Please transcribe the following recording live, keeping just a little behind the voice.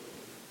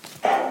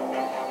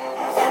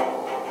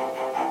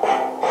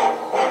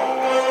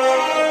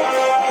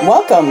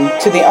Welcome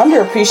to the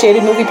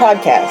Underappreciated Movie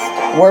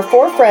Podcast, where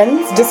four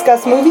friends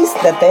discuss movies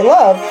that they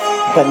love,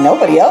 but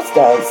nobody else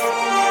does.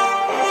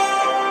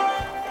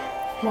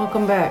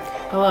 Welcome back.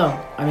 Hello,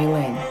 I'm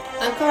Elaine.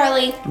 I'm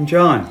Carly. I'm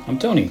John. I'm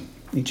Tony.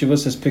 Each of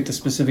us has picked a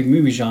specific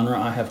movie genre.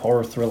 I have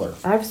horror thriller.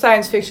 I have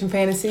science fiction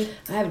fantasy.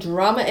 I have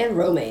drama and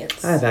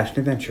romance. I have action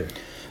adventure.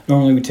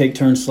 Normally we take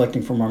turns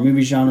selecting from our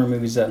movie genre,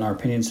 movies that in our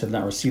opinions have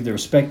not received the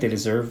respect they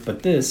deserve,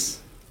 but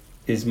this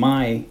is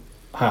my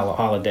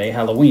holiday,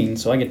 Halloween,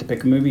 so I get to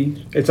pick a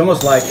movie. It's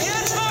almost like...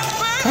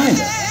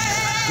 Kinda.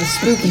 The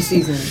spooky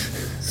season.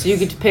 So you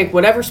get to pick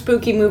whatever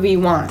spooky movie you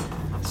want.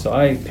 So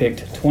I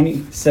picked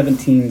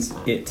 2017's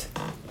It.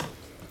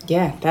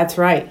 Yeah, that's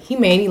right. He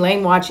made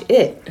Elaine watch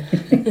it.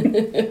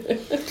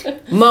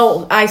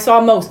 I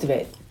saw most of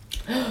it.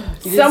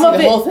 Some of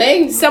the whole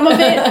thing? Some of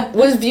it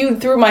was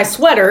viewed through my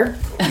sweater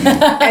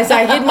as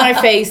I hid my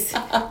face.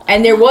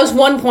 And there was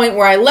one point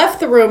where I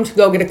left the room to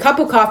go get a cup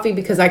of coffee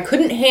because I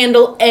couldn't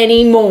handle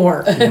any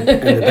more. And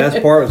the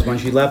best part was when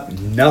she left,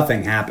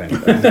 nothing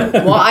happened.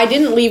 Well, I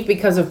didn't leave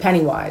because of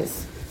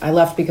Pennywise. I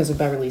left because of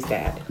Beverly's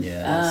dad.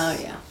 Yeah.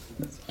 Yeah.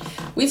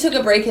 We took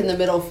a break in the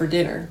middle for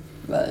dinner,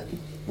 but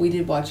we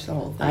did watch the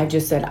whole thing. I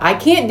just said, I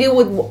can't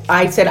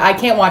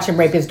watch him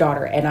rape his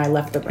daughter, and I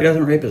left the room. He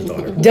doesn't rape his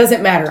daughter.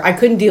 Doesn't matter. I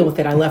couldn't deal with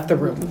it. I left the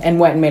room and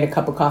went and made a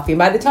cup of coffee. And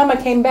by the time I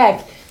came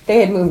back, they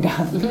had moved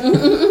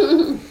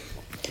on.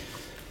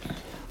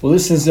 Well,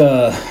 this is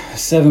a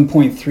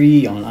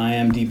 7.3 on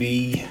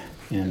IMDb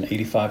and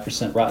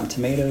 85% Rotten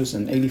Tomatoes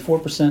and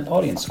 84%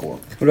 audience score.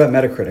 What about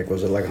Metacritic?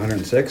 Was it like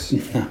 106?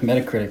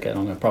 Metacritic, I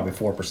don't know, probably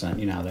 4%.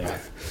 You know how they are.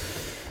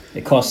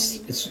 It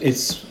costs.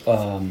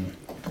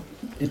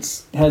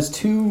 It has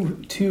two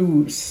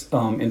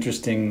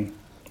interesting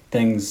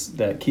things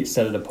that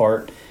set it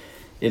apart.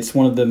 It's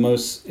one of the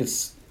most.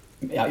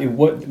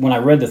 When I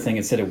read the thing,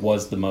 it said it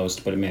was the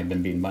most, but it may have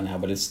been beaten by now.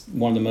 But it's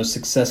one of the most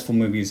successful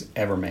movies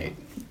ever made.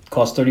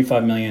 Cost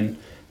 $35 million,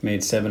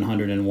 made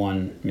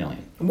 $701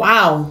 million.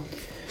 Wow.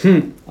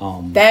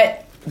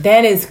 That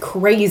is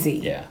crazy.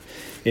 Yeah,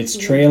 its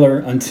trailer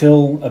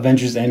until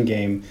Avengers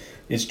Endgame.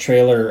 Its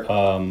trailer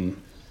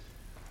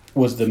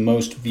was the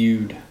most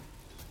viewed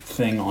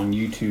thing on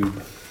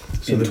YouTube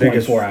in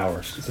 24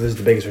 hours. So this is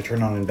the biggest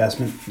return on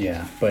investment?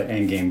 Yeah, but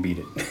Endgame beat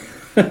it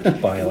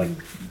by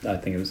I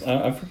think it was,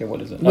 I forget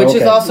what is it. Which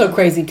is also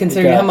crazy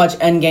considering how much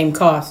Endgame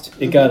cost.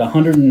 It got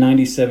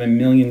 197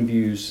 million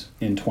views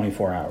in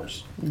 24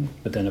 hours,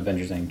 but then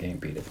Avengers Endgame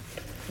beat it.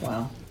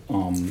 Wow.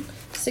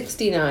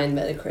 69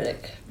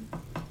 Metacritic.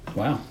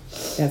 Wow.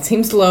 That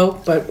seems low,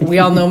 but we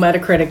all know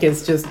Metacritic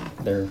is just...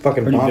 They're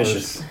fucking pretty bonkers.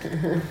 vicious.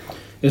 It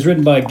was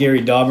written by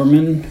Gary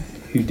Dauberman,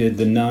 who did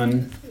The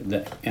Nun,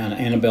 the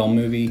Annabelle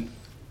movie.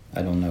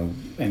 I don't know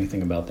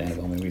anything about the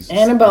Annabelle movies.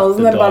 Annabelle,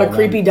 isn't that about a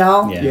creepy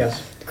doll? Yeah.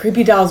 Yes.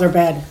 Creepy dolls are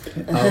bad.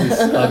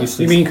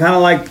 Obviously. You mean kind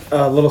of like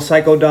a little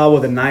psycho doll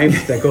with a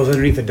knife that goes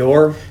underneath the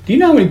door? Do you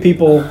know how many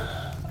people...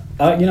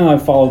 I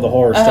follow the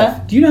horror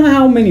stuff. Do you know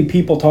how many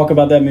people talk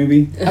about that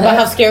movie? About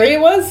how scary it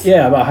was?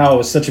 Yeah, about how it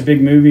was such a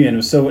big movie and it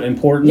was so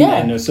important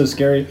and it was so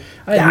scary.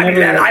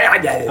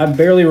 I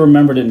barely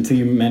remembered it until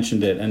you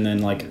mentioned it, and then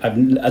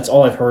that's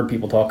all I've heard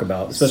people talk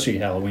about, especially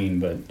Halloween.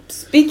 But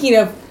speaking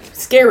of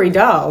scary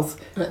dolls,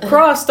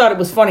 Cross thought it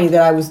was funny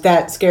that I was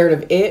that scared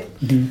of it,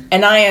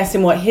 and I asked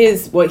him what he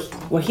was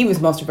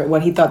most afraid,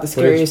 what he thought the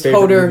scariest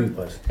horror.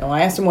 No,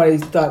 I asked him what he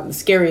thought the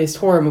scariest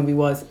horror movie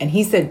was, and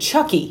he said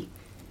Chucky.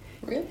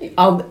 Really?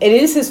 It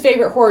is his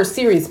favorite horror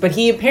series, but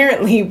he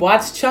apparently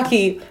watched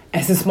Chucky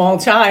as a small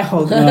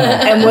child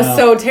and was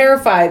so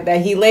terrified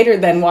that he later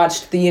then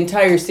watched the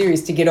entire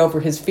series to get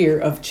over his fear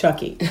of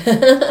Chucky.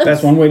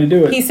 That's one way to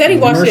do it. He said he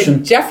watched it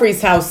at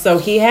Jeffrey's house, so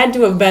he had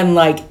to have been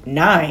like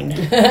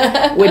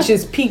 9, which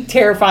is peak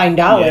terrifying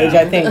doll age,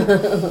 I think.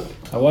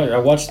 I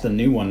watched the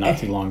new one not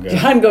too long ago.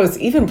 John goes,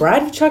 even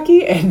Bride of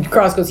Chucky? And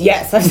Cross goes,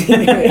 yes, I've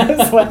seen it.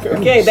 It's like,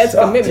 okay, that's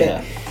commitment.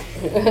 Yeah.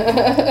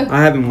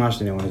 I haven't watched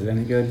the new one. Is it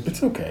any good?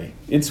 It's okay.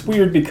 It's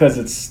weird because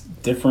it's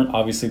different.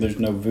 Obviously, there's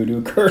no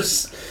voodoo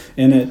curse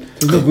in it.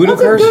 There's no voodoo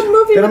That's curse? a good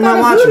movie Then I'm without not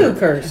a watching voodoo it.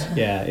 curse.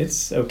 Yeah,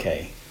 it's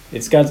okay.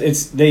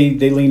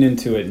 They lean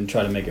into it and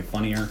try to make it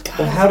funnier.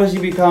 Well, how does he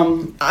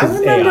become... I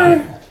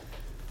remember...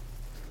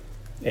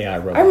 AI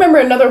robot. I remember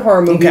another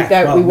horror movie we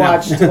no.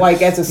 watched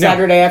as a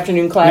Saturday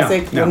afternoon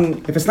classic No.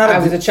 when If it's not I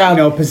was a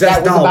child.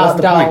 possessed that was doll, about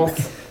what's the point?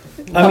 dolls.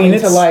 I mean,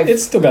 to life.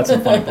 it's still got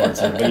some fun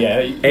parts in it, but yeah,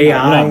 AI. you're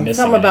not missing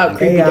Something about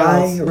anything. creepy AI,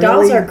 dolls. really?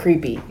 Dolls are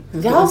creepy.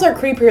 Dolls are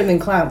creepier than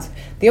clowns.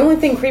 The only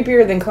thing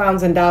creepier than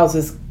clowns and dolls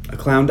is A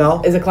clown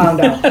doll? a clown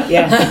doll.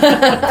 Yeah.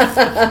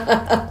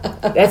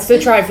 That's the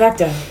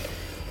trifecta.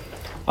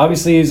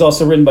 Obviously, it's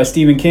also written by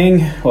Stephen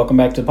King. Welcome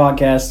back to the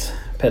podcast.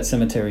 Pet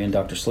Sematary and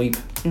Dr. Sleep.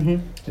 It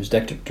was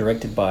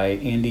directed by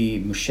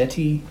Andy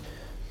Muschietti.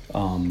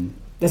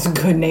 That's a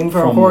good name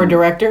for a horror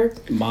director.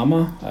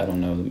 Mama? I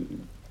don't know.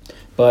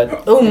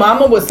 But Oh,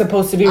 Mama was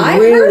supposed to be I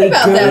really heard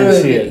about good.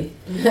 that see movie.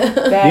 it.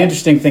 The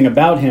interesting thing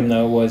about him,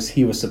 though, was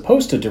he was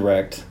supposed to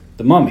direct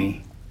The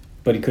Mummy,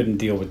 but he couldn't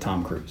deal with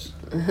Tom Cruise.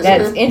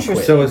 That's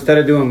interesting. So instead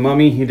of doing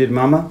Mummy, he did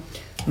Mama?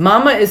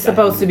 Mama is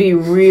supposed to be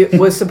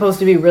was supposed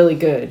to be really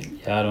good.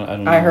 Yeah, I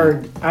don't know. I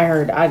heard.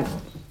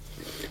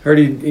 Heard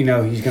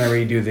he's gonna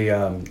redo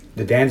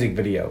the Danzig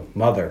video,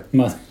 Mother,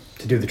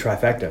 to do the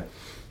trifecta.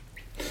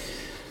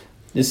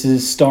 This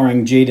is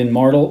starring Jaden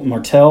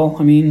Martell,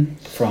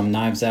 from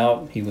Knives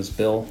Out. He was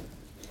Bill.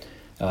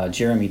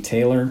 Jeremy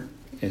Taylor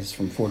is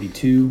from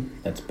 42.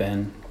 That's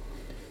Ben.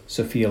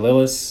 Sophia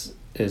Lillis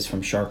is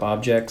from Sharp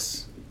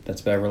Objects.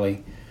 That's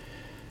Beverly.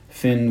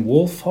 Finn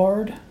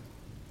Wolfhard.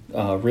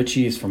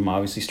 Richie is from,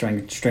 obviously,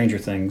 Stranger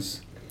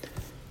Things.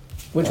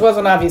 Which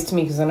wasn't obvious to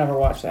me because I never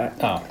watched that.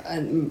 Oh.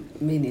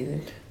 Me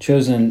neither.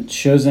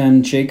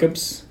 Chosen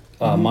Jacobs.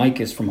 Mike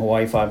is from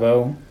Hawaii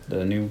Five-0,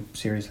 the new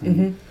series.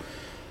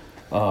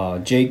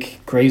 Jake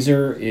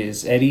Grazer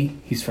is Eddie.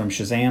 He's from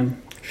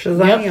Shazam.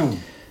 Shazam.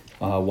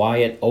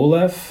 Wyatt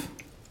Olaf.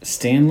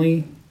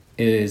 Stanley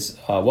is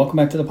welcome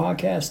back to the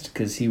podcast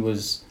because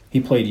he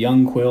played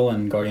young Quill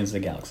in Guardians of the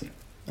Galaxy.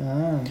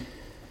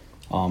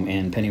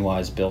 And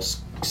Pennywise Bill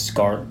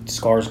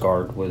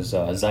Skarsgård was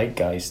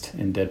Zeitgeist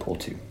in Deadpool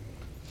 2.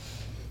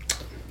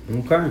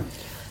 Okay.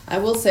 I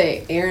will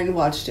say, Erin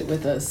watched it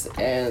with us,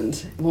 and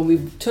when we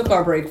took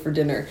our break for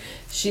dinner,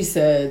 she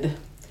said,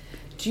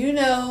 "Do you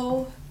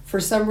know, for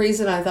some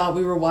reason I thought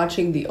we were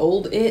watching the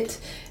old It,"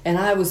 and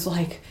I was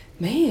like,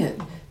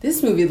 "Man,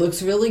 this movie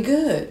looks really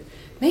good.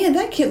 Man,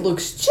 that kid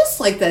looks just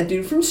like that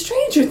dude from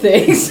Stranger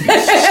Things." And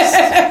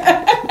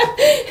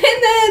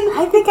then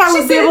I think I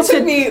would be able to. It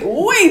took me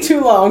way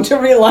too long to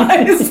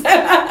realize.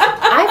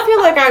 I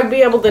feel like I would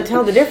be able to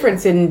tell the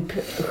difference in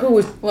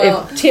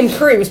if Tim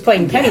Curry was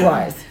playing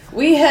Pennywise.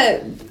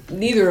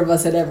 Neither of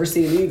us had ever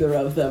seen either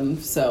of them,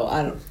 so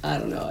I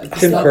don't know. I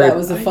just thought that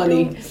was a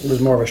funny. It was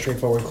more of a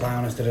straightforward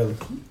clown instead of.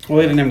 Well,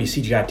 they didn't have any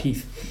CGI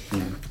teeth.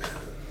 Yeah.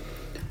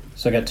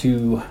 So I got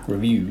 2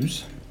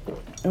 reviews.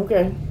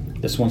 Okay.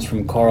 This one's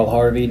from Carl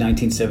Harvey,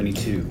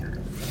 1972.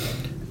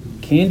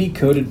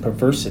 Candy-coated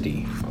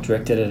perversity,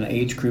 directed at an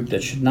age group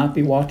that should not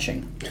be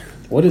watching.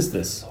 What is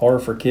this? Horror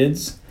for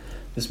kids?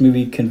 This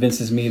movie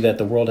convinces me that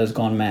the world has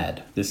gone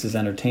mad. This is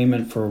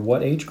entertainment for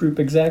what age group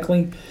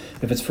exactly?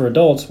 If it's for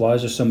adults, why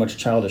is there so much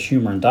childish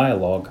humor and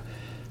dialogue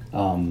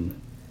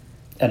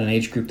at an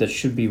age group that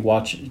shouldn't be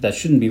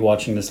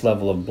watching this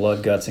level of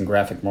blood, guts, and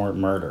graphic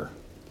murder?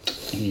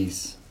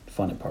 He's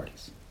fun at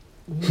parties.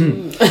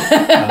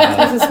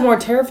 This is more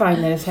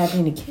terrifying that it's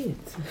happening to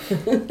kids.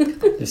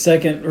 The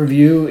second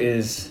review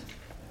is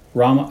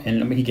Rama,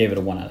 and he gave it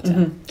a 1 out of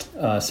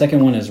 10.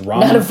 Second one is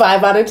Rama. Not a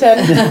 5 out of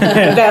 10.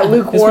 That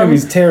lukewarm.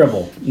 This movie's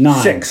terrible.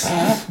 9. 6.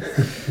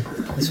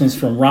 This one's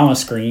from Rama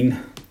Screen.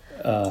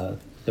 The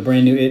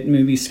brand new It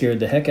movie scared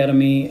the heck out of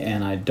me,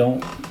 and I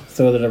don't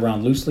throw that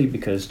around loosely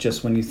because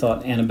just when you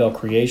thought Annabelle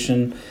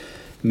Creation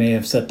may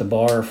have set the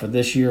bar for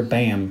this year,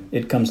 bam,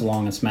 it comes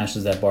along and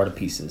smashes that bar to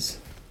pieces.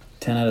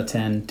 10 out of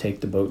 10,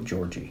 take the boat,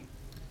 Georgie.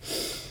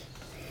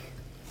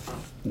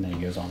 And then he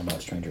goes on about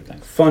Stranger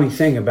Things. Funny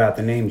thing about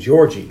the name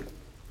Georgie,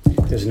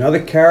 there's another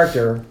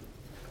character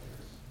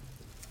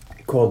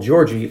called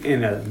Georgie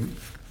in a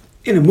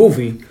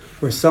movie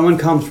where someone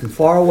comes from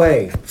far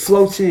away,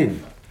 floats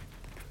in.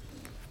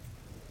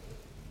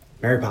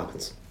 Mary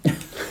Poppins.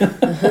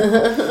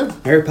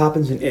 Mary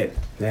Poppins and It.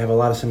 They have a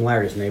lot of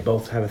similarities, and they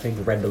both have a thing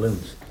for red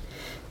balloons.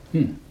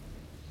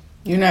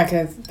 You're not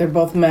gonna. They're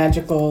both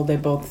magical. They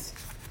both.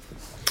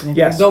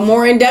 Yes. Go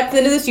more in depth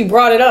into this. You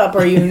brought it up,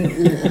 or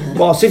you?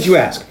 Well, since you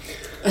ask,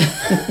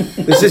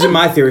 this isn't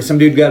my theory. Some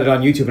dude got it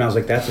on YouTube, and I was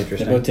like, "That's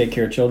interesting." They both take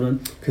care of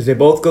children. Because they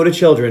both go to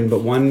children,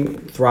 but one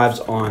thrives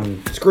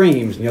on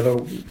screams, and the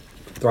other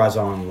thrives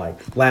on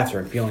like laughter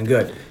and feeling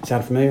good.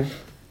 Sound familiar?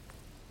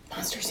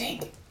 Monsters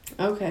Inc.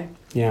 Okay.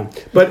 Yeah,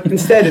 but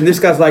instead, and this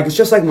guy's like, it's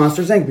just like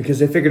Monsters Inc. because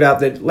they figured out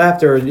that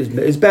laughter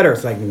is better.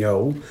 It's like,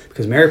 no,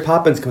 because Mary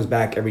Poppins comes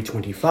back every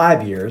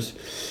 25 years,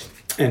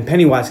 and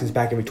Pennywise comes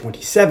back every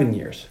 27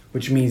 years,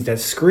 which means that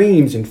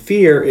screams and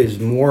fear is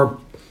more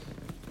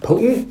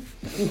potent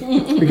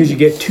because you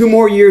get 2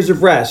 more years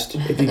of rest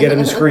if you get him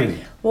to scream.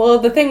 Well,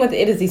 the thing with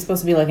It is he's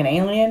supposed to be like an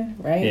alien,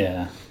 right?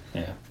 Yeah.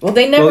 Well,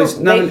 they never. Well, he's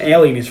not an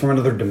alien; he's from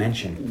another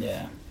dimension.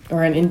 Yeah.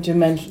 Or an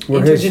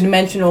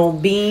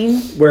interdimensional being.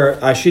 Where,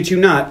 I shit you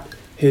not,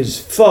 his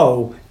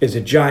foe is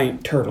a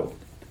giant turtle.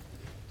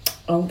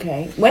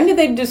 Okay. When did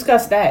they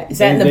discuss that? Is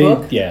that in the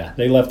book? Yeah,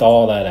 they left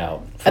all that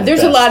out.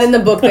 There's a lot in the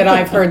book that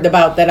I've heard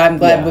about that I'm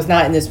glad was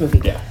not in this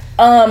movie. Yeah.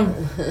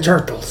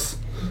 Turtles.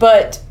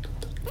 But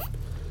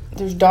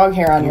there's dog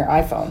hair on your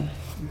iPhone.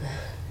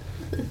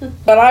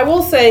 But I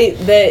will say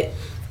that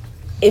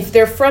if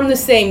they're from the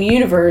same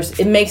universe,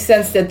 it makes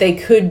sense that they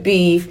could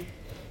be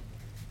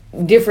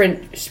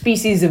different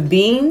species of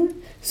being.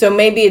 So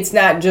maybe it's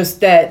not just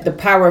that the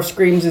power of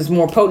screams is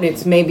more potent.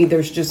 It's maybe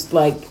there's just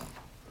like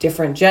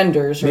different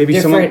genders or maybe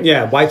different,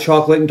 someone, white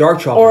chocolate and dark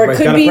chocolate. or it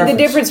could be the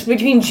difference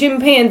between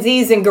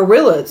chimpanzees and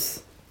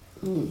gorillas.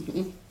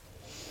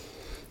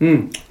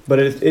 But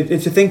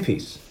it's a think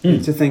piece.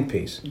 It's a think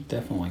piece.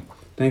 Definitely.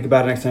 Think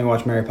about it next time you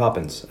watch Mary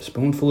Poppins. A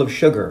spoonful of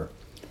sugar.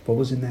 What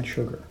was in that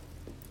sugar?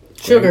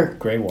 Sugar.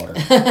 Gray water.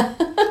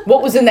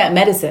 What was in that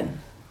medicine?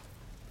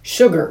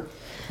 Sugar.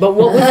 But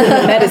what was in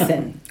the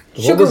medicine?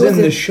 What was in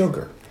the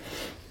sugar?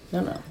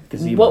 No.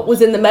 Gazebo. What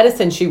was in the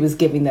medicine she was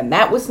giving them?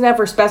 That was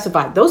never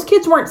specified. Those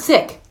kids weren't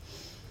sick.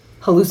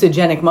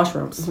 Hallucinogenic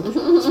mushrooms.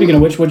 Speaking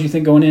of which, what do you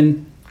think going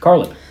in,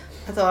 Carly?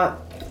 I thought,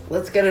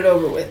 let's get it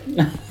over with.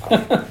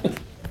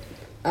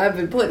 I've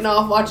been putting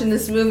off watching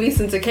this movie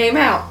since it came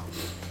out.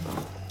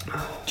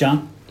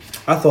 John?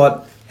 I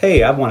thought,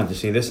 hey, I've wanted to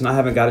see this, and I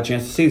haven't got a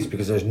chance to see this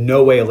because there's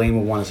no way Elaine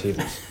would want to see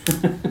this.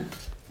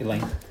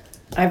 Elaine?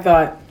 I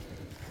thought,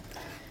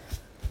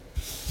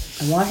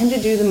 I want him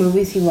to do the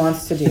movies he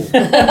wants to do.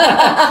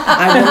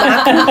 I will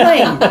not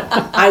complain.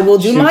 I will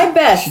do my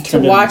best to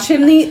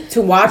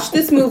watch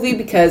this movie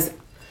because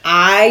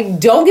I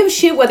don't give a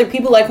shit whether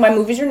people like my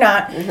movies or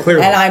not.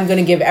 Clearly. And I'm going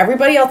to give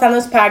everybody else on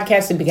this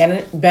podcast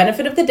the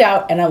benefit of the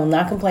doubt, and I will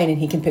not complain, and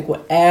he can pick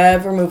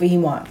whatever movie he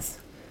wants.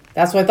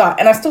 That's what I thought.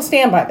 And I still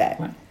stand by that.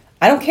 Right.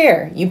 I don't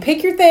care. You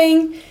pick your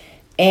thing,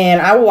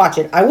 and I will watch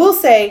it. I will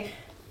say,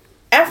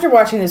 after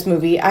watching this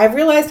movie, I've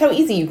realized how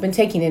easy you've been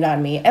taking it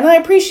on me, and I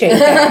appreciate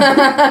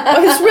that.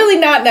 But it's really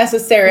not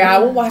necessary. I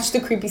will watch the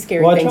creepy,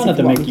 scary Well, I things. try not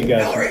to make you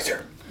guys...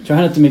 Try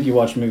not to make you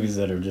watch movies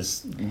that are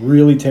just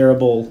really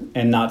terrible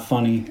and not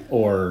funny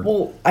or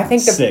Well, I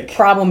think the sick.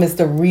 problem is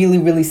the really,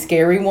 really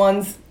scary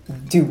ones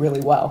do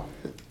really well.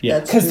 Yeah.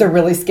 Because they're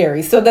really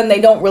scary. So then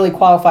they don't really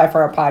qualify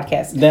for our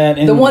podcast.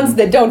 The ones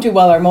that don't do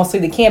well are mostly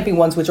the campy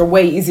ones, which are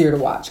way easier to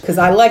watch. Because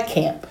I like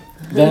camp.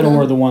 That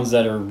or the ones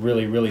that are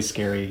really, really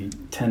scary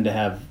tend to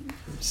have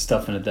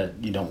stuff in it that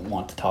you don't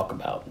want to talk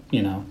about,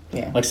 you know?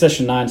 Yeah. Like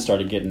Session 9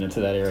 started getting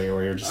into that area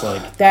where you're just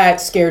like, That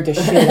scared the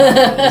shit out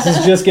of me. this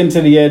is just getting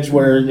to the edge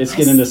where it's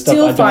getting into stuff I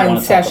Still don't find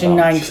want to talk Session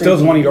about. 9 She still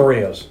doesn't want to eat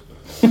Oreos.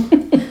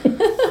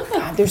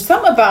 God, there's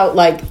something about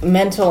like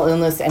mental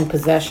illness and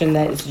possession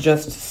that is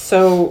just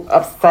so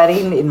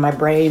upsetting in my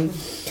brain.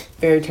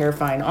 Very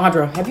terrifying.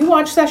 Audra, have you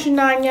watched Session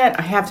 9 yet?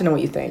 I have to know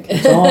what you think.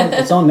 It's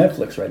on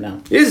Netflix right now.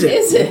 Is it?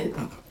 Is it?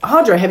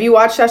 Audra, have you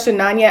watched Session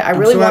 9 yet? I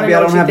really want to know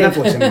I what don't you have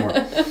think. Netflix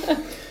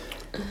anymore.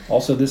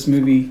 Also, this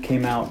movie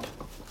came out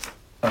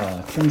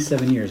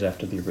 27 years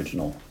after the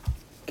original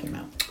came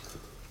out.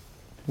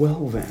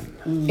 Well then.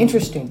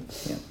 Interesting.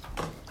 Yeah.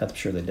 I'm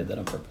sure they did that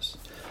on purpose.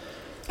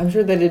 I'm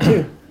sure they did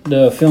too.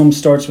 The film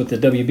starts with the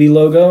WB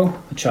logo.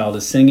 A child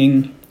is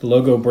singing. The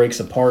logo breaks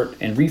apart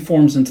and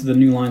reforms into the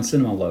New Line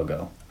Cinema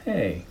logo.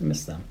 Hey, I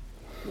missed them.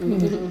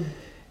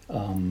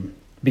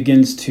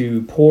 Begins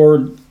to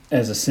pour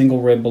as a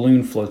single red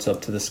balloon floats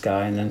up to the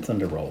sky and then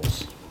thunder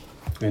rolls.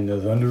 And the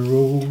thunder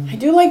rolls. I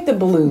do like the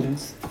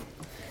balloons.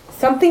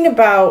 Something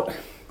about,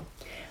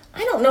 I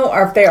don't know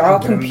if they're all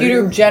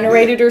computer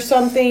generated or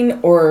something,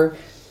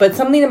 but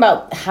something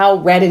about how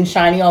red and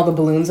shiny all the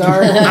balloons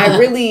are.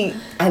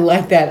 I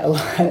like that a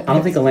lot. I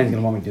don't think Elaine's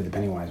going to want me to do the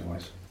Pennywise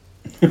voice.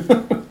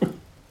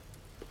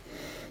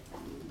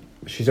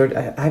 She's already,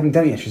 I haven't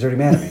done it yet. She's already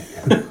mad at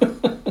me.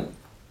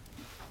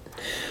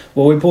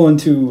 Well, we pull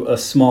into a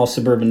small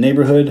suburban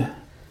neighborhood.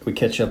 We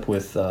catch up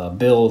with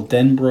Bill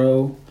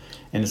Denbrough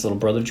and his little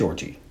brother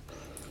Georgie.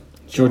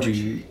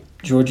 Georgie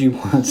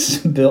wants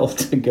Bill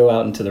to go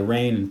out into the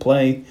rain and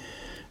play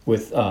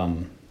with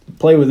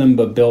him,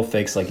 but Bill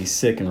fakes like he's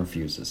sick and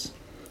refuses.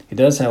 He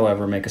does,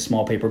 however, make a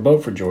small paper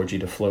boat for Georgie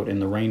to float in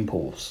the rain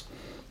pools.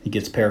 He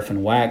gets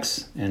paraffin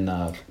wax and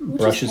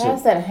brushes Who just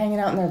has it. that hanging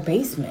out in their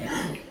basement?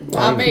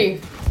 Not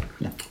me.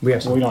 We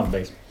have Well, we some. don't have a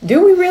basement.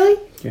 Do we really?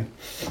 Yeah.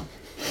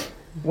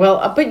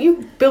 Well, but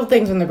you build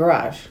things in the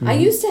garage. I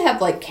used to have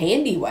like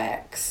candy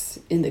wax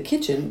in the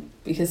kitchen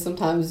because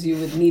sometimes you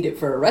would need it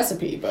for a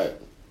recipe,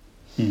 but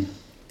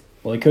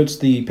Well, he coats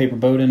the paper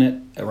boat in it,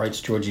 writes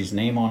Georgie's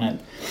name on it,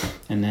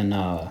 and then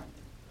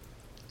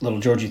little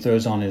Georgie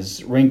throws on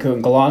his raincoat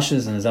and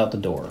galoshes and is out the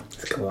door.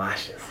 It's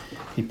galoshes.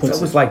 He It's puts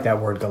always like that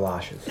word,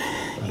 galoshes.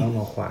 I don't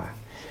know why.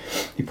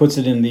 He puts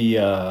it in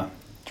the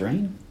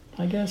drain,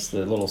 I guess,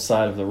 the little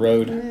side of the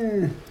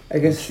road. I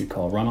guess You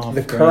call runoff.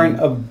 the drain. current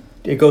of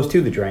it goes to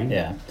the drain.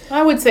 Yeah.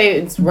 I would say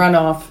it's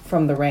runoff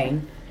from the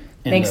rain.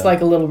 And, Makes like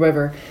a little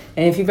river.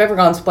 And if you've ever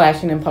gone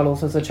splashing in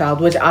puddles as a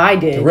child, which I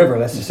did. The river.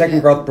 That's the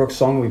second Garth Brooks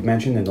song we've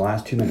mentioned in the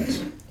last 2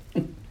 minutes.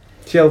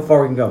 See how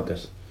far we can go with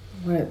this.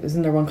 What,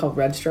 isn't there one called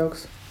Red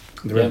Strokes?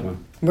 There is Yep.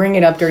 one. Bring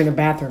it up during the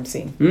bathroom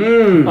scene.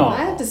 Oh.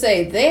 I have to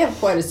say they have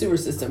quite a sewer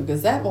system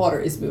because that water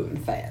is moving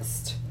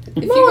fast.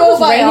 If you Well, it go was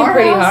by raining our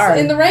pretty house hard.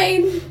 in the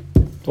rain,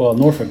 Well,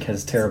 Norfolk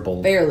has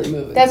terrible. barely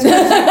moving. That's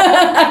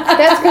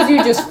because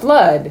you just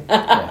flood.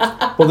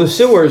 Well, the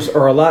sewers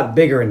are a lot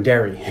bigger in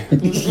Derry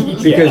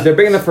because they're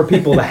big enough for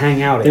people to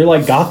hang out They're in.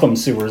 like Gotham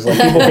sewers. Like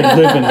people can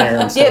live in there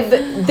and Yeah, stuff.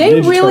 they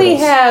Ninja really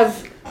Turtles.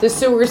 have the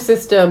sewer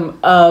system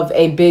of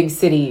a big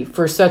city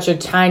for such a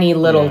tiny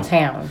little Yeah.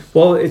 town.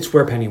 Well, it's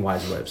where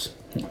Pennywise lives.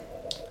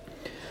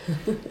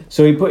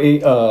 So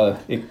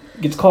it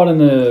gets caught in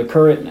the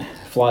current,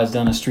 flies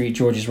down the street.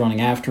 Georgie's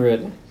running after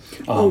it.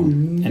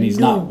 And he's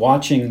not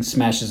watching,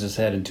 smashes his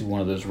head into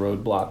one of those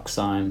roadblock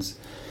signs.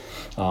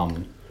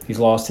 He's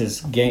lost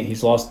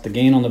the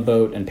gain on the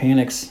boat and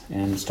panics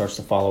and starts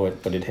to follow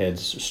it, but it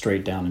heads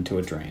straight down into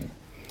a drain.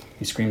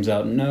 He screams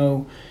out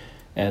no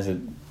as it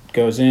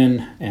goes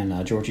in,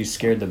 and Georgie's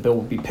scared that Bill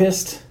will be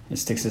pissed. He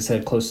sticks his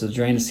head close to the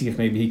drain to see if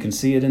maybe he can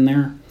see it in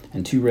there,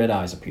 and 2 red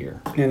eyes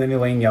appear. And then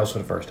Elaine yells for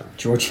the first time.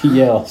 Georgie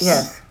yells.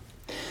 Yes.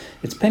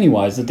 It's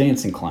Pennywise, the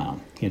dancing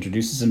clown. He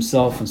introduces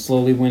himself and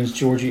slowly wins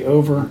Georgie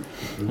over.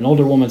 An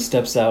older woman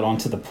steps out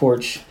onto the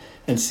porch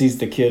and sees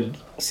the kid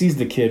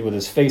with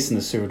his face in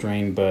the sewer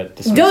drain, but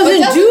Doesn't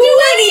do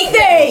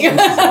anything!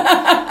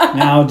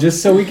 now,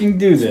 just so we can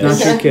do this,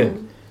 Not your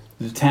kid.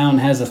 the town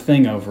has a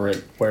thing over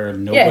it where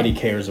nobody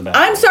cares about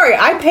I'm it. sorry,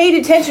 I paid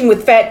attention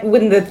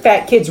when the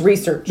fat kid's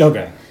research.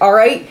 Okay. All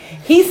right?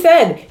 He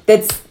said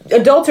that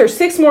adults are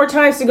 6 more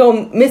times to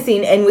go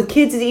missing, and with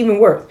kids it's even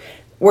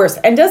worse.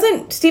 And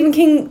doesn't Stephen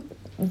King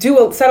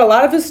set a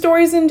lot of his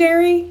stories in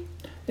Derry?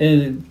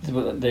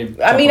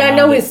 I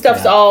know his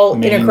stuff's all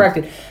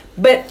interconnected.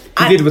 But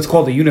He did what's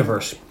called the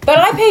universe. But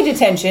I paid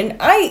attention.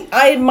 I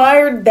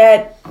admired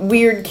that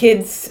weird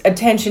kid's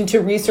attention to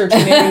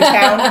researching a new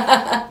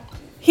town.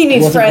 He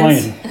needs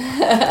friends.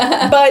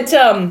 But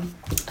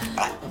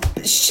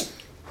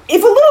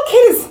if a little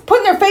kid is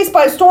putting their face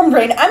by a storm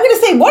drain, I'm going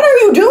to say, what are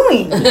you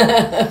doing?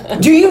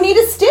 Do you need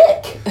a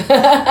stick?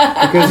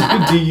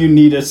 Because Do you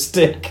need a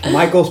stick?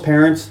 Michael's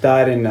parents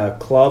died in a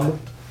club.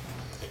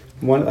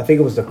 I think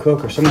it was the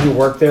cook or someone who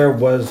worked there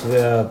was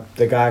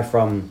the guy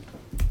from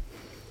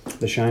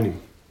The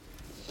Shining.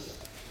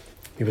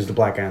 He was the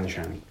black guy in The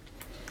Shining.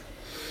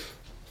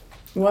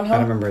 You want I help?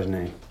 don't remember his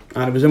name.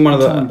 It was in one of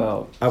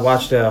the. I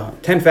watched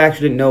 10 Facts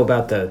You Didn't Know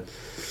about it,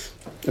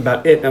 and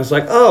I was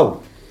like,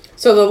 oh.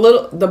 So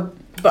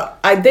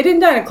they didn't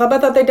die in a club. I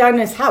thought they died in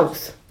his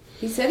house.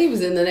 He said he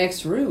was in the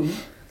next room.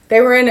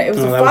 They were in. It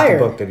was a that fire.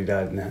 was the book that he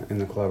died in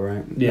the club,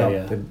 right? Yeah, No,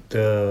 yeah.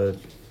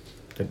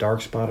 The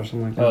dark spot or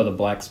something like that. Oh, the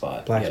black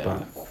spot. Black Yeah.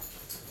 spot.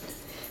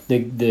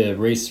 The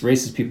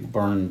racist people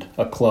burned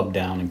a club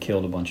down and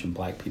killed a bunch of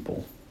black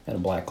people at a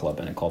black club,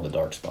 and it called the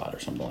Dark Spot or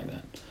something like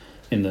that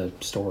in the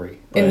story.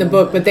 In the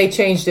book, but they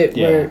changed it.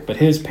 Yeah, but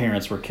his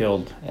parents were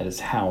killed at his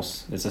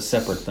house. It's a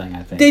separate thing,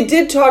 I think. They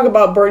did talk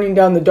about burning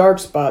down the Dark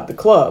Spot, the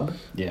club.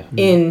 Yeah.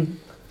 In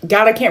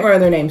God, I can't remember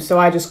their names, so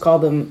I just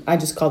called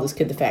this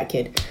kid the fat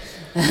kid.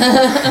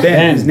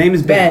 Ben. His name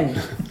is Ben.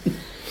 Ben.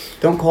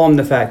 Don't call him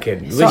the fat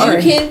kid. The Sorry.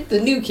 new kid, the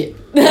new kid.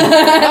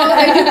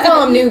 I do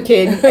call him new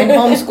kid and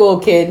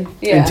homeschool kid.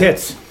 Yeah. And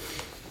tits.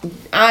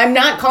 I'm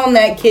not calling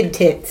that kid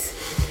tits.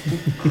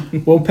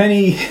 Well,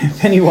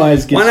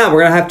 Pennywise Why not?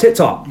 We're gonna have tit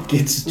talk.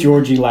 gets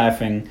Georgie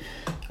laughing,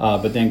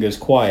 but then goes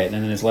quiet,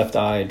 and then his left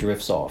eye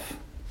drifts off.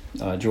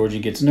 Georgie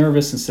gets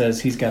nervous and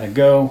says he's got to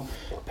go.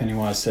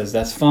 Pennywise says,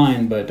 "That's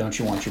fine, but don't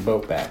you want your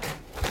boat back?"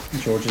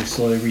 Georgie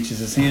slowly reaches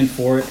his hand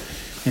for it,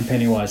 and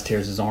Pennywise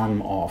tears his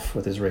arm off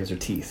with his razor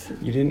teeth.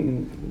 You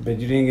didn't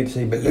get to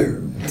say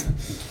balloon.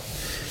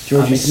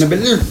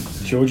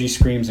 Georgie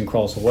screams and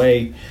crawls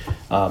away,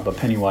 but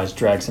Pennywise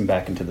drags him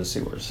back into the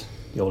sewers.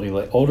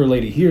 The older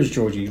lady hears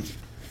Georgie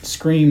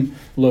scream,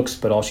 looks,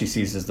 but all she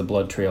sees is the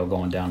blood trail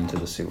going down into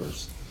the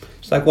sewers.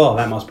 It's like, well,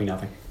 that must be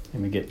nothing.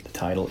 And we get the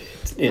title,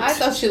 It. I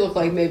thought she looked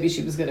like maybe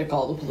she was going to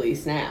call the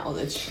police now.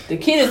 The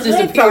kid has I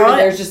disappeared thought and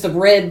there's just a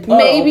red puddle.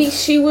 Maybe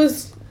she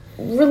was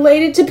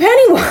related to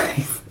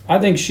Pennywise. I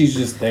think she's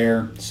just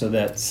there so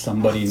that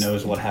somebody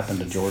knows what happened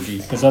to Georgie,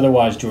 because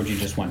otherwise Georgie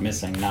just went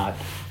missing, not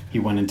he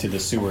went into the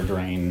sewer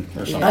drain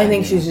or something. I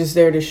think she's just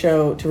there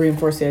to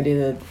reinforce the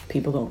idea that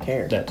people don't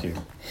care. That too.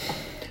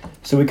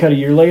 So we cut a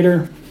year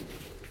later.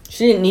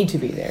 She didn't need to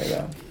be there,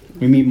 though.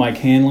 We meet Mike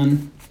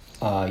Hanlon,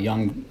 a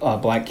young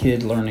black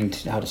kid learning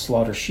how to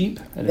slaughter sheep.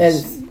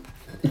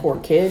 Poor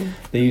kid.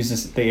 They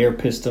use the air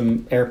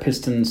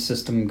piston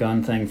system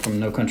gun thing from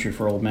No Country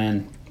for Old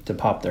Men to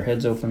pop their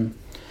heads open.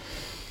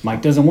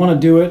 Mike doesn't want to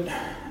do it,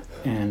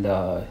 and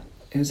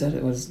is that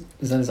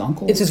his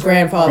uncle? It's his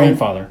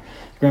grandfather.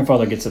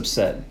 Grandfather gets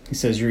upset. He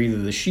says, "You're either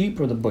the sheep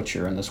or the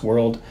butcher in this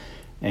world,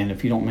 and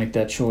if you don't make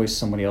that choice,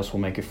 somebody else will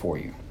make it for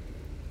you."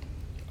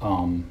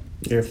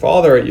 Your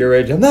father at your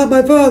age. I'm not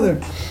my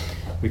father.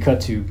 We cut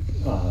to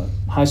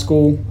high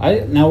school.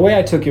 The way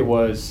I took it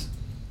was,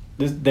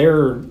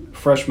 they're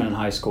freshmen in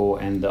high school,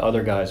 and the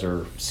other guys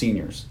are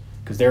seniors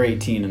because they're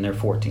 18 and they're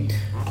 14.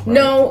 Right?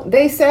 No,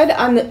 they said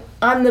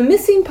on the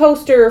missing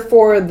poster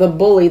for the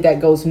bully that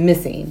goes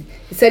missing,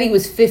 it said he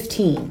was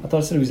 15. I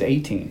thought it said he was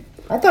 18.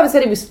 I thought it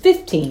said he was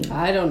 15.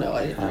 I don't know.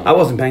 I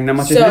wasn't paying that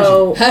much attention.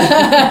 So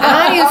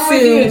I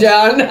assumed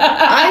John.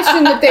 I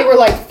assumed that they were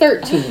like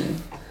 13.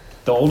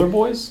 The older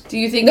boys? Do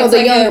you think No, it's the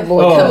like younger a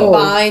boy.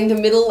 combined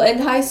middle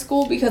and high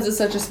school because it's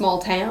such a small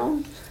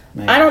town?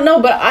 Maybe. I don't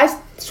know, but I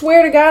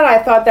swear to God, I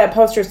thought that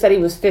poster said he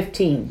was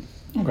 15.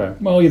 Okay.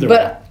 Well, either way.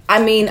 But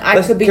I mean,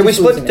 could be. Can we just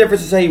split the losing it.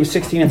 difference and say he was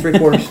 16 and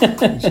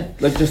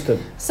 3/4? Like just to.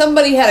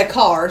 Somebody had a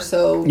car,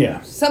 so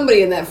Yeah.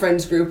 somebody in that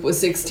friends group was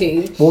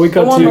 16. Well, we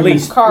cut to with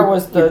least. car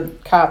was the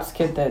cop's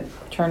kid that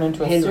turned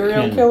into a Henry.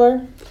 serial Henry.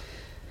 killer.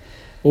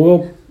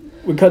 Well,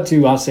 we cut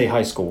to, I'll say,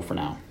 high school for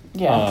now.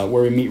 Yeah.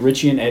 Where we meet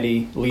Richie and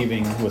Eddie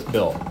leaving with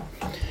Bill.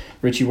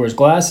 Richie wears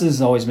glasses,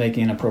 always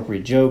making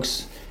inappropriate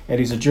jokes.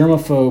 Eddie's a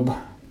germaphobe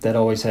that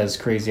always has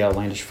crazy,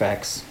 outlandish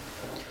facts.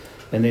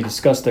 Then they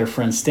discuss their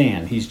friend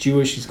Stan. He's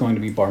Jewish, he's going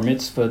to be bar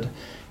mitzvahed,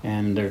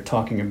 and they're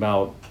talking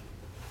about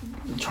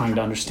trying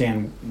to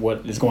understand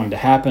what is going to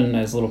happen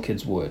as little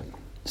kids would.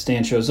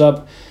 Stan shows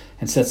up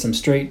and sets them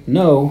straight.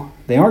 No,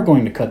 they aren't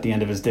going to cut the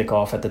end of his dick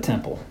off at the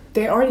temple.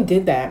 They already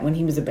did that when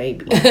he was a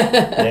baby.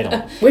 They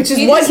don't. Which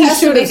is what he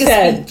should have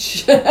said.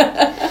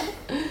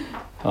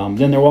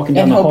 Then they're walking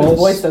down and the hope halls. his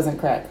voice doesn't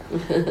crack.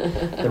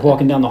 They're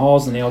walking down the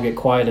halls, and they all get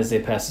quiet as they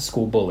pass the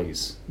school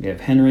bullies. You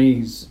have Henry,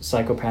 who's a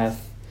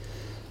psychopath.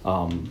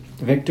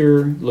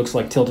 Victor looks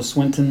like Tilda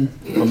Swinton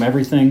from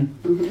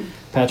Everything.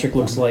 Patrick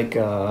looks like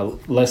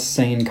less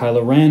sane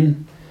Kylo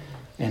Ren.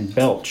 And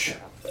Belch.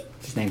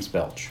 His name's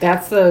Belch.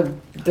 That's the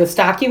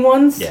stocky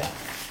ones? Yeah.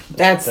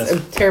 That's a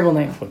terrible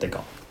name. What they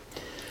call it.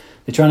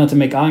 They try not to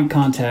make eye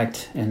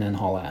contact and then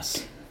haul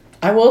ass.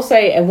 I will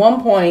say, at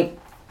one point,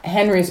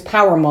 Henry's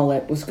power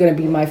mullet was going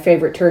to be my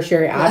favorite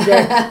tertiary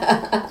object.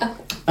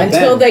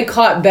 Until they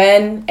caught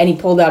Ben and he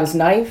pulled out his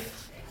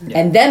knife. Yeah.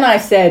 And then I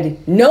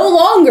said, no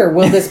longer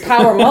will this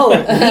power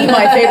mullet be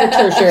my favorite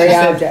tertiary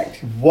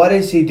object. What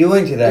is he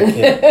doing to that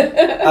kid?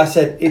 I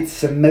said,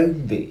 it's a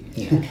movie.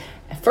 Yeah.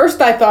 At first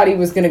I thought he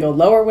was going to go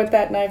lower with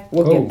that knife.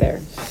 We'll get there.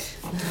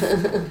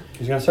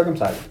 He's going to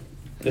circumcise him.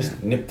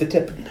 Just nip the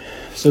tip.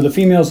 So the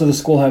females of the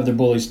school have their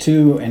bullies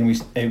too, and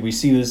we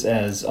see this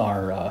as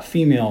our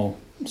female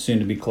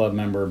soon-to-be club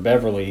member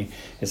Beverly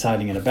is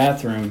hiding in a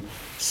bathroom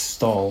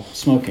stall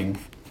smoking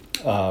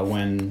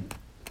when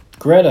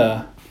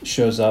Greta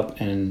shows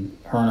up and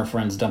her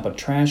friends dump a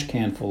trash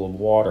can full of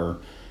water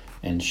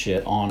and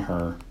shit on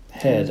her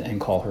head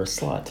and call her a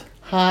slut.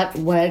 Hot,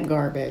 wet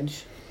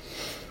garbage.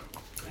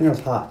 I know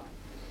it's hot.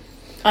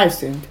 I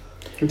assumed.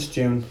 It's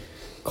June.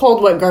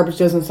 Cold, wet garbage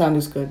doesn't sound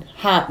as good.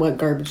 Hot, wet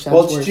garbage sounds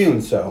worse. Well, it's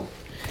June, so.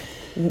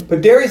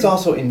 But Derry's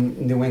also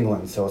in New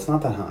England, so it's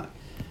not that hot.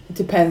 It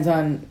depends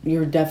on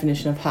your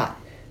definition of hot.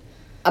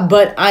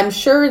 But I'm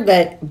sure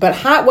but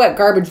hot, wet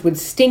garbage would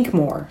stink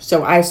more,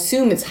 so I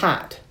assume it's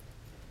hot.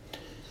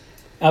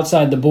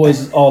 Outside, the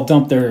boys all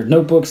dump their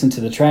notebooks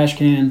into the trash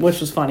can. Which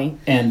was funny.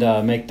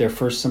 And make their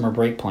first summer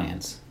break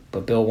plans.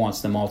 But Bill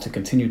wants them all to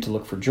continue to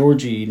look for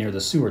Georgie near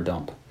the sewer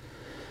dump.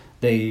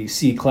 They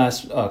see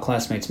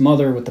classmate's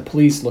mother with the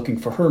police looking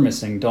for her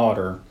missing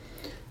daughter.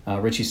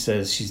 Richie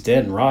says she's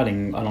dead and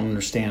rotting. I don't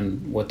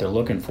understand what they're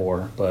looking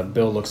for. But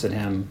Bill looks at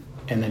him,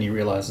 and then he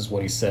realizes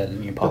what he said,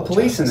 and he apologizes. The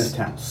police in this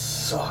town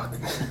suck.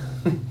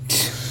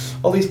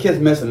 All these kids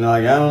missing. They're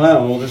like, I don't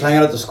know. We'll just hang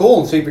out at the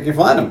school and see if we can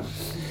find them.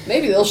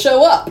 Maybe they'll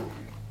show up.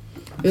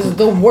 This is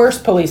the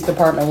worst police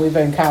department we've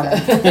encountered.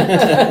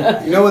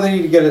 You know where they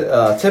need to get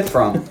a tip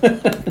from?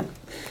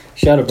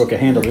 Shadowbrook can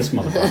handle this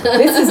motherfucker.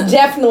 This is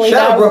definitely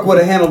Shadowbrook would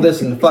have handled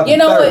this in the fucking You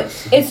know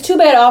what? It's too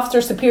bad Officer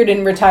Sapir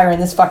didn't retire in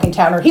this fucking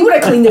town, or he would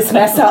have cleaned this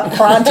mess up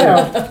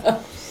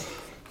pronto.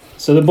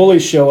 So the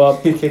bullies show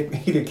up. He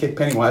did kick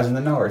Pennywise in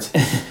the nards.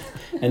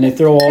 And they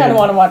throw all I kind of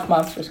want to watch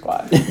Monster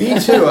Squad. Me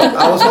too.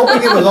 I was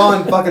hoping it was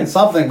on fucking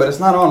something, but it's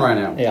not on right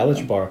now. Yeah, I'll let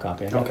you borrow a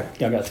copy. Okay.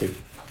 Yeah, I got two.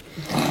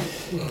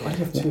 I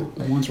have two.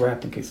 One's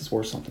wrapped in case it's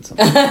worth something. So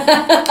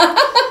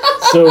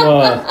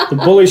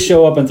the bullies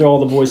show up and throw all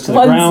the boys to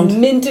the ground. One's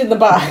mint in the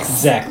box.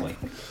 Exactly.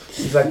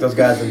 It's like those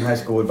guys in high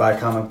school would buy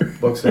comic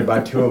books. They'd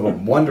buy two of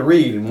them. One to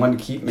read and one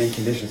to keep in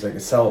condition so they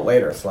could sell it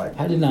later. It's like...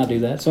 I did not do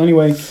that. So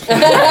anyway. So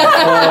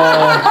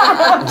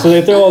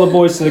they throw all the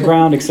boys to the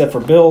ground except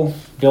for Bill.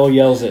 Bill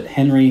yells at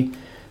Henry,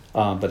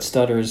 but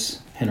stutters.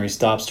 Henry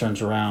stops,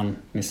 turns around,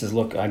 and he says,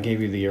 look, I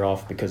gave you the year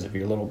off because of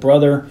your little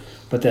brother,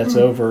 but that's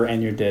over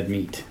and you're dead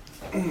meat.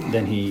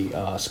 Then he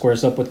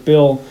squares up with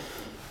Bill,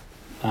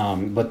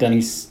 but then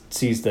he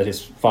sees that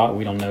his father,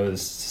 we don't know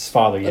his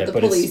father yet,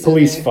 but his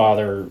police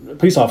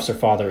officer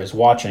father is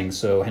watching,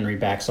 so Henry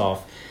backs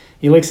off.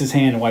 He licks his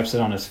hand and wipes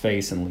it on his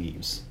face and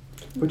leaves.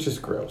 Which is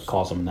gross.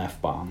 Calls him an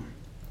F-bomb.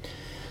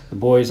 The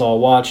boys all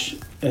watch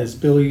as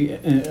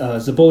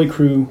the bully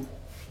crew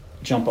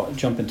jump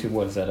into,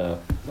 what is that,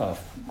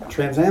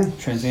 Trans Am?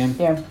 Trans Am?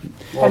 Yeah.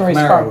 Well, Henry's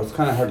Camaro, car. it's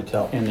kind of hard to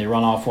tell. And they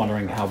run off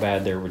wondering how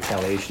bad their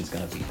retaliation is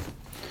going to be.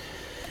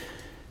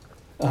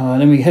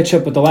 Then we hitch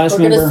up with the last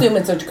We're member. going to assume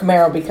it's a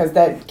Camaro because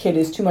that kid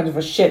is too much of a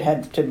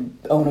shithead to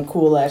own a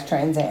cool-ass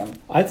Trans Am.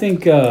 I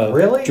think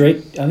Really?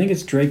 I think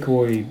it's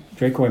Dracoy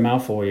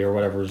Malfoy or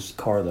whatever's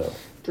car though.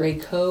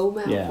 Draco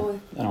Malfoy? Yeah,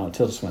 I don't know.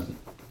 Tilda Swinton.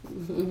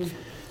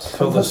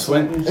 Tilda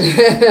Swinton.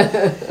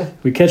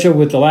 We catch up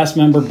with the last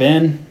member,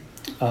 Ben.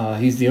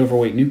 He's the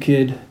overweight new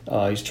kid.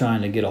 He's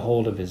trying to get a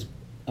hold of his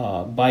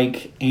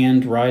bike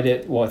and ride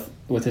it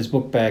with his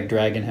book bag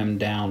dragging him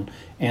down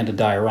and a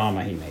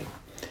diorama he made.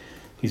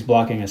 He's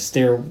blocking a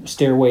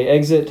stairway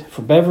exit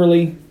for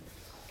Beverly.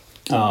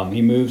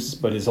 He moves,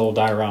 but his old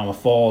diorama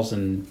falls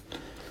and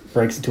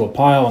breaks into a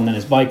pile, and then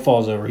his bike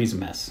falls over. He's a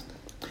mess.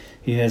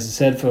 He has his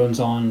headphones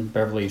on.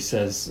 Beverly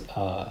says,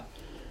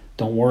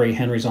 don't worry,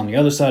 Henry's on the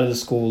other side of the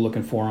school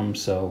looking for him,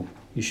 so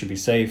you should be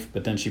safe.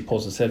 But then she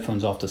pulls his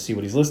headphones off to see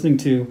what he's listening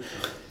to.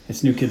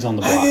 It's New Kids on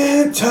the Block. I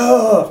get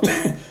tough.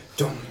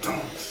 Dum,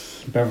 dum.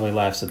 Beverly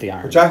laughs at the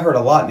irony. Which I heard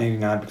a lot in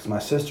 '89 because my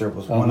sister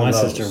was one of those.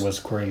 My sister was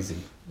crazy.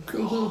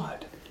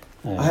 God.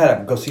 I had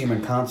to go see him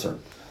in concert.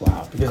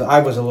 Wow. Because I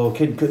was a little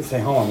kid and couldn't stay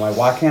home. I'm like,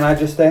 why can't I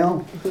just stay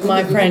home?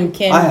 My friend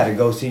Kim. I had to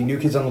go see New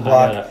Kids on the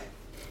Block,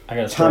 I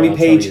got Tommy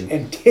Page,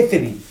 and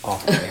Tiffany.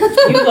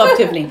 You love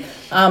Tiffany.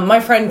 My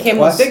friend Kim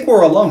Well, I was. think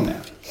we're alone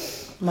now.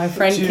 My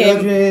friend Kim.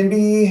 Children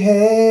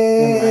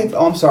behave.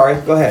 Oh, I'm sorry.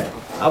 Go ahead.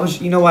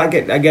 You know what?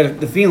 I get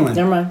the feeling.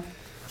 Never mind.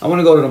 I want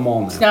to go to the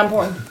mall It's now. not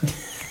important.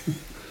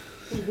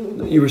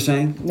 You were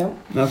saying? Nope.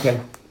 Okay.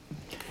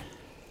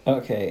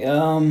 Okay.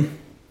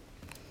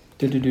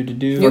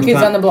 New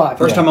Kids on the Block.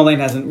 First time Elaine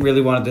hasn't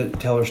really wanted to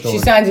tell her story. She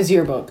signs his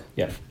yearbook.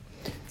 Yeah.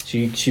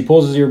 She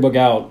pulls his yearbook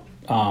out.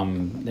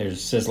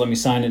 Says, "Let me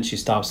sign it." She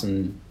stops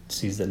and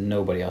sees that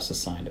nobody else has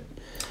signed it.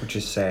 Which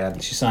is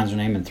sad. She signs her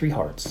name in 3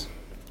 hearts.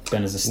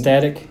 Ben is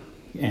ecstatic,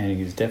 and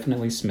he's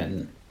definitely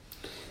smitten.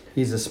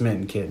 He's a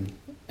smitten kid.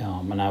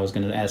 And I was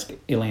going to ask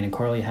Elaine and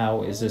Carly,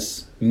 how is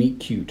this meet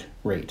cute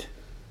rate?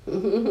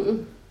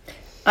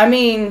 I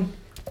mean,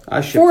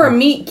 For a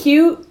meet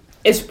cute,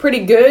 it's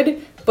pretty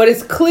good, but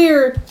it's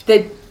clear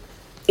that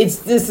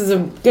this is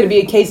going to be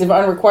a case of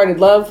unrequited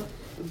love,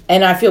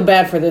 and I feel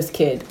bad for this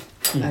kid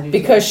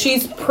because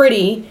she's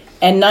pretty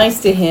and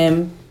nice to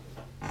him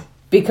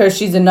because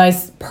she's a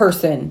nice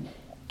person,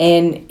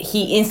 and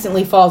he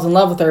instantly falls in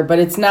love with her, but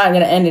it's not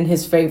going to end in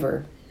his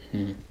favor.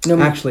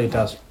 Actually, it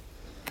does.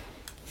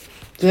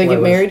 Do they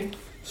get married?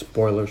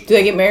 Spoilers. Do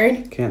they get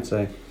married? Can't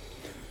say.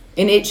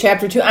 In It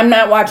Chapter 2? I'm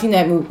not watching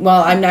that movie.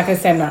 Well, I'm not going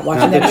to say I'm not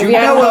watching Not that that movie. you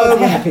I don't know know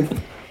what's of.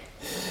 happening.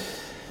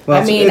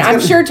 Well, I mean,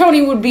 I'm sure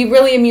Tony would be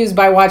really amused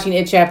by watching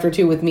It Chapter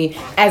 2 with me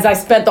as I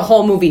spent the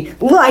whole movie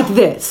like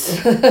this.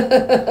 You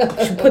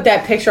should put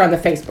that picture on the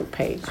Facebook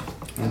page.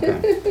 Okay.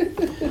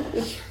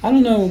 I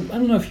don't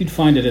know if you'd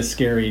find it as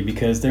scary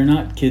because they're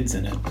not kids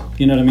in it.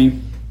 You know what I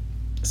mean?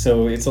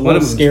 So it's a One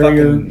little of them's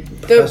scarier. fucking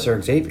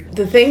Professor Xavier.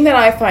 The thing that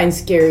I find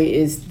scary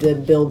is the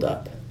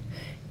build-up.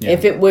 Yeah.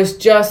 If it was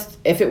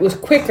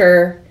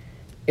quicker,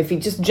 if he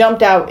just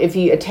jumped out, if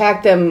he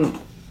attacked them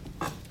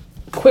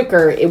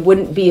quicker, it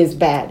wouldn't be as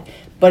bad.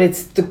 But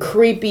it's the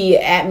creepy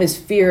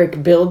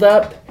atmospheric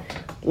buildup.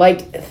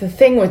 Like the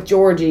thing with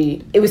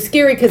Georgie, it was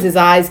scary because his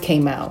eyes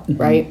came out,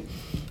 right?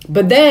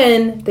 But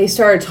then they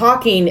started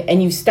talking,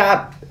 and he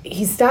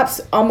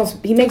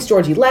makes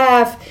Georgie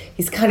laugh.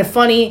 He's kind of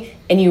funny,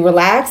 and you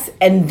relax,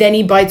 and then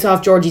he bites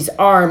off Georgie's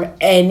arm,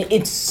 and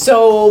it's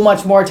so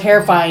much more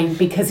terrifying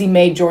because he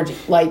made Georgie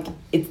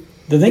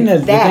The thing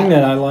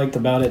that I liked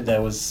about it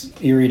that was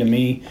eerie to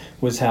me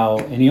was how,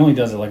 and he only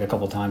does it like a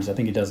couple times. I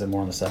think he does it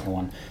more in the second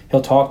one.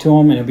 He'll talk to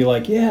him and he'll be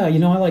like, "Yeah,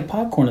 I like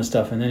popcorn and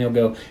stuff," and then he'll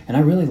go, "And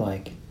I really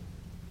like."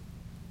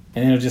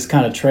 And then he'll just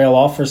kind of trail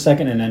off for a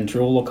second, and then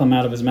drool will come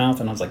out of his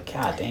mouth, and I was like,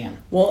 God damn.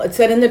 Well, it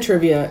said in the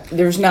trivia,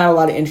 there's not a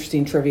lot of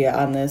interesting trivia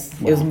on this.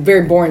 It was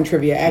very boring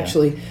trivia,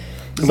 actually.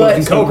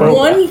 But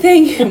one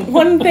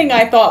thing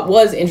I thought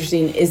was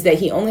interesting is that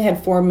he only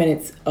had 4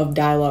 minutes of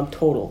dialogue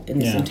total in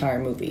this entire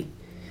movie.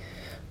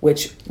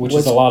 Which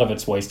is a lot of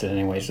it's wasted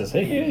anyway. It's just,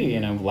 hey,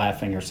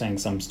 laughing or saying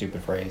some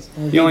stupid phrase.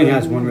 He only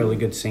has one really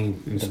good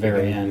scene. At the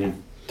very end, he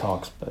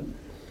talks, but...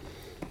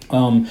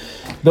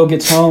 Bill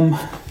gets home.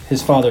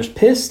 His father's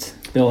pissed.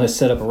 Bill has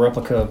set up a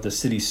replica of the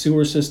city's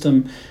sewer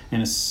system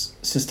and is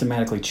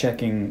systematically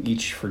checking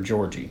each for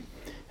Georgie.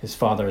 His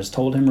father has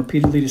told him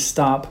repeatedly to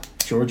stop.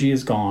 Georgie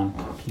is gone.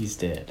 He's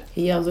dead.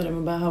 He yells at him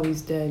about how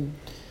he's dead.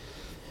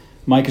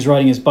 Mike is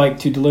riding his bike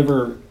to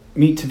deliver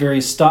meat to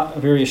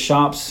various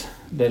shops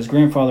that his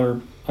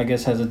grandfather, I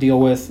guess, has a deal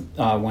with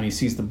when he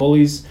sees the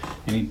bullies,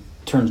 and he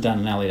turns down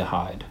an alley to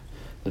hide.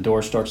 The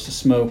door starts to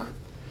smoke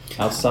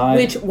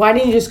outside. Why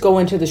didn't you just go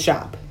into the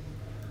shop?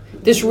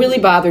 This really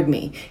bothered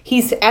me.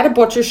 He's at a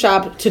butcher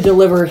shop to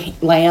deliver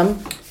lamb.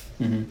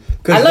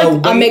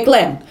 Mm-hmm. I make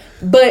lamb.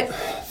 But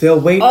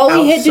they'll wait all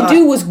outside. He had to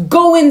do was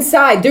go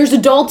inside. There's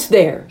adults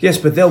there. Yes,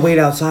 but they'll wait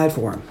outside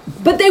for him.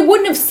 But they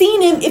wouldn't have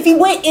seen him if he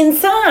went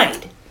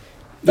inside.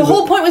 The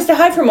whole point was to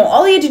hide from him.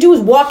 All he had to do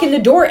was walk in the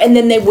door, and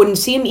then they wouldn't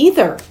see him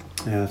either.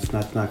 Yeah, it's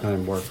not going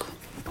to work.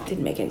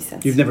 Didn't make any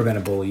sense. You've never been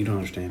a bully. You don't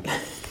understand.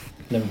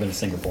 Never been to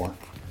Singapore.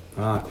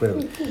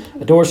 Clearly.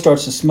 The door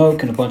starts to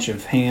smoke, and a bunch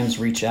of hands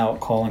reach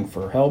out calling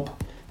for help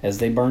as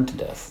they burn to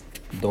death.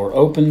 The door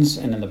opens,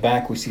 and in the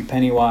back we see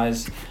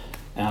Pennywise,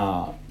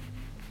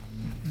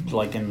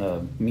 like in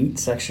the meat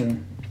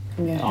section.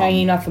 Yeah,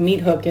 hanging off a meat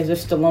hook as if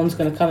Stallone's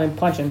going to come and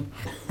punch him.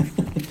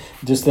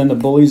 Just then the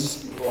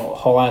bullies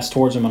haul ass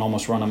towards him and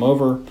almost run him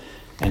over,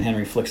 and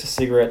Henry flicks a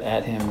cigarette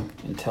at him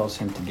and tells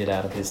him to get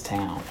out of his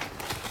town.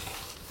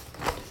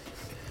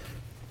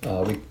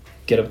 We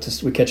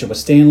catch up with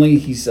Stanley.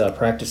 He's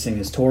practicing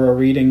his Torah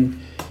reading.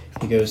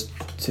 He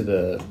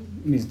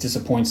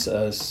disappoints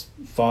his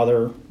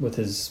father with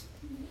his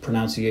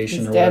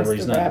pronunciation or whatever.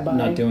 He's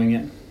not doing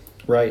it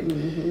right.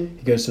 Mm-hmm.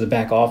 He goes to the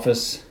back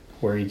office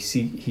where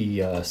he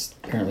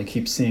apparently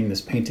keeps seeing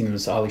this painting of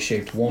this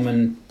oddly-shaped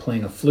woman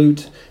playing a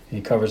flute, and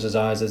he covers his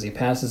eyes as he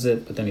passes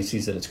it, but then he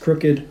sees that it's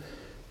crooked,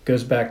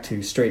 goes back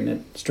to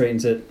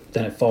straightens it,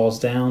 then it falls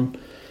down,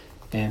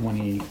 and when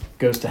he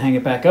goes to hang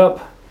it back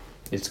up,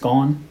 it's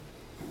gone,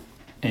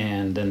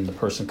 and then the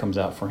person comes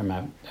out for him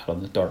out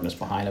of the darkness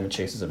behind him and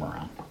chases him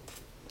around.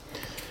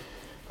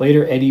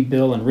 Later, Eddie,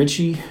 Bill, and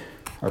Richie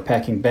are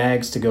packing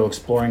bags to go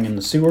exploring in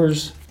the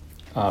sewers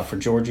for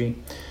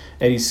Georgie.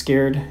 Eddie's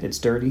scared. It's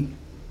dirty.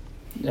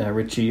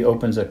 Richie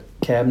opens a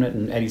cabinet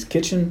in Eddie's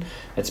kitchen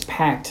that's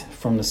packed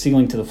from the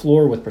ceiling to the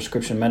floor with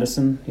prescription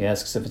medicine. He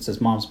asks if it's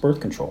his mom's birth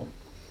control.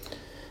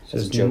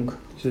 It's a joke.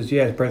 He says,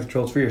 yeah, birth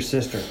control's for your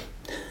sister.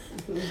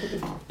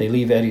 They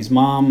leave Eddie's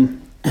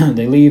mom.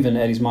 They leave, and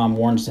Eddie's mom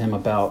warns him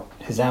about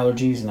his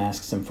allergies and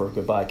asks him for a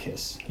goodbye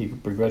kiss. He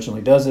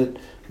begrudgingly does it.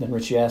 Then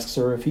Richie asks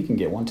her if he can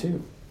get one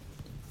too.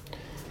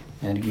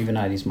 And even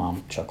Eddie's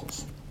mom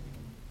chuckles.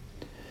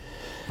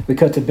 We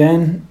cut to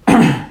Ben.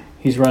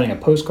 He's writing a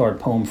postcard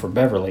poem for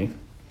Beverly.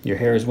 Your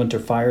hair is winter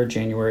fire,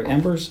 January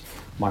embers.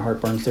 My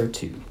heart burns there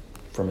too.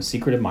 From a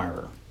secret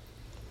admirer.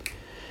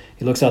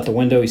 He looks out the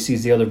window. He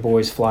sees the other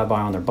boys fly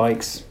by on their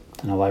bikes.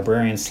 And a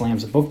librarian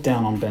slams a book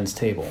down on Ben's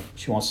table.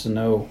 She wants to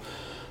know,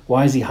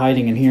 why is he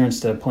hiding in here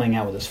instead of playing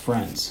out with his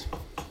friends?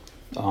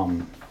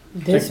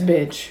 This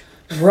bitch.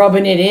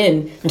 Rubbing it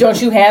in. Don't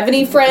you have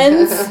any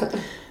friends?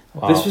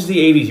 Wow. This was the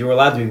 80s. You were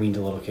allowed to be mean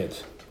to little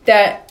kids.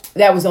 That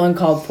was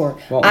uncalled for.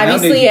 Well,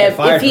 obviously, nowadays you get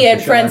fired if he for had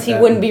shit friends, like he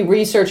that. wouldn't be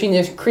researching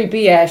this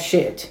creepy ass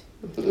shit.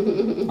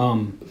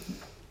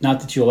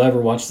 Not that you'll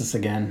ever watch this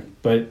again,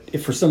 but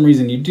if for some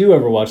reason you do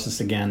ever watch this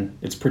again,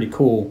 it's pretty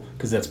cool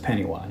because that's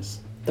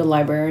Pennywise. The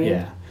librarian?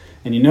 Yeah.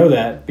 And you know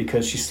that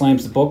because she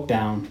slams the book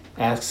down,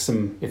 asks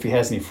him if he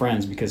has any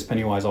friends, because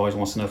Pennywise always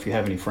wants to know if you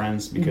have any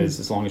friends, because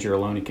as long as you're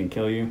alone, he can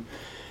kill you.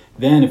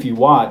 Then if you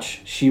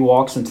watch, she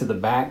walks into the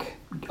back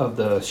of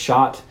the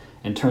shot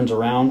and turns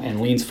around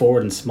and leans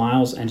forward and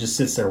smiles and just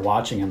sits there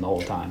watching him the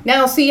whole time.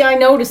 Now, see, I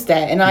noticed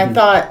that, and I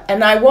thought,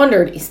 and I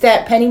wondered, is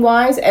that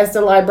Pennywise as the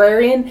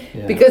librarian?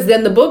 Yeah. Because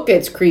then the book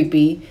gets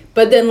creepy,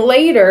 but then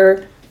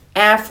later,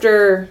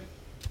 after...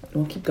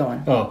 We'll keep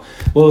going. Oh,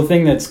 well, the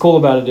thing that's cool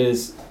about it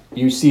is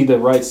you see the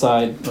right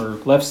side or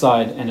left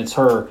side and it's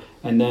her,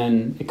 and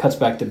then it cuts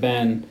back to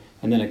Ben,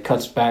 and then it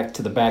cuts back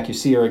to the back, you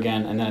see her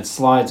again, and then it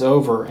slides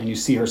over and you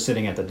see her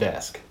sitting at the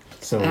desk.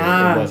 So it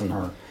wasn't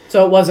her.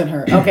 So it wasn't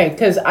her. Okay,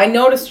 because I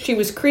noticed she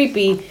was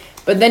creepy,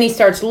 but then he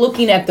starts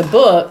looking at the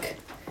book,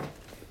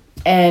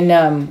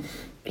 and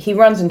he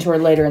runs into her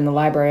later in the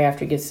library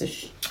after he gets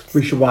the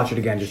We should watch it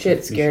again. Just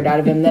shit scared out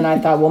of him. Then I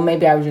thought, well,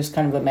 maybe I was just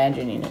kind of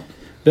imagining it.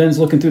 Ben's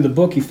looking through the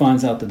book. He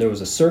finds out that there was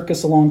a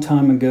circus a long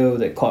time ago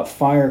that caught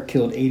fire,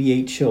 killed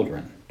 88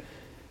 children.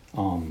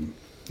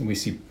 We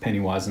see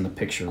Pennywise in the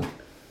picture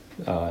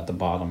at the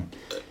bottom.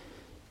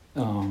 I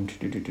already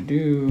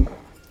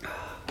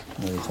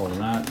told him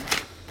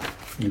that.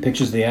 In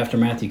pictures of the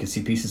aftermath, you can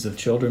see pieces of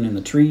children in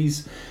the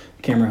trees.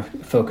 The camera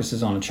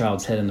focuses on a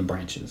child's head in the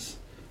branches.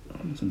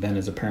 So Ben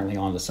is apparently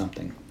onto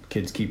something.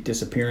 Kids keep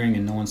disappearing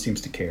and no one seems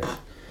to care.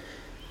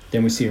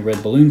 Then we see a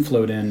red balloon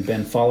float in.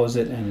 Ben follows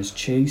it and is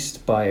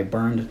chased by a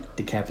burned,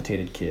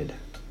 decapitated kid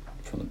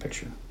from the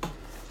picture.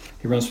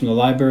 He runs from the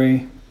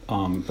library,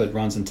 but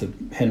runs into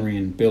Henry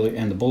and Billy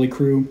and the bully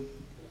crew.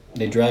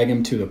 They drag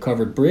him to a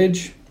covered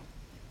bridge.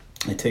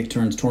 They take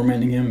turns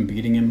tormenting him and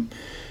beating him,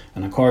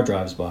 and a car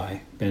drives by.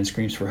 Ben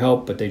screams for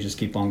help, but they just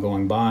keep on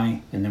going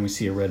by, and then we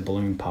see a red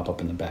balloon pop up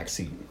in the back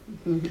seat.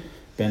 Mm-hmm.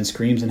 Ben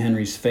screams in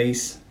Henry's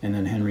face, and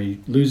then Henry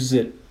loses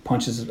it,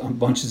 punches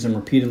him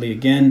repeatedly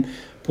again,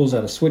 pulls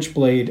out a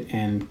switchblade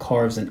and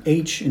carves an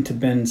H into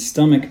Ben's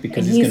stomach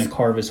because he's going to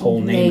carve his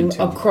whole name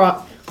into it.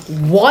 Across.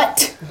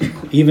 What?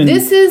 Even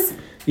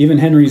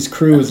Henry's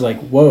crew is like,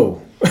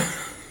 whoa.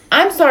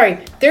 I'm sorry.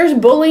 There's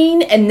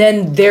bullying, and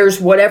then there's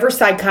whatever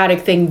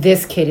psychotic thing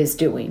this kid is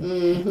doing.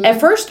 Mm-hmm. At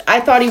first, I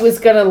thought he was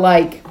gonna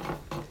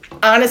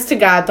honest to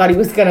God, thought he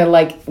was gonna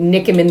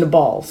nick him in the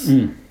balls.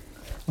 Mm.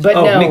 But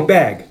no, Nick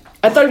Bag.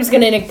 I thought he was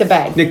gonna nick the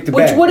bag,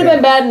 which would have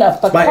been bad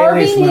enough. But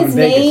carving his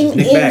name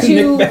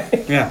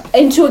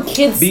into a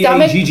kid's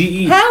stomach.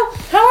 Bagge.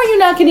 How are you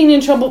not getting in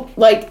trouble?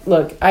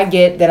 Look, I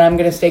get that I'm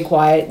gonna stay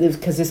quiet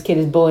because this kid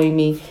is bullying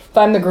me.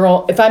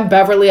 If I'm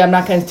Beverly, I'm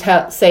not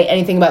gonna say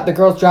anything about the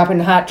girls dropping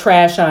hot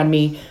trash on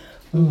me.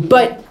 Mm-hmm.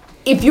 But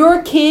if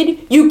you're a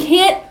kid, you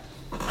can't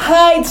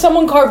hide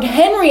someone carved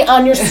Henry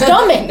on your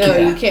stomach. No,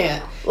 you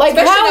can't.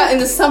 Especially not in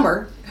the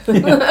summer.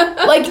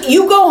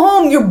 You go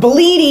home, you're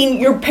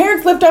bleeding, your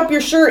parents lift up your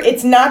shirt.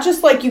 It's not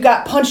just like you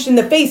got punched in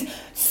the face.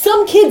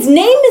 Some kid's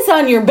name is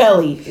on your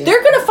belly. Yeah.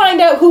 They're gonna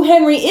find out who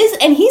Henry is,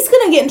 and he's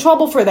gonna get in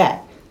trouble for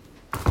that.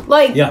 He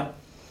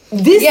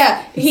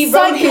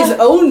wrote his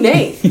own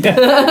name. Yeah.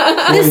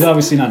 Well, he's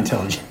obviously not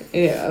intelligent.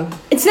 Yeah.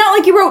 It's not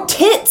like he wrote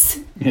tits.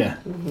 Yeah.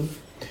 Mm-hmm.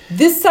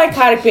 This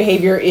psychotic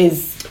behavior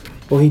is...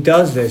 Well, he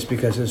does this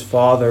because his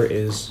father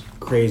is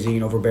crazy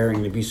and overbearing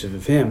and abusive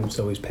of him,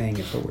 so he's paying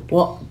it forward.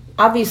 Well,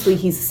 obviously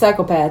he's a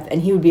psychopath,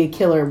 and he would be a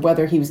killer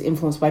whether he was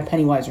influenced by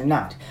Pennywise or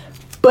not.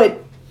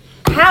 But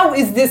how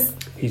is this...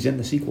 He's in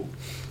the sequel.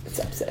 It's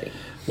upsetting.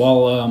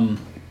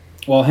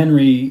 While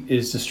Henry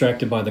is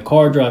distracted by the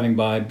car driving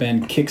by,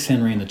 Ben kicks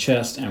Henry in the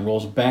chest and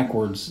rolls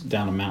backwards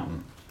down a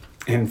mountain.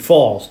 And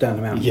falls down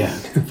the mountain. Yeah,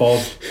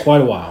 falls quite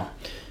a while.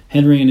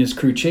 Henry and his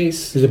crew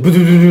chase. He's like,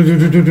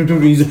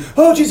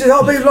 oh Jesus,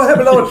 help me, Lord, help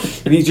me, Lord.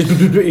 And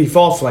he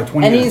falls for like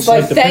 20 And minutes. he's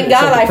like, thank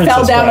God I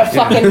fell down a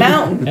fucking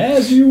mountain.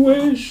 As you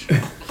wish.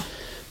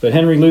 But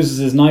Henry loses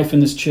his knife in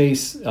this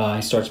chase.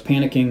 He starts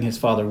panicking. His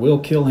father will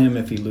kill him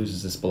if he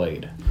loses this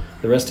blade.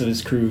 The rest of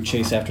his crew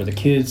chase after the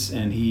kids,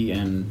 and he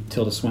and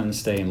Tilda Swinton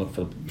stay and look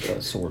for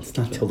the sword. It's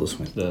not Tilda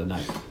Swinton. The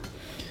knife.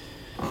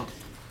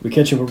 We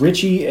catch up with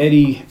Richie,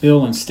 Eddie,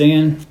 Bill, and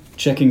Stan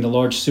checking the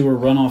large sewer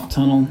runoff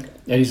tunnel.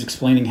 Eddie's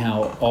explaining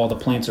how all the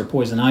plants are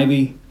poison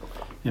ivy,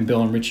 and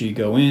Bill and Richie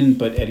go in,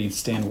 but Eddie and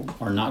Stan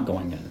are not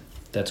going in.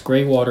 That's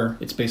gray water.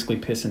 It's basically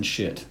piss and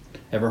shit.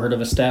 Ever heard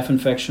of a staph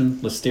infection?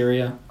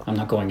 Listeria? I'm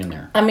not going in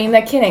there. I mean,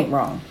 that kid ain't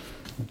wrong.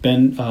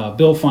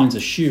 Bill finds a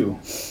shoe.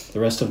 The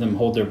rest of them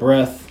hold their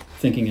breath,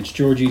 thinking it's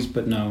Georgie's,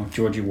 but no,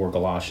 Georgie wore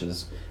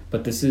galoshes.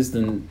 But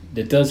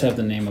it does have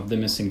the name of the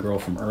missing girl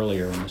from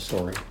earlier in the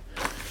story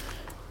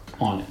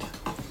on it.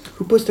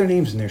 Who puts their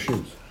names in their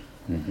shoes?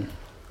 Mm-hmm.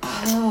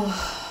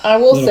 I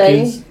will Little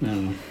say, kids? I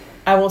don't know.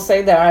 I will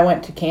say that I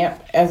went to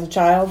camp as a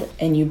child,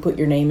 and you put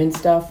your name in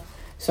stuff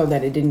so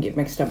that it didn't get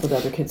mixed up with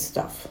other kids'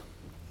 stuff.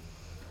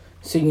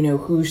 So you know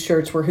whose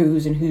shirts were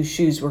whose, and whose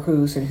shoes were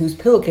whose, and whose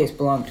pillowcase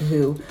belonged to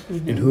who.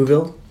 In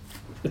Whoville?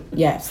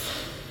 Yes.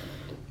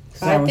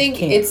 I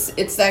think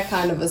it's that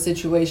kind of a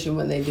situation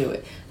when they do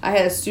it. I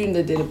had a student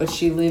that did it, but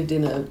she lived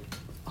in a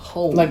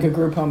home. Like a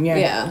group home, yeah.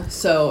 Yeah,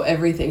 so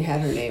everything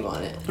had her name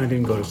on it. I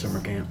didn't go to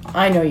summer camp.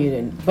 I know you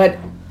didn't, but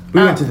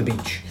We went to the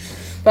beach.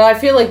 But I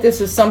feel like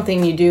this is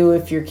something you do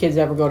if your kids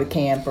ever go to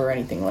camp or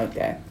anything like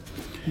that.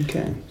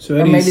 Okay. So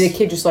Or maybe the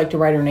kid just like to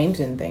write her names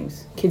in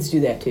things. Kids do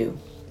that too.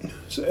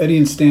 So Eddie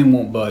and Stan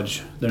won't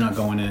budge. They're not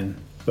going in.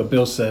 But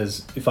Bill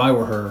says, if I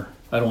were her,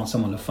 I'd want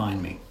someone to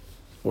find me.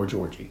 Or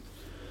Georgie.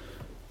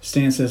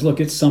 Stan says, look,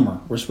 it's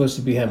summer. We're supposed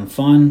to be having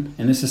fun,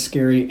 and this is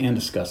scary and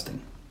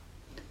disgusting.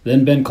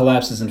 Then Ben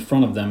collapses in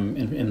front of them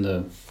in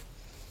the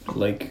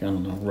lake, I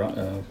don't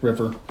know,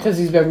 river. Because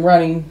he's been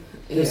running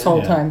this whole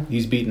Yeah, time.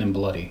 He's beaten and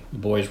bloody. The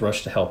boys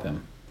rush to help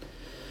him.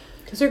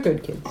 Because they're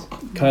good kids.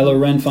 Kylo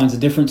Ren finds a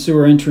different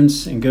sewer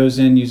entrance and goes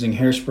in using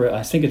hairspray.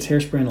 I think it's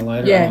hairspray and a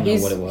lighter. I Yeah, don't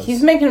know what it was.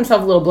 he's making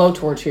himself a little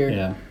blowtorch here.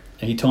 Yeah.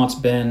 And he taunts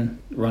Ben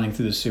running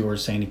through the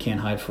sewers, saying he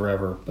can't hide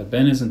forever. But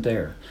Ben isn't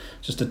there.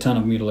 Just a ton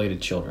of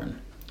mutilated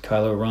children.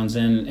 Kylo runs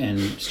in and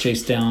is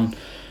chased down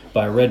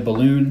by a red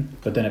balloon,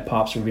 but then it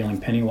pops, revealing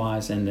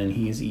Pennywise, and then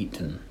he is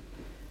eaten.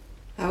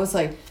 I was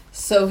like,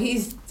 so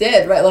he's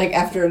dead, right? Like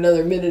after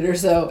another minute or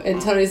so.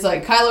 And Tony's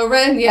like, Kylo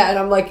Ren? Yeah. And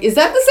I'm like, is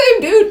that the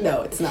same dude?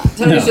 No, it's not.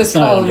 Tony's just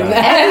calling him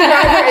that.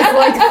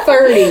 Adam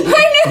Driver is like 30.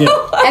 I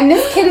know. Yeah. And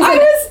this kid is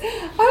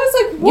I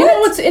was like, what? You know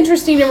what's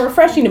interesting and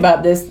refreshing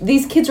about this?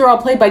 These kids are all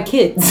played by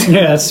kids.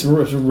 Yeah, that's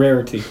a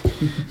rarity.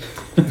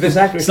 This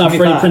actor It's not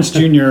Freddie Prinze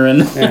Jr.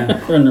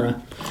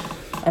 and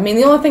I mean,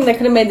 the only thing that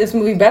could have made this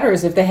movie better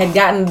is if they had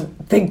gotten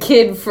the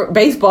kid,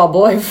 baseball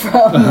boy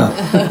from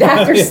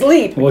Dr.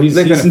 Sleep. Well, he's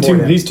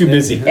too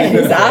busy. And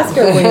his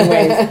Oscar-winning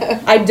ways.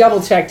 I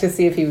double-checked to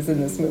see if he was in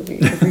this movie,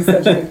 because he's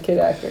such a good kid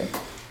actor.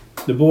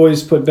 The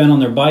boys put Ben on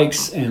their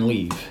bikes and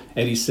leave.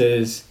 Eddie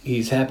says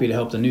he's happy to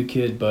help the new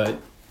kid, but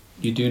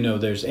you do know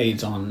there's an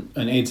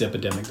AIDS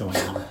epidemic going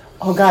on.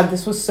 Oh, God,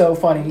 this was so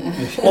funny.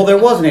 Well, there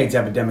was an AIDS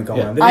epidemic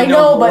going on. They I didn't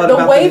know, a but lot the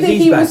about way the that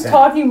disease he back was then.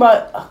 talking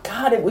about, oh,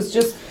 God, it was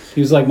just... He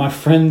was like, my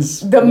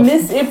friends... The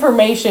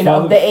misinformation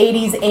of the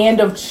 80s and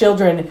of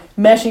children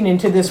meshing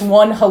into this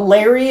one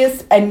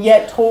hilarious and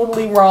yet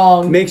totally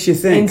wrong Makes you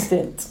think.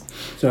 instance.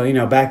 So,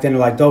 back then they're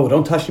like, oh,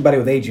 don't touch anybody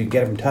with AIDS. You can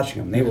get them from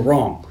touching them. They were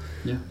wrong.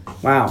 Yeah.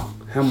 Wow.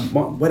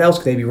 What else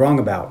could they be wrong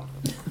about?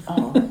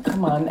 Oh,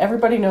 come on.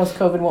 Everybody knows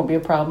COVID won't be a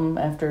problem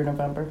after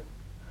November.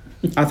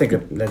 I think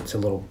that's a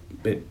little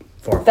bit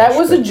far-fetched. That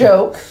was a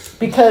joke,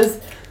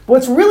 because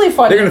what's really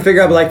funny... They're going to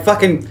figure out, like,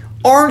 fucking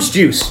orange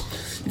juice.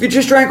 If you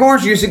just drank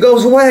orange juice, it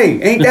goes away.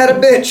 Ain't that a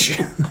bitch?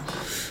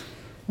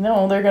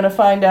 No, they're going to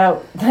find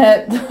out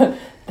that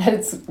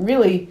it's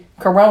really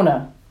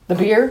Corona. The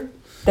beer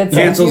that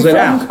Cancels it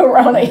out.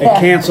 Corona, yeah. It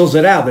cancels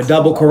it out. The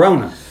double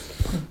Corona.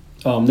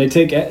 They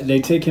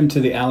take him to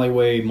the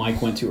alleyway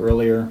Mike went to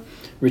earlier.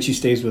 Richie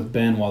stays with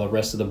Ben while the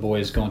rest of the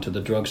boys go into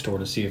the drugstore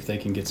to see if they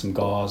can get some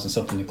gauze and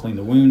something to clean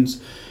the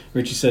wounds.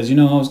 Richie says, I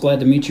was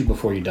glad to meet you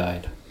before you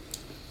died.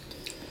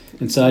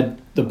 Inside,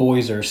 the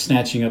boys are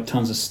snatching up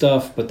tons of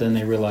stuff, but then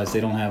they realize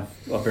they don't have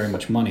very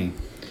much money.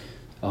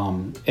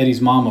 Eddie's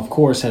mom, of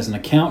course, has an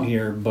account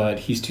here, but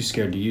he's too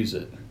scared to use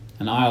it.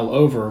 An aisle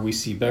over, we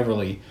see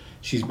Beverly.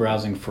 She's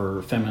browsing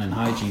for feminine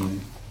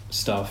hygiene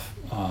stuff,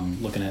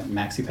 looking at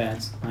maxi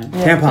pads. Right?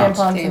 Yeah, Tampons.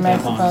 tampons and maxi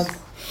Tampons.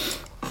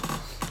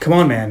 pads. Come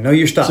on, man. Know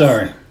your stuff.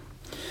 Sorry.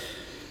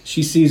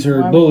 She sees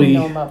her Why bully. would he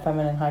know about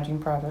feminine hygiene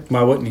products?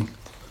 Why wouldn't he?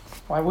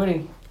 Why would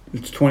he?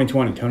 It's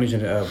 2020. Tony's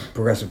a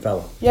progressive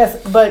fellow.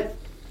 Yes, but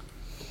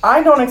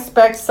I don't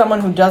expect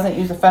someone who doesn't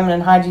use a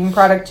feminine hygiene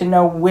product to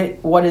know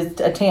what is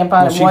a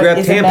tampon and she what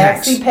grabbed is a Tampax.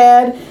 maxi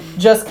pad,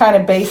 just kind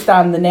of based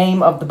on the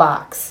name of the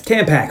box.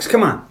 Tampax.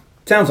 Come on.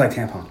 Sounds like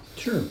tampon.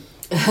 Sure.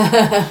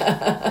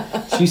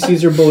 She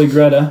sees her bully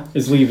Greta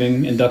is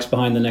leaving and ducks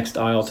behind the next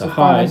aisle to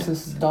hide.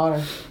 His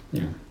daughter.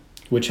 Yeah.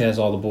 which has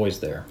all the boys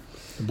there.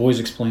 The boys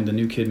explain the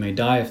new kid may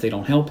die if they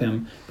don't help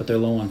him, but they're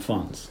low on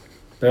funds.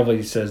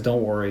 Beverly says,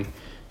 don't worry,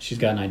 she's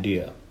got an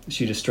idea.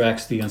 She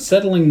distracts the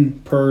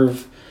unsettling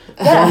perv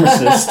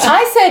pharmacist.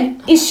 I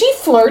said, is she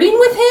flirting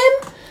with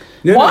him?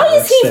 No, Why no,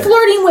 is he there.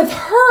 flirting with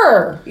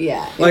her?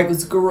 Yeah, Like, it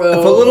was gross.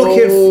 If a little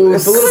kid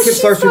she's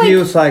flirts with like-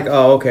 you, it's like,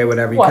 oh, okay,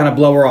 whatever. You What, kind of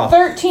blow her off.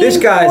 13, This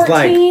guy's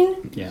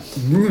 14? Yeah.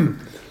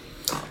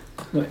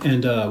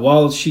 And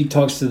while she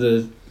talks to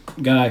the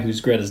guy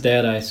who's Greta's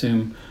dad, I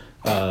assume,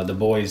 the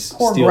boys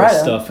Poor steal Greta.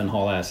 stuff and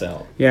haul ass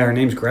out. Yeah, her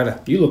name's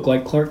Greta. You look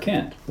like Clark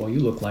Kent. Well, you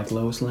look like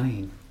Lois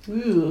Lane.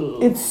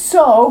 It's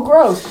so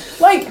gross.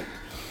 Like,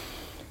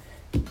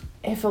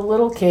 if a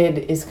little kid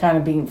is kind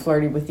of being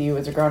flirty with you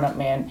as a grown-up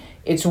man,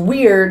 it's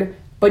weird,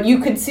 but you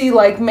could see,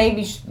 like,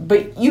 maybe,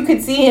 but you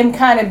could see him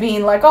kind of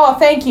being like, oh,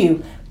 thank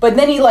you. But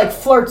then he, like,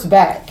 flirts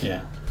back.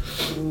 Yeah.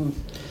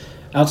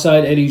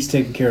 Outside, Eddie's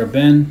taking care of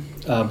Ben.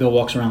 Bill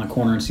walks around the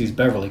corner and sees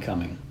Beverly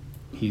coming.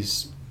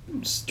 He's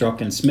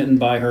struck and smitten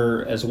by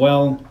her as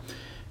well,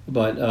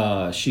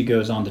 but she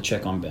goes on to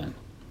check on Ben.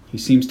 He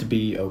seems to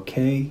be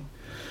okay.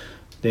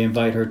 They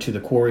invite her to the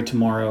quarry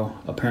tomorrow.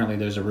 Apparently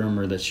there's a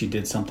rumor that she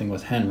did something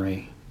with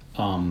Henry,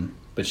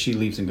 but she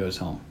leaves and goes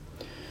home.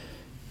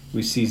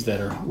 We see that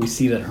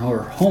her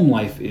home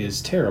life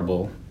is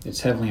terrible.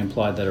 It's heavily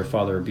implied that her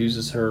father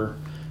abuses her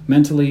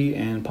mentally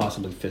and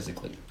possibly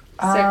physically.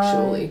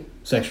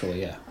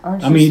 Sexually, yeah.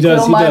 Aren't I mean, you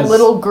still my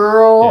little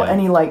girl? Yeah. And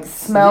he, like,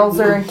 smells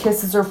her and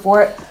kisses her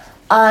for it.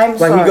 I'm Like,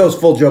 sorry. he goes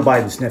full Joe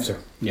Biden, sniffs her.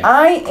 Yeah.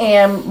 I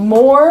am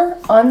more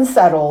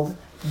unsettled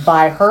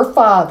by her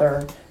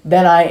father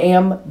than I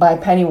am by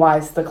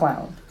Pennywise the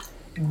clown.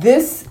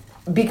 This,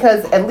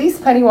 because at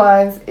least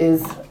Pennywise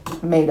is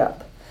made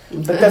up.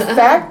 But the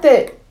fact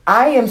that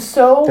I am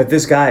so That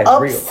this guy is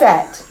real.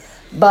 upset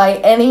by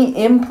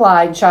any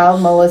implied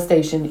child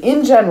molestation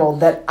in general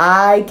that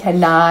I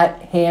cannot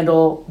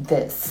handle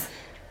this.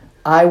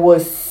 I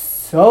was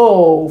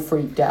so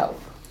freaked out.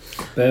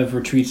 Bev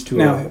retreats to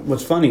Now, a...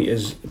 what's funny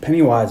is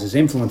Pennywise is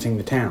influencing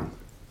the town,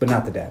 but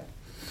not the dad.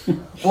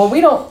 Well,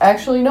 we don't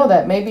actually know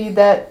that. Maybe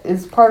that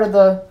is part of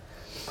the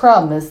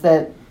problem, is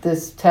that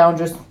this town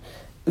just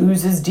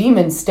oozes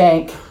demon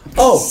stank.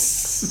 Oh,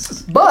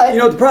 But you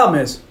know what the problem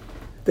is?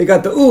 They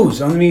got the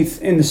ooze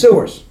underneath in the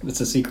sewers.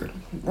 It's a secret.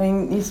 they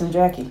need some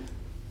Jackie.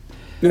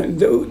 Yeah,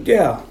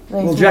 Thanks,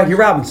 little Jackie Mark.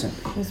 Robinson.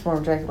 Need some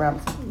more Jackie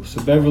Robinson.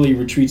 So Beverly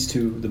retreats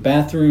to the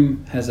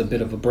bathroom, has a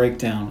bit of a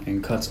breakdown,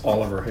 and cuts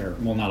all of her hair.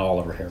 Well, not all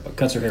of her hair, but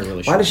cuts her hair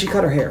really short. Why does she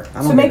cut her hair?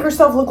 I don't To make get it.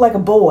 herself look like a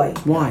boy.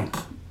 Why?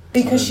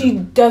 Because she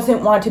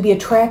doesn't want to be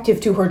attractive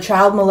to her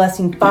child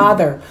molesting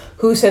father,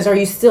 who says, "Are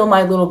you still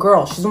my little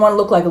girl?" She doesn't want to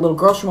look like a little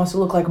girl. She wants to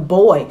look like a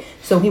boy.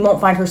 So he won't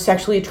find her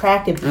sexually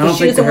attractive I don't because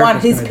she think the doesn't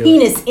want haircut's his gonna do it.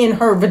 penis in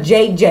her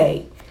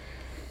vajayjay.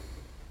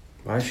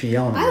 Why is she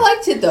yelling? At I me?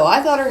 liked it though.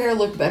 I thought her hair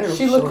looked better.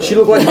 She looked- short. She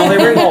looked like Molly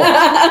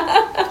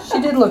Ringwald.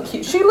 She did look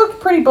cute. She looked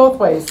pretty both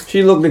ways.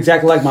 She looked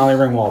exactly like Molly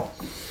Ringwald.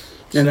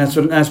 And that's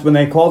when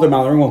they called her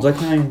Molly Ringwald.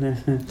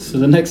 It's like, So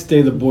the next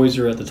day, the boys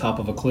are at the top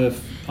of a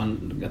cliff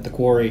at the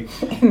quarry,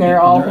 And they're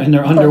all in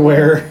their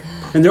underwear,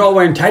 and they're all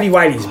wearing tighty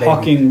whities, baby.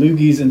 hawking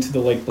loogies into the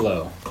lake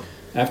below.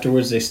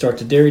 Afterwards, they start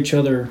to dare each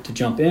other to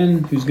jump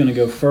in. Who's going to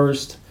go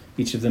first?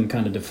 Each of them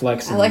kind of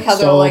deflects. I and like how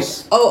they're like,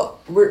 stalls. "Oh,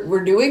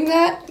 we're doing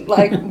that."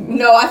 Like,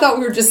 no, I thought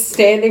we were just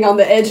standing on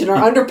the edge in our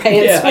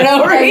underpants Yeah. for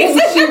no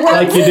reason. she runs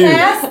Like you do.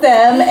 past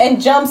them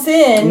and jumps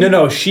in.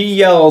 No, she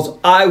yells,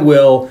 "I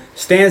will!"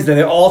 Stands there.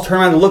 They all turn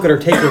around and look at her,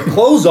 take her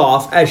clothes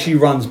off as she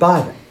runs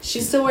by them.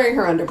 She's still wearing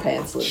her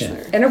underpants,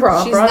 listener. And a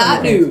bra. She's bra not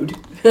underneath.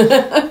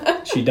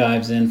 nude. She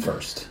dives in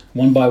first.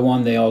 One by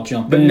one, they all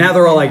jump But in. now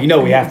they're all like,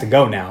 we have to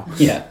go now.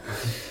 Yeah.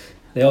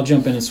 They all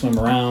jump in and swim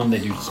around. They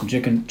do some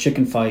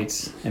chicken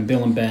fights, and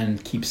Bill and Ben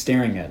keep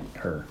staring at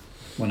her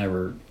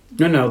whenever.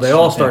 No, they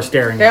all start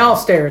staring. They at all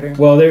her. stare at her.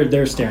 Well,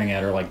 they're staring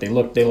at her like they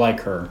like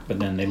her, but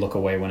then they look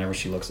away whenever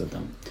she looks at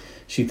them.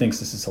 She thinks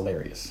this is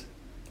hilarious.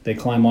 They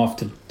climb out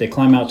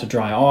to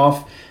dry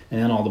off, and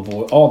then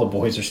all the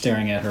boys are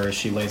staring at her as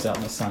she lays out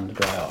in the sun to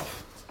dry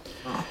off.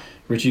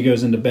 Richie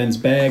goes into Ben's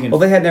bag and Well,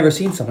 they had never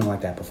seen something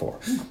like that before.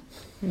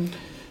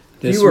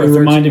 this you were a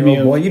reminded me 13-year-old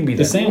of boy, you'd be the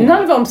there. Sandlot.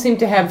 None of them seem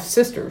to have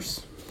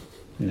sisters.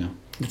 No.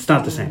 It's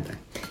not the same thing.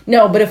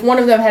 No, but if one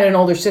of them had an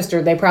older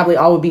sister, they probably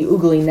all would be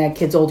oogling that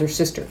kid's older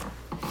sister.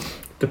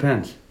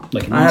 Depends.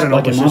 Like in I had an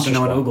like older in sister, Monster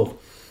no one Squad.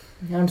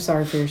 oogled. I'm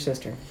sorry for your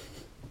sister.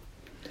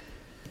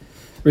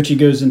 Richie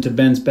goes into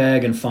Ben's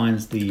bag and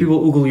finds the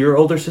People oogle your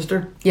older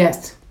sister?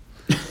 Yes.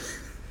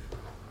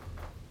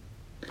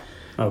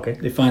 Okay.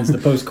 They finds the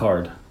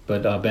postcard,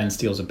 but Ben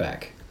steals it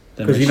back.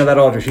 Then Because you know that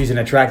Audrey, she's an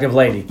attractive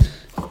lady.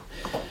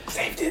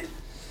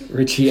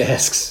 Richie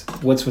asks,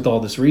 "What's with all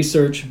this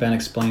research?" Ben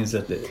explains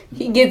that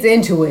He gets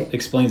into it.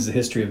 explains the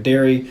history of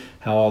Derry,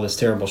 how all this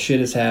terrible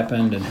shit has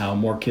happened, and how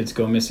more kids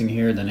go missing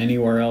here than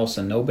anywhere else,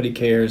 and nobody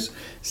cares.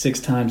 6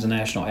 times the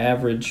national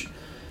average.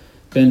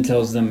 Ben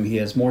tells them he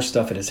has more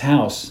stuff at his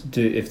house.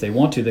 If they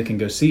want to, they can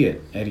go see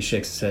it. Eddie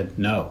shakes his head,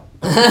 no.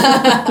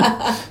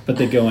 But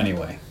they go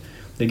anyway.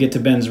 They get to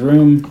Ben's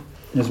room.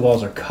 His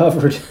walls are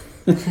covered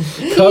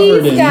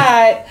Covered He's in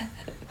got...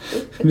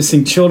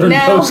 missing children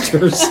Now-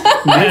 posters.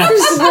 This maps.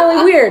 is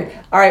really weird.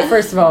 All right,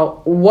 first of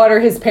all, what are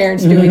his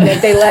parents doing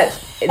that they let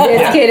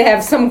this kid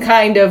have some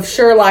kind of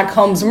Sherlock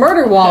Holmes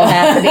murder wall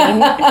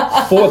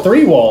happening?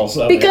 3 walls.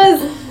 Of Because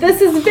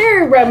this is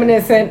very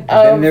reminiscent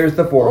And of there's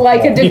the fourth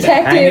like a wall.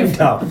 detective Hanging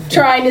tough.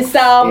 trying to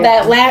solve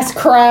that last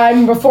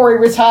crime before he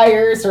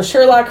retires, or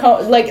Sherlock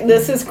Holmes. Like,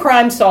 this is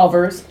Crime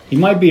Solvers. He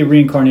might be a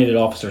reincarnated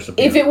officer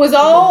superior. If it was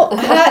all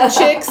hot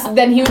chicks,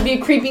 then he would be a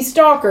creepy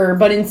stalker.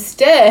 But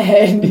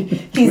instead,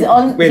 he's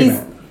on. Wait a He's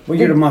minute. What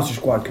year did Monster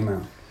Squad come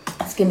out?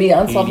 it's gonna be an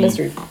unsolved 80.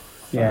 mystery.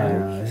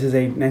 Yeah, this is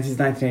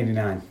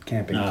 1989.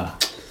 Can't be.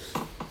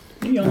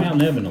 He hung out in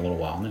heaven a little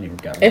while, and then he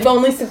got If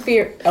only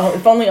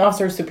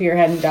Officer Sapir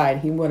hadn't died,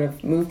 he would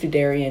have moved to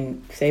Derry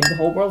and saved the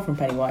whole world from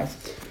Pennywise.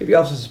 Maybe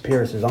Officer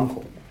Superior is his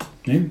uncle.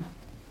 Yeah.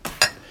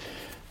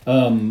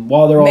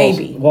 While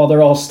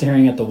they're all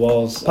staring at the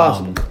walls,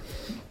 Possible.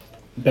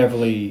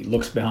 Beverly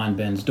looks behind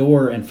Ben's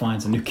door and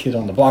finds a new kid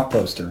on the block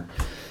poster.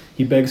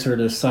 He begs her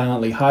to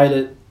silently hide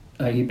it.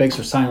 He begs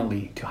her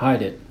silently to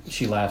hide it.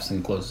 She laughs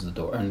and closes the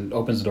door and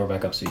opens the door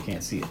back up so you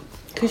can't see it.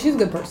 Because she's a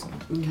good person.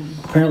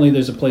 Apparently,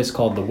 there's a place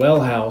called the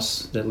Well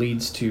House that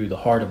leads to the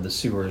heart of the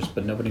sewers,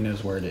 but nobody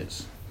knows where it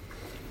is.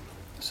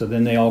 So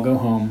then they all go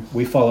home.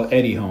 We follow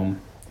Eddie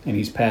home, and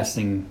he's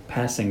passing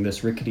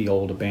this rickety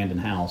old abandoned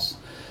house.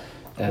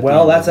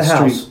 Well, that's a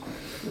house.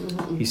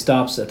 He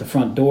stops at the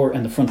front door,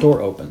 and the front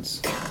door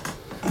opens.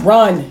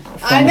 Run.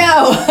 I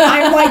know.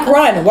 I'm like,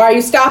 run. Why are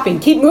you stopping?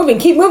 Keep moving.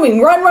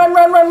 Run, run,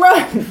 run, run,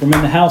 run. From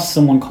in the house,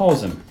 someone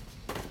calls him.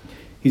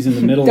 He's in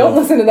the middle. Don't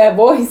listen to that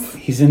voice.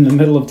 He's in the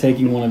middle of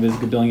taking one of his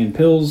gabillion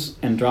pills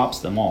and drops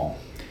them all.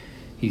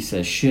 He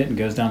says shit and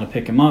goes down to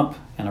pick him up,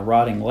 and a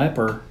rotting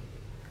leper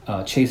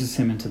chases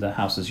him into the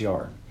house's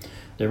yard.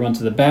 They run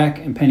to the back,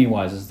 and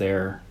Pennywise is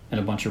there, and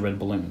a bunch of red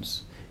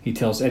balloons. He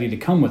tells Eddie to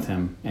come with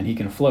him, and he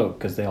can float,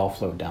 because they all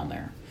float down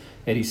there.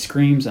 Eddie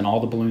screams, and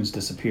all the balloons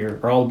disappear,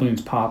 or all the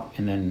balloons pop,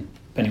 and then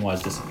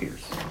Pennywise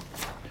disappears.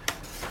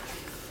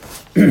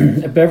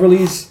 At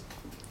Beverly's,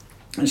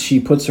 she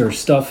puts her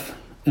stuff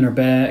in her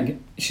bag.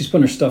 She's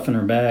putting her stuff in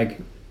her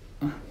bag.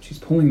 She's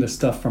pulling the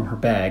stuff from her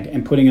bag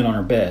and putting it on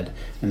her bed,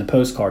 and the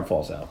postcard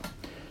falls out.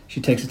 She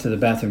takes it to the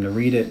bathroom to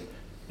read it,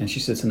 and she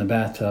sits in the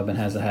bathtub and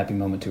has a happy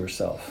moment to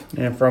herself.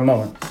 And for a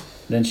moment.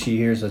 Then she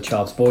hears a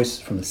child's voice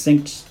from the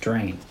sink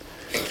drain.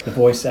 The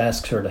voice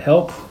asks her to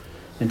help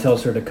and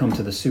tells her to come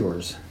to the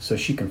sewers so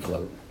she can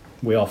float.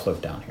 We all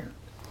float down here.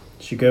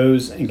 She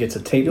goes and gets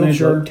a tape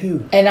measure. Float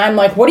too. And I'm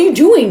like, what are you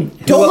doing?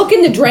 Don't look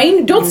in the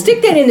drain. Don't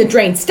stick that in the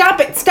drain. Stop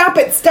it. Stop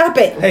it. Stop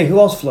it. Hey, who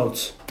else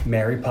floats?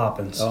 Mary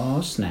Poppins. Oh,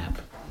 snap.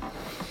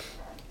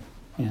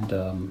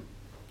 And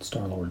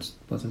Star-Lord's,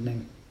 what's his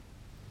name?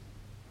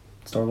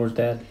 Star-Lord's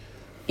dad?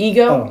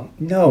 Ego. Oh,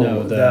 no.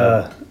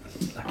 No,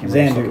 I can't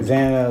remember.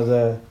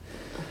 Xander,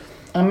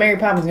 I'm Mary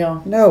Poppins,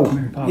 y'all. No.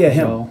 Poppins, Yeah,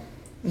 him. y'all.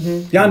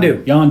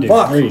 Yondu. Yondu.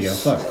 Fuck. There you go.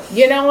 Fuck.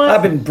 You know what?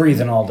 I've been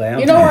breathing all day.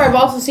 You know where I've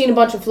also seen a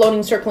bunch of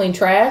floating, circling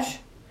trash?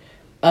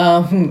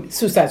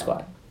 Suicide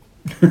Squad.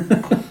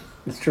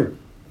 It's true.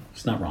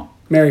 It's not wrong.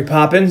 Mary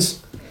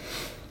Poppins.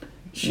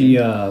 She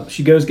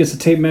goes, gets a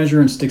tape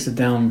measure and sticks it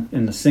down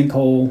in the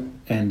sinkhole.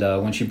 And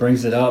when she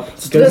brings it up, it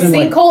The goes in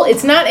like, sinkhole,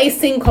 it's not a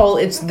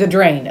sinkhole, it's the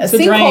drain. A It's a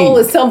sinkhole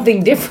drain. is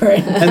something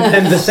different.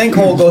 And the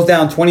sinkhole goes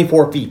down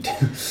 24 feet.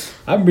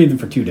 I've been breathing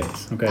for 2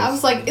 days. Okay. I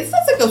was like, it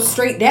doesn't go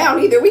straight down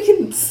either. We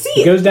can see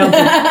It it. goes down.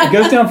 It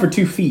goes down for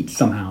 2 feet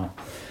somehow.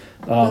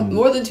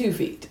 More than 2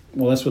 feet.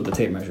 Well, that's what the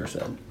tape measure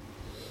said.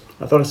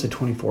 I thought it said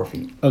 24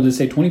 feet. Oh, did it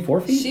say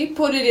 24 feet? She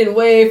put it in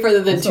way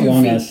further than That's 2 a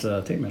long feet. ass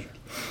tape measure.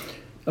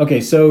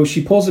 Okay, so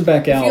she pulls it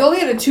back out. If you only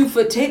had a 2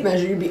 foot tape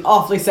measure, you'd be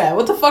awfully sad.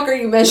 What the fuck are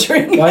you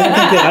measuring? Well,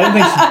 I didn't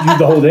think she used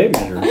the whole tape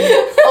measure.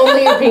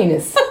 Only your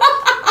penis.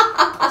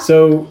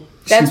 So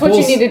That's she what you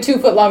pulls- need a 2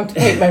 foot long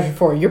tape measure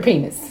for, your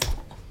penis.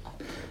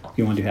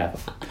 You want to do half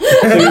of it.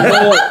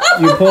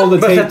 So you pull the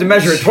Must tape. have to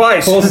measure it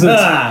twice.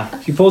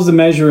 She pulls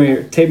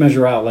the tape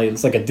measure out like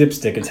it's like a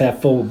dipstick. It's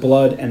half full of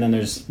blood, and then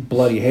there's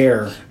bloody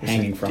hair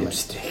hanging from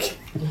it.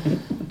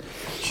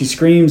 She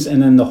screams,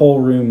 and then the whole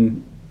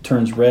room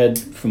turns red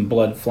from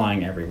blood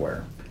flying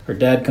everywhere. Her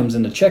dad comes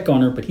in to check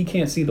on her, but he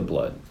can't see the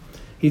blood.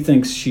 He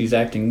thinks she's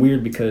acting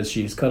weird because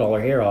she's cut all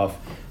her hair off.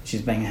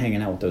 She's been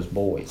hanging out with those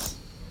boys.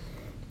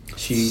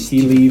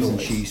 He leaves and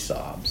she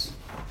sobs.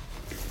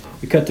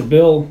 We cut to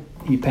Bill.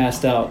 He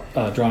passed out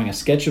drawing a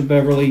sketch of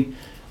Beverly,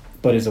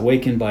 but is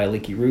awakened by a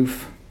leaky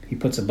roof. He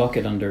puts a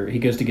bucket under. He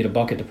goes to get a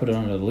bucket to put it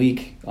under the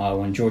leak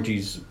when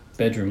Georgie's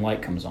bedroom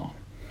light comes on.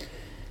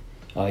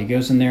 He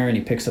goes in there and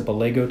he picks up a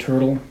Lego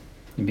turtle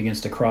and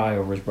begins to cry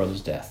over his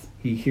brother's death.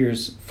 He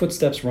hears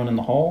footsteps run in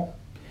the hall.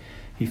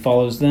 He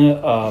follows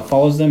them,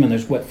 and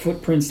there's wet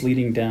footprints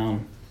leading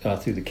down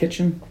through the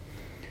kitchen.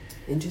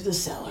 Into the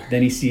cellar.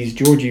 Then he sees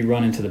Georgie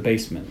run into the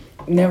basement.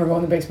 Never go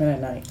in the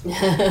basement at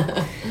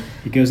night.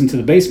 He goes into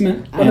the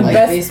basement. I don't and, like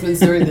best- basements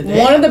during the day.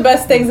 One of the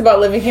best things about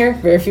living here,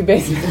 very few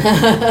basements.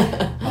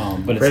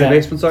 but it's Afraid of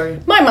basements, are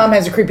you? My mom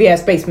has a creepy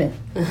ass basement.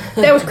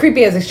 That was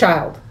creepy as a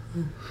child.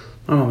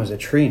 My mom has a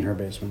tree in her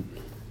basement.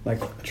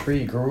 like a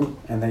tree grew,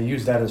 and they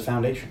used that as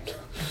foundation.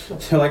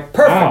 So like,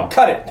 perfect, Wow.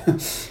 cut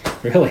it.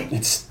 Really?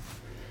 It's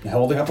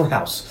holding up her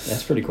house.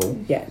 That's pretty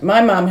cool. Yeah,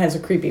 my mom has a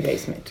creepy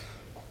basement.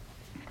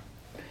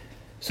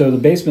 So the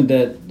basement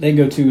that they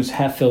go to is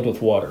half filled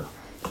with water.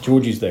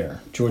 Georgie's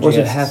there. Georgie Or is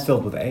it asks- half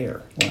filled with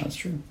air? Well, that's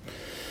true.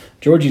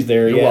 Georgie's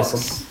there. You're He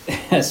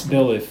asks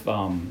Bill if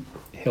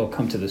he'll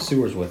come to the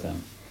sewers with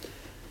him.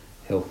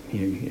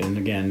 And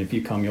again, if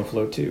you come, you'll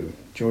float too.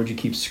 Georgie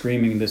keeps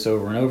screaming this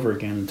over and over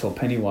again until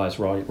Pennywise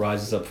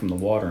rises up from the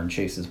water and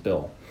chases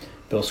Bill.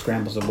 Bill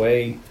scrambles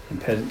away, and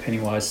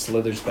Pennywise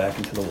slithers back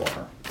into the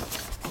water.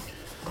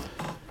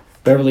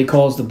 Beverly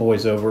calls the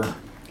boys over.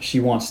 She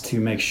wants to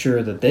make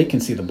sure that they can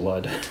see the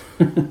blood.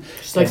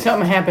 She's like,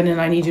 something happened and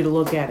I need you to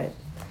look at it.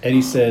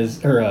 Eddie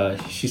says,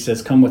 she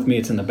says, come with me,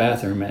 it's in the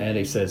bathroom. And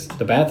Eddie says,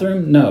 the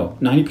bathroom? No,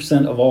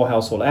 90% of all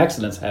household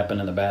accidents happen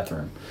in the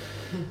bathroom.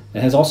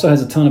 It also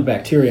has a ton of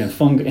bacteria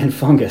and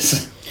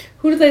fungus.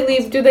 Who do they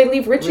leave? Do they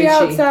leave Richie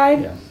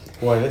outside? Yeah.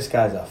 Boy, this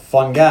guy's a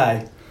fun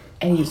guy.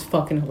 And he's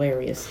fucking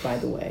hilarious, by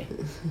the way.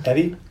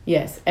 Eddie?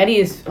 Yes, Eddie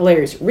is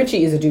hilarious.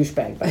 Richie is a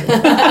douchebag, by the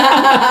way.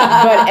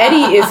 But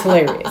Eddie is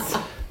hilarious.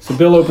 So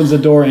Bill opens the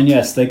door, and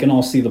yes, they can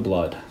all see the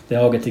blood. They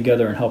all get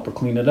together and help her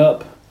clean it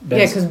up.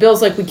 Yeah, because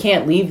Bill's like, we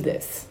can't leave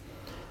this.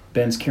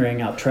 Ben's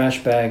carrying out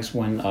trash bags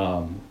when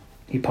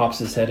he pops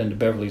his head into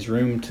Beverly's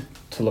room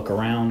to look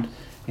around,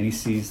 and he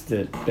sees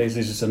that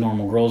basically it's just a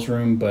normal girl's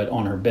room, but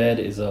on her bed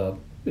is the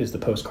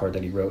postcard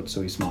that he wrote,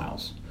 so he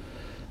smiles.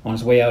 On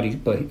his way out,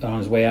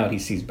 he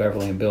sees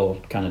Beverly and Bill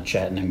kind of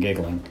chatting and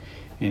giggling,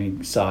 and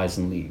he sighs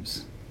and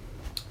leaves.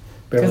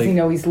 Because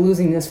he's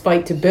losing this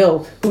fight to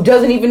Bill, who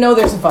doesn't even know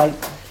there's a fight.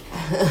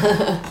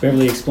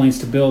 Beverly explains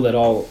to Bill that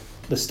all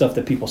the stuff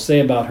that people say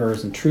about her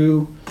isn't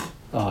true.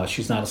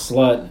 She's not a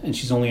slut, and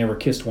she's only ever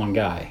kissed one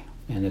guy,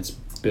 and it's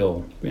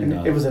Bill.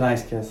 It was a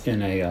nice kiss.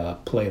 In a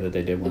play that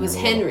they did. It When was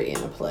they were little. Henry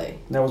in a play.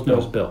 That was No, it Bill.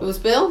 was Bill. It was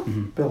Bill?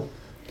 Bill.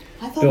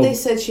 I thought Bill. they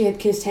said she had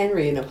kissed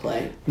Henry in a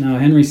play. No,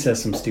 Henry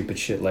says some stupid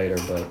shit later,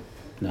 but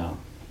no.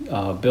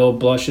 Bill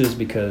blushes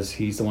because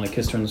he's the one that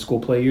kissed her in the school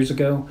play years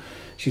ago.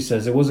 She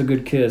says, it was a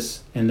good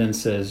kiss, and then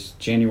says,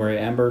 January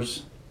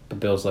Embers. But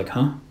Bill's like,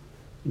 huh?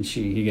 And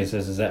he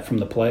says, is that from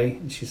the play?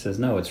 And she says,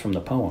 no, it's from the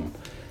poem.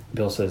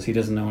 Bill says he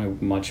doesn't know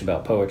much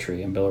about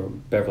poetry, and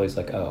Beverly's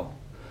like, oh.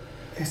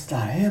 It's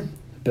not him.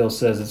 Bill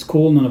says, it's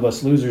cool, none of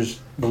us losers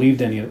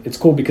believed any of it. It's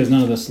cool because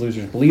none of us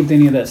losers believed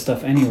any of that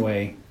stuff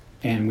anyway,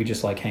 and we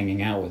just like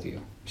hanging out with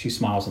you. She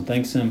smiles and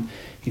thanks him.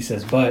 He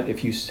says, but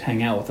if you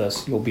hang out with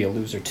us, you'll be a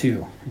loser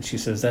too. And she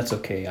says, that's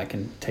okay, I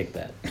can take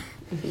that.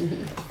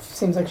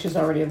 Seems like she's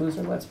already a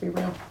loser, let's be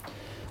real.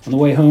 On the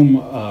way home,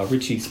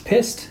 Richie's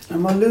pissed.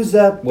 I'm a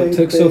loser. What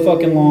took so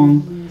fucking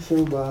long?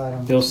 So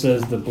bad. Bill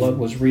says the blood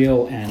was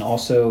real, and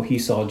also he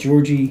saw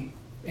Georgie,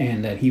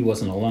 and that he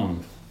wasn't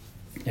alone.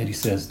 Eddie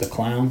says, the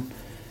clown.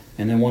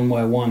 And then one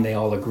by one, they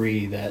all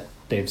agree that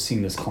they've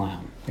seen this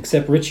clown.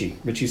 Except Richie.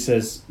 Richie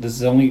says,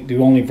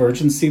 do only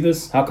virgins see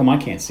this? How come I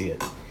can't see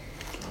it?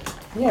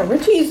 Yeah,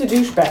 Richie is a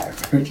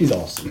douchebag. Richie's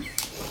awesome.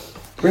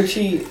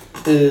 Richie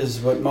is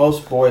what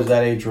most boys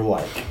that age are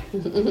like.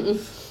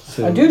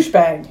 So, A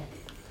douchebag.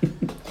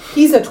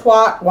 He's a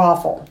twat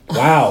waffle.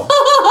 wow.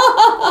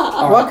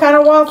 What kind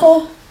of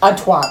waffle? A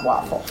twat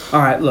waffle.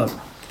 All right, look.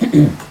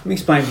 Let me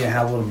explain to you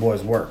how little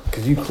boys work,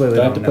 because you clearly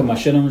Do I don't have to know. put my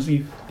shit on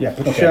receive? Yeah,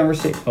 put your Okay. shit on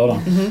receipt. Hold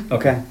on.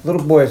 Okay,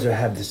 little boys that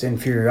have this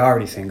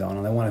inferiority thing going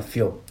on. They want to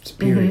feel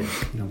superior.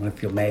 Mm-hmm. You know, want to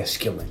feel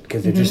masculine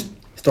because they're just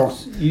strong.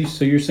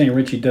 So you're saying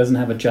Richie doesn't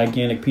have a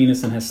gigantic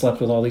penis and has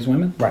slept with all these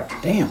women? Right.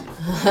 Damn.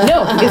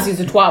 No, because he's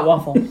a twat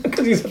waffle.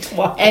 Because he's a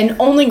twat. And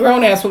only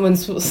grown-ass women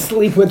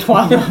sleep with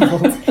twat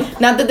waffles.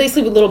 Not that they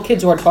sleep with little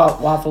kids who are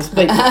twat waffles,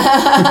 but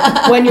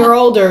when you're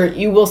older,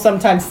 you will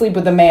sometimes sleep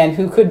with a man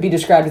who could be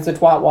described as a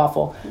twat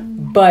waffle.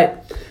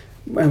 But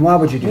And why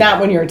would you do not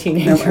that? when you're a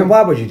teenager. And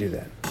why would you do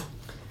that?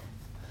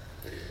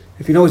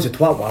 If you know he's a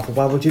twat waffle,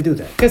 why would you do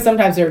that? Because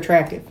sometimes they're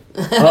attractive.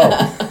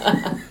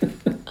 Oh.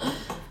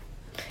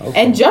 Okay.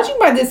 And judging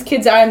by this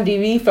kid's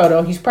IMDb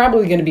photo, he's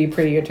probably going to be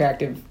pretty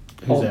attractive.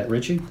 Who's that,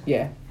 Richie?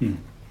 Yeah. I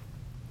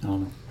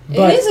don't know.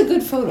 But it is a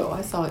good photo.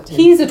 I saw it too.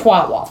 he's a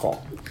twat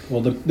waffle.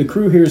 Well, the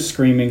crew here is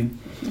screaming.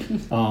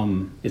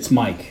 It's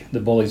Mike. The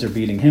bullies are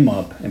beating him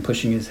up and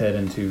pushing his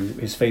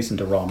face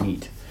into raw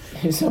meat.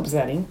 It's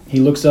upsetting. He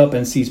looks up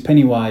and sees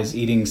Pennywise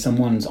eating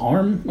someone's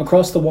arm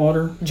across the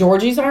water.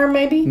 Georgie's arm,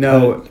 maybe?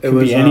 No, Could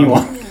be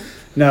anyone.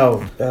 No,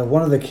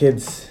 one of the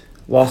kids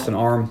lost an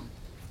arm.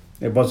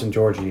 It wasn't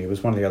Georgie. It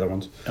was one of the other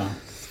ones. Oh.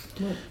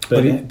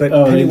 But he did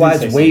Pennywise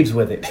say waves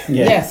something. with it.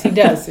 Yeah. Yes, he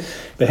does.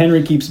 But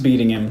Henry keeps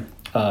beating him.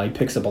 He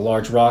picks up a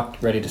large rock,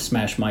 ready to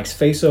smash Mike's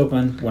face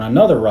open, when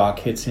another rock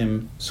hits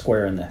him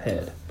square in the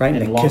head. Right,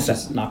 and and they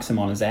kiss knocks him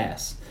on his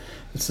ass.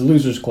 It's the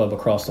Losers Club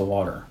across the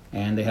water,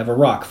 and they have a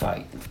rock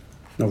fight.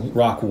 No,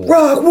 rock war.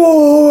 Rock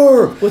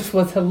war! Which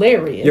was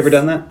hilarious. You ever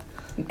done that?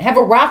 Have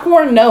a rock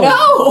war? No.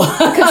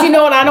 Because you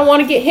know what I don't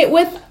want to get hit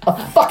with?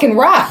 A fucking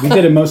rock. We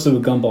did it mostly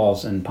with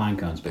gumballs and pine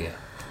cones, but yeah.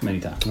 many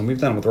times. And we've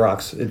done it with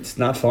rocks. It's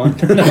not fun.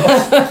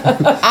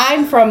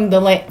 I'm from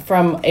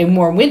from a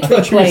more wintry I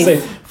thought you were place. going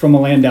to say from a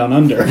land down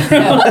under.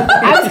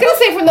 I was going to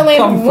say from the land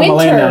Come of from winter. a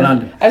land down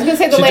under. I was going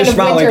to say the She land just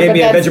of smiled winter, and gave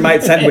me a but that's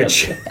Vegemite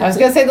sandwich. I was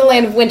gonna say the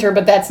land of winter,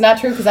 but that's not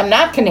true because I'm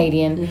not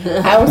Canadian.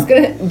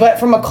 But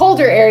from a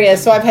colder area,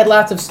 so I've had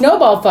lots of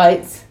snowball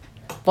fights.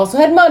 I've also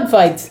had mud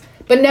fights,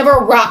 but never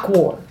a rock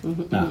war.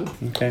 No.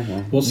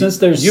 Okay, Well, since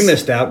there's you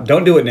missed out.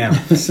 Don't do it now.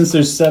 since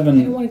there's I don't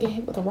 7, want to get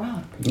hit with a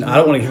rock. I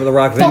don't want to get hit with a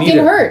rock. Then Fucking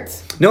either.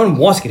 hurts. No one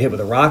wants to get hit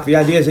with a rock. The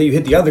idea is that you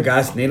hit the other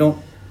guys and they don't.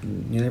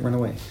 They run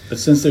away. but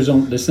since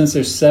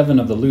there's 7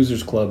 of the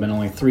Losers Club and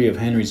only 3 of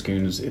Henry's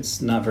Goons,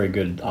 it's not very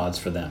good odds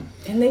for them.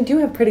 And they do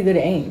have pretty good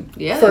aim.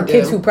 Yeah, For they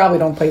kids do. who probably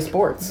don't play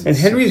sports. And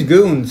Henry's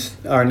goons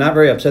are not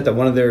very upset that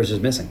one of theirs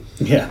is missing.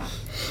 Yeah.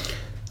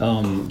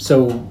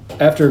 So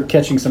after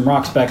catching some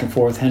rocks back and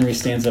forth, Henry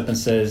stands up and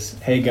says,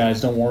 "Hey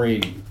guys, don't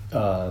worry.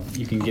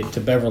 You can get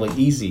to Beverly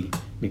easy."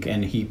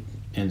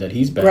 And that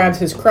he's banged, Grabs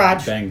his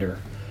crotch. banged her.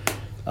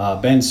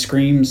 Ben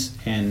screams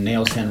and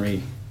nails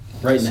Henry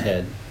right in the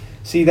head.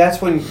 See,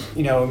 that's when,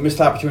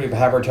 missed opportunity to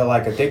have her tell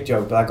like a dick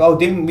joke. Like, oh,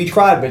 didn't we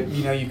tried, but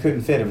you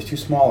couldn't fit. It was too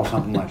small or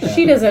something like that.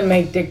 She doesn't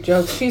make dick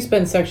jokes. She's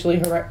been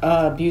sexually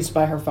abused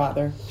by her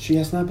father. She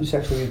has not been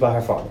sexually abused by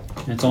her father.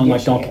 And it's on Yes, like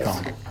she Donkey is.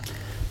 Kong.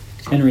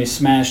 Henry is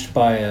smashed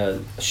by a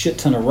shit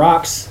ton of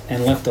rocks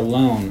and left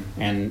alone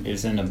and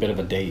is in a bit of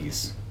a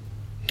daze.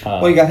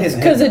 Well, you got his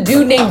Because a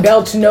dude named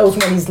Belch knows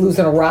when he's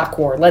losing a rock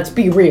war. Let's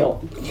be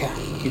real.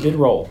 He did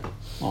roll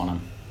on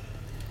him.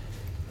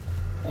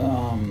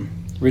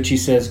 Richie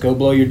says, "Go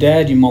blow your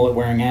dad, you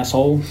mullet-wearing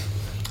asshole."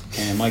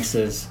 And Mike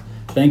says,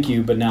 "Thank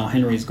you, but now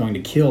Henry's going to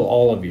kill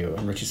all of you."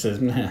 And Richie says,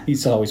 "Nah, he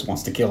always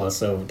wants to kill us,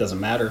 so it doesn't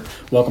matter.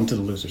 Welcome to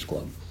the Losers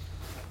Club."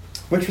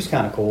 Which was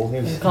kind of cool.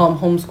 It was, Call him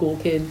homeschool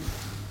kid.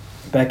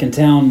 Back in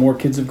town, more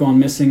kids have gone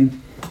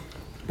missing.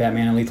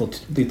 Batman and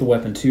Lethal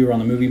Weapon 2 are on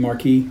the movie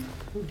marquee.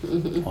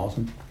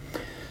 Awesome.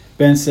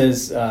 Ben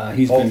says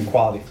he's been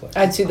quality flick.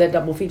 I'd see that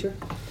double feature.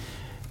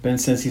 Ben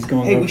says he's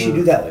going Hey, over we should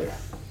do that later.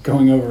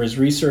 going over his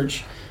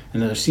research,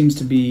 and there seems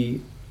to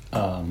be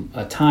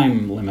a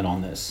time limit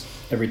on this.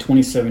 Every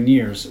 27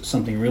 years,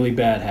 something really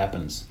bad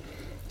happens.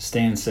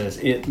 Stan says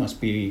it must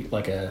be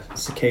like a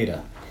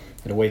cicada.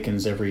 It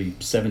awakens every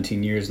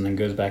 17 years and then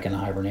goes back into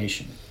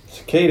hibernation.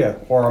 Cicada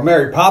or a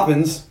Mary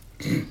Poppins.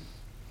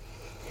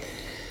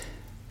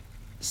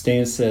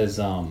 Stan says,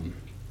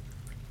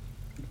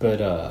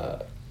 what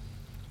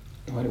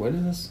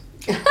is this?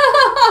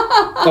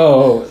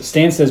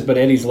 Stan says, but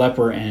Eddie's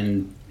leper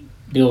and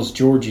Bill's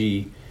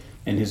Georgie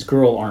and his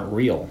girl aren't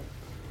real.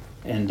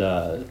 And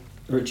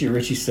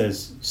Richie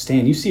says,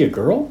 "Stan, you see a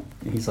girl?"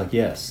 And he's like,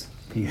 "Yes."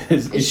 He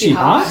goes, Is she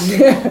hot?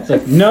 It's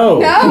like, no.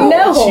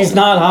 No. She's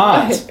not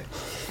hot.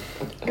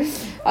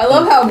 I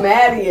love how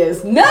mad he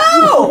is.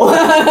 No!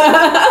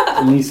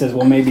 And he says,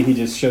 well, maybe he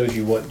just shows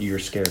you what you're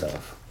scared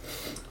of.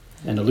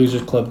 And the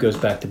Losers Club goes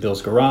back to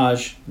Bill's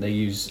garage. They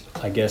use,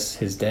 I guess,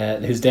 his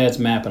dad's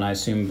map, and I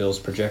assume Bill's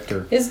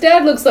projector. His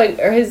dad looks like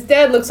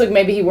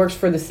maybe he works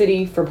for the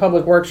city, for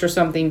public works or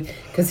something,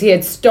 because he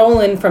had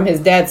stolen from his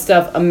dad's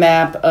stuff a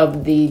map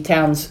of the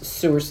town's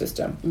sewer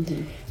system.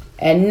 Mm-hmm.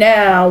 And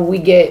now we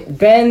get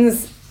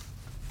Ben's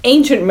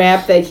ancient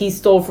map that he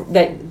stole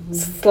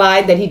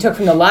slide that he took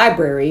from the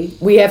library.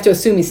 We have to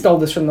assume he stole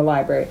this from the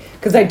library,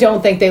 because I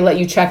don't think they let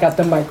you check out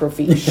the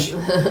microfiche.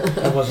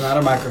 That was not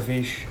a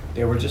microfiche.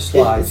 They were just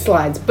slides.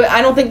 Slides. But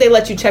I don't think they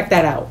let you check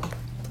that out.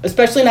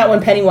 Especially not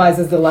when Pennywise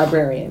is the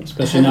librarian.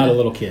 Especially not a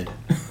little kid.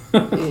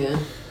 Yeah.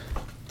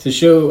 To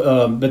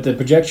show, but the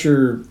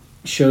projector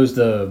shows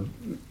the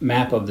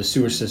map of the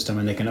sewer system,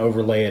 and they can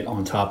overlay it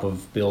on top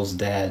of Bill's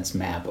dad's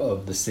map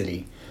of the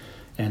city.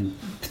 And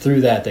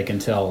through that, they can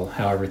tell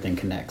how everything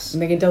connects.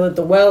 And they can tell that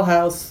the well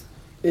house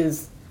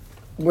is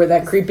where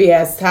that creepy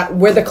ass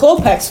where the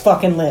Klopeks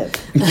fucking live.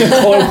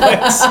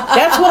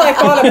 That's what I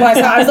thought of when I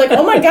saw. I was like,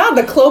 oh my god,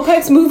 the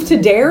Klopeks moved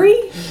to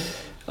Derry?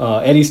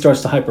 Eddie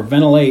starts to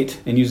hyperventilate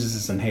and uses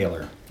his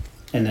inhaler.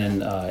 And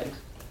then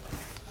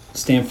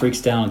Stan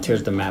freaks down and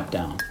tears the map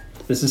down.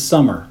 This is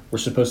summer. We're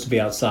supposed to be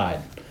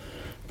outside.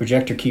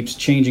 Projector keeps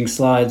changing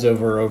slides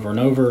over and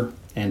over,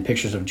 and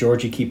pictures of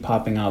Georgie keep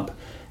popping up.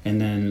 And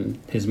then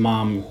his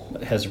mom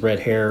has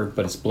red hair,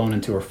 but it's blown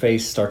into her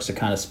face, starts to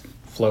kind of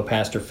flow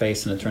past her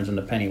face, and it turns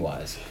into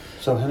Pennywise.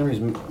 So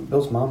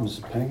Bill's mom was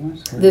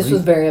Pennywise? This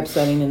was very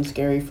upsetting and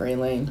scary for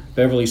Elaine.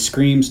 Beverly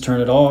screams,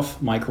 turn it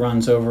off. Mike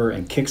runs over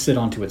and kicks it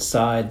onto its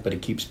side, but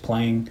it keeps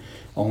playing.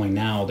 Only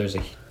now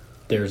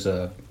there's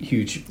a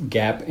huge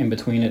gap in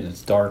between it.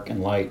 It's dark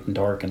and light and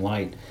dark and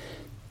light.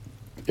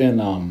 And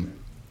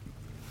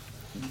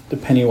the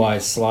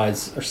Pennywise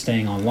slides are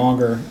staying on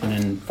longer, and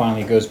then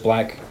finally it goes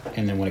black,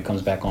 and then when it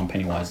comes back on,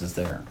 Pennywise is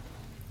there.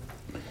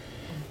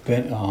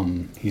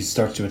 Ben, he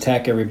starts to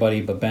attack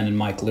everybody, but Ben and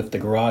Mike lift the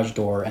garage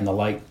door, and the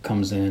light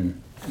comes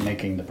in,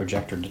 making the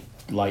projector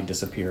light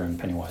disappear, and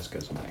Pennywise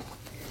goes away.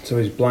 So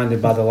he's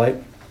blinded by the light?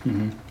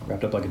 Mm-hmm.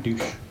 Wrapped up like a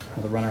douche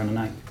with a runner in the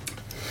night.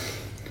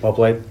 Well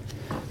played.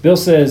 Bill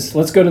says,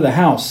 let's go to the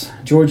house.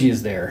 Georgie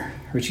is there.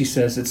 Richie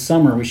says, it's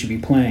summer, we should be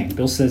playing.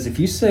 Bill says, if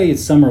you say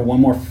it's summer one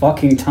more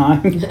fucking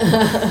time.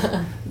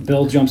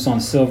 Bill jumps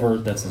on Silver,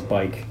 that's his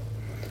bike,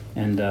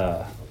 and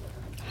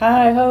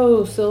Hi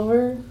ho,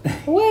 Silver.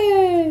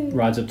 Way.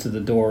 rides up to the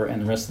door,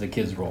 and the rest of the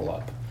kids roll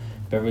up.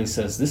 Beverly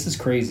says, this is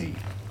crazy.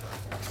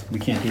 We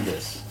can't do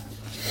this.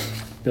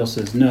 Bill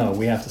says, no,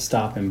 we have to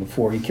stop him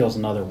before he kills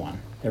another one.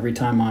 Every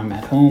time I'm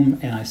at home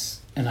and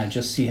I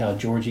just see how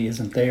Georgie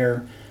isn't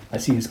there, I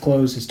see his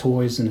clothes, his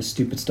toys, and his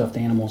stupid stuffed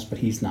animals, but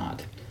he's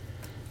not.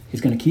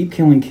 He's going to keep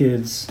killing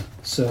kids,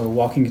 so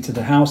walking into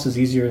the house is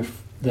easier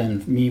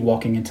than me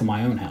walking into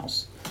my own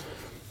house.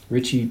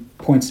 Richie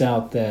points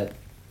out that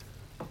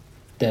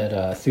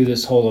through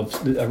this whole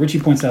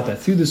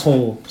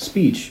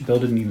speech, Bill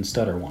didn't even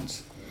stutter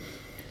once.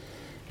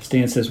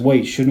 Stan says,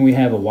 wait, shouldn't we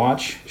have a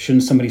watch?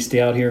 Shouldn't somebody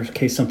stay out here in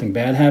case something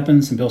bad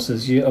happens? And Bill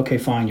says, yeah, okay,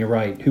 fine, you're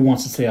right. Who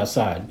wants to stay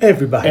outside?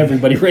 Everybody.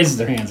 Everybody raises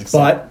their hands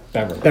except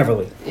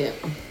Beverly. Yeah.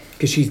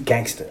 Because she's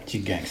gangster.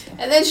 She's gangster.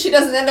 And then she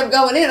doesn't end up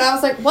going in. I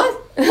was like, what?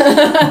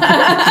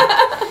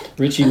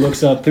 Richie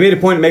looks up. They made a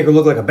point to make her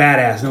look like a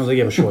badass, and I was like,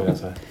 yeah, but sure,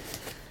 outside.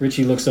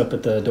 Richie looks up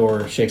at the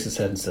door, shakes his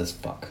head, and says,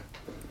 fuck.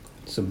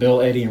 So Bill,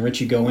 Eddie, and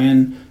Richie go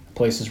in. The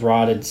place is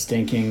rotted,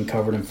 stinking,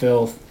 covered in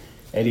filth.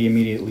 Eddie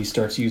immediately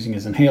starts using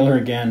his inhaler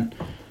again.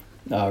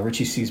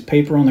 Richie sees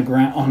paper on the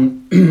ground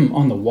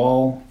on the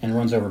wall and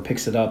runs over,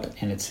 picks it up,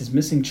 and it's his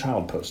missing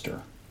child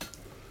poster.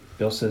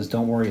 Bill says,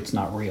 don't worry, it's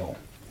not real.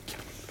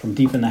 From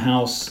deep in the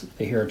house,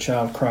 they hear a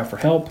child cry for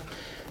help.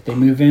 They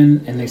move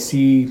in and they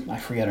see, I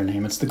forget her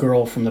name, it's the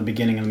girl from the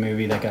beginning of the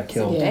movie that got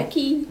killed.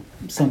 Becky.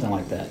 Something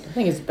like that. I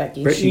think it's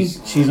Becky.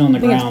 She's on the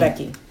I think ground it's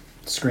Becky.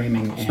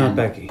 screaming It's and not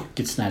Becky.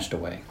 gets snatched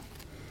away.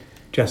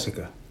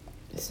 Jessica.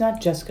 It's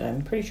not Jessica.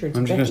 I'm pretty sure it's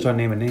I'm just Becky. going to start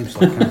naming names.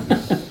 So I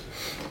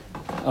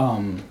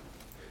can.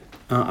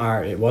 All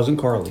right, it wasn't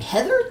Carly.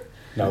 Heather?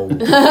 No.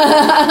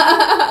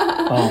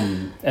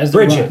 As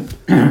Bridget.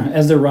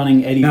 As they're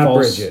running, Eddie Not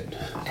falls. Bridget.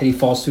 Eddie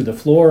falls through the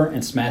floor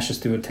and smashes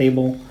through a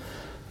table.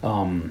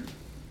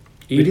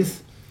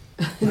 Edith?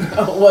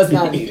 No, it was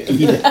not Edith.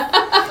 Edith.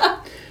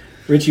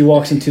 Richie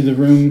walks into the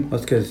room.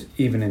 That's because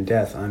even in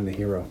death, I'm the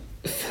hero.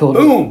 Filled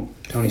Boom!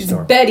 Tony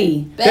Stark.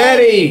 Betty.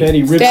 Betty!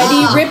 Betty rips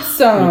Betty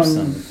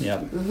Ripson.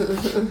 Yep.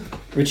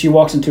 Richie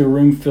walks into a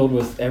room filled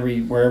with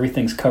where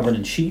everything's covered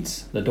in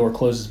sheets. The door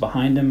closes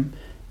behind him,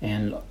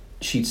 and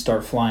sheets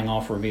start flying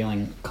off,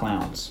 revealing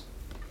clowns.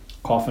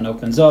 Coffin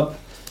opens up,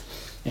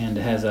 and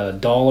it has a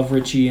doll of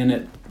Richie in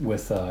it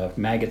with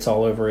maggots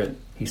all over it.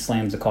 He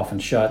slams the coffin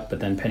shut, but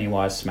then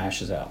Pennywise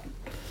smashes out.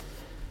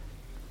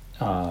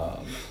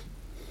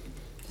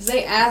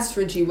 They asked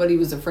Richie what he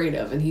was afraid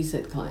of, and he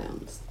said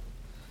clowns.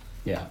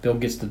 Yeah, Bill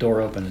gets the door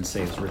open and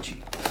saves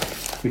Richie.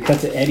 We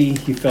cut to Eddie.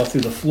 He fell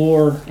through the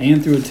floor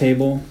and through a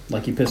table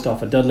like he pissed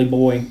off a Dudley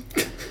boy.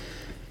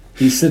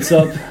 He sits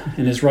up,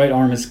 and his right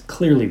arm is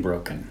clearly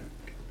broken.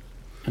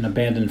 An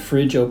abandoned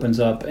fridge opens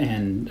up,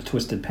 and a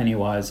twisted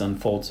Pennywise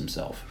unfolds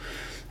himself.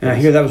 And I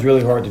hear that was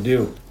really hard to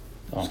do.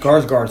 Oh.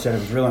 Skarsgård said it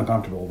was really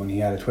uncomfortable when he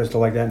had a twister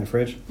like that in the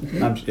fridge.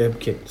 I'm kidding.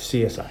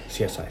 CGI.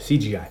 CSI.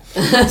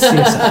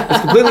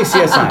 It's completely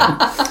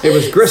CSI. It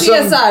was Grissom.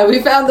 CSI,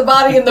 we found the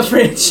body in the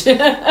fridge.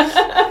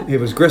 It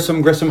was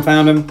Grissom. Grissom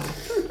found him.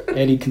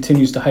 Eddie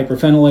continues to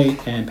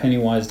hyperventilate, and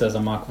Pennywise does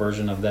a mock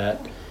version of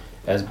that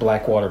as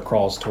black water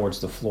crawls towards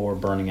the floor,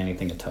 burning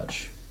anything it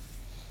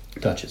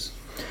touches.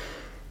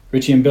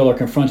 Richie and Bill are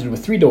confronted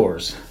with 3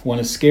 doors. One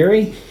is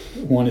scary,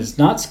 one is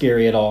not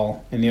scary at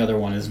all, and the other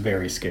one is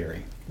very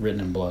scary, written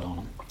in blood on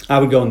them. I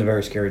would go in the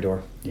very scary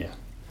door. Yeah.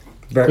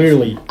 Very,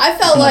 Clearly, I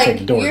felt I'm gonna take like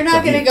the door you're not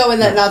from going to you. go in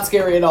that not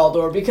scary at all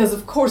door because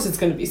of course it's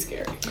going to be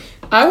scary.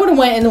 I would have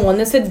went in the one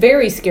that said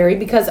very scary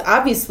because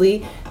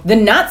obviously the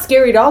not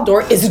scary doll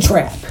door is a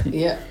trap.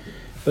 Yeah.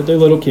 But they're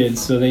little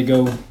kids, so they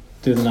go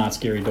through the not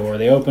scary door.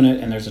 They open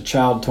it, and there's a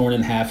child torn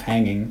in half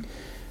hanging.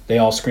 They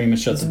all scream and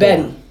shut It's the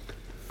Betty. door.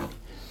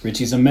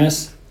 Richie's a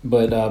mess,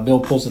 but Bill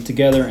pulls it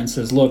together and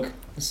says, look,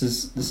 this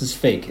is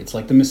fake. It's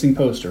like the missing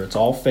poster. It's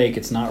all fake.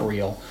 It's not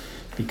real.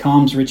 He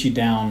calms Richie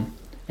down,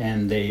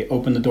 and they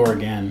open the door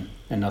again,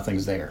 and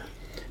nothing's there.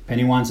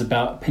 Pennywise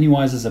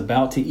is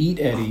about to eat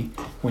Eddie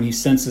when he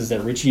senses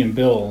that Richie and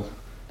Bill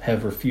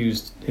have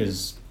refused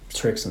his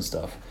tricks and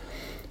stuff.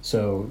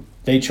 So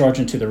they charge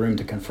into the room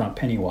to confront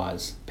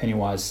Pennywise.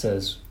 Pennywise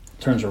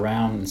turns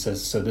around and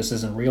says, so this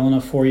isn't real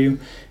enough for you?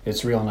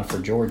 It's real enough for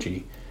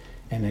Georgie.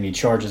 And then he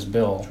charges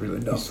Bill.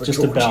 He's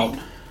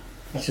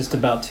just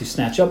about to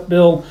snatch up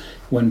Bill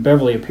when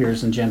Beverly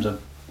appears and jams a,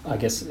 I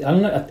guess, I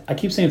don't know, I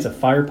keep saying it's a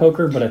fire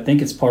poker, but I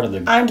think it's part of the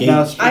gate.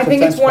 I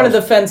think it's one of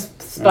the fence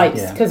spikes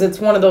Yeah. because it's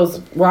one of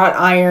those wrought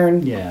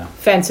iron Yeah.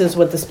 fences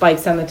with the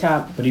spikes on the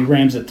top. But she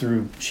rams it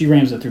through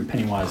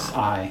Pennywise's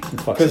eye and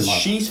fucks him Because up.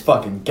 she's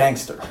fucking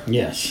gangster.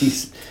 Yeah,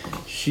 she's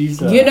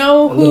You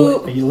know a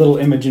little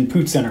Imogen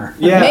Poots in her.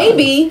 Yeah.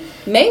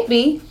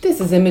 Maybe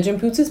this is Imogen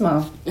Poots'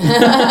 mom.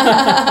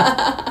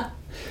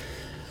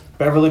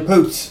 Beverly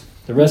Poots.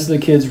 The rest of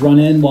the kids run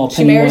in while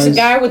She marries Pennywise.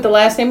 a guy with the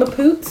last name of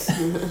Poots,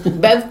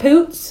 Bev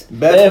Poots.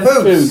 Bev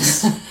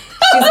Poots.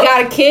 She's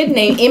got a kid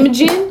named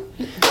Imogen.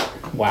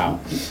 Wow.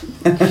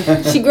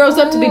 She grows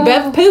up to be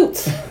Bev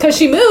Poots because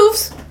she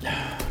moves.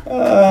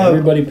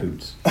 Everybody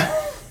poots.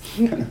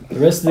 The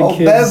rest of the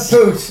kids. Bev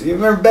Poots. You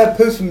remember Bev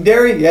Poots from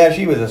Derry? Yeah,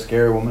 she was a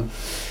scary woman.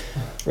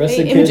 Rest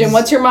Hey, of the kids. Imogen,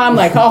 what's your mom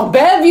like? Oh,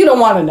 Bev, you don't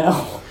want to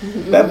know.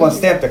 Bev once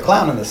stabbed a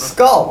clown in the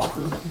skull.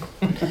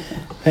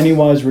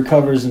 Pennywise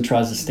recovers and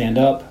tries to stand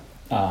up,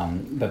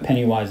 but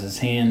Pennywise's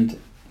hand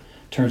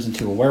turns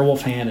into a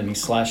werewolf hand and he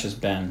slashes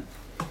Ben.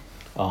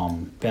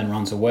 Ben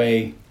runs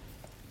away,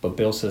 but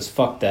Bill says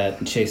fuck that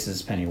and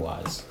chases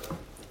Pennywise.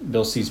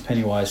 Bill sees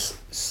Pennywise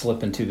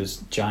slip into this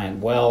giant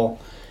well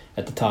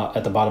at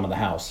the bottom of the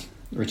house.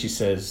 Richie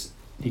says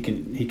he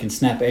can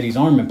snap Eddie's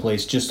arm in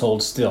place, just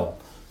hold still.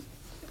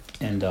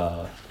 And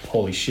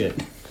holy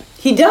shit.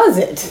 He does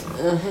it.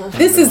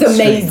 This is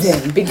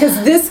amazing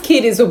because this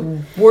kid is a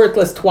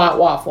worthless twat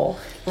waffle,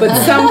 but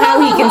somehow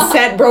he can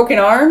set broken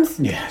arms.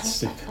 Yeah, it's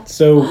stupid.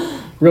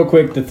 So, real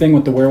quick, the thing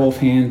with the werewolf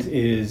hand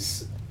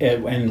is,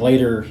 and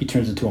later he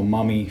turns into a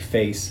mummy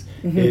face,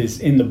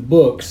 is in the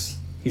books,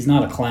 he's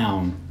not a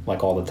clown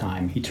like all the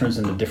time. He turns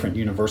into different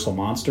universal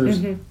monsters,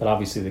 but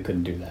obviously they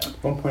couldn't do that.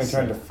 At one point he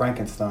turned to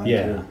Frankenstein.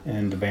 Yeah, Too.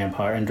 and the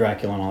vampire and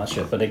Dracula and all that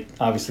shit, but they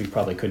obviously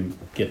probably couldn't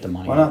get the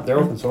money. Why not? They're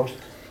open source.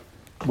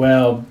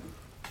 Well,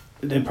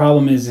 the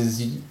problem is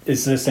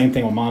it's the same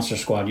thing with Monster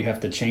Squad. You have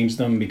to change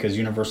them because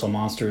Universal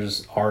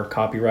Monsters are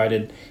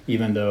copyrighted,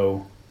 even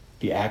though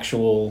the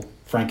actual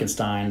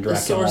Frankenstein, The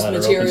Dracula, all source that are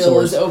material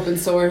open is source. open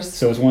source.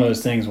 So it's one of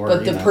those things where,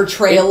 But the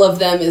portrayal of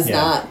them is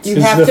not. You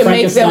Because have the to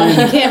make them. You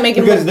Frankenstein- can't make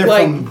them Because look they're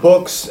like. from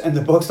books, and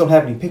the books don't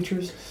have any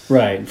pictures.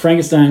 Right.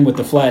 Frankenstein with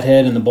the flat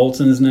head and the bolts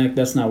in his neck,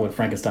 that's not what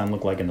Frankenstein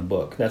looked like in the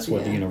book. That's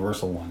what the Yeah.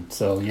 Universal one.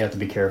 So you have to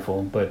be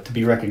careful. But to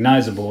be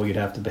recognizable, you'd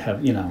have to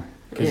have,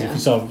 because if Yeah. you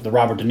saw the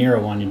Robert De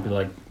Niro one, you'd be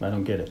like, I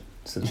don't get it.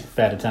 It's a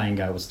fat Italian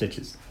guy with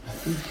stitches.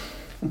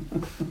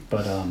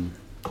 But,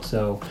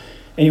 so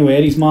anyway,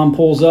 Eddie's mom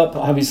pulls up.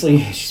 Obviously,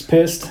 she's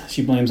pissed.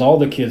 She blames all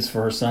the kids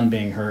for her son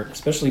being hurt,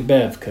 especially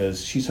Bev,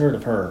 because she's heard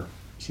of her.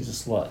 She's a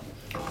slut.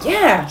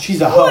 Yeah. She's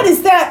a What hoe.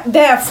 is that?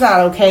 That's not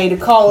okay to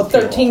call a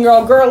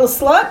 13-year-old girl a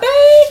slut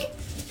bag.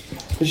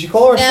 Did she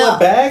call her a Now, slut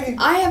bag?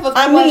 I have a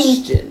I mean-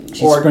 question.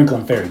 She's Or-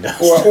 sprinkling fairy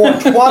dust. Or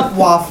twat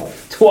waffle?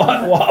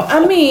 Twat waffle.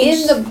 I mean,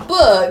 In the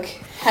book,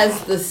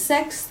 has the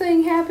sex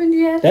thing happened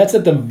yet? That's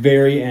at the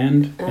very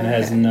end, and it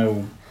has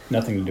Okay.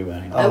 nothing to do with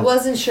anything. I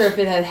wasn't sure if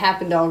it had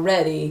happened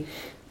already.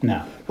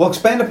 No. Well,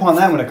 expand upon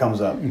that when it comes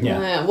up.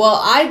 Yeah. Well,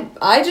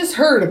 I just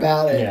heard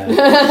about it.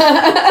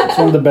 Yeah. It's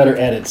one of the better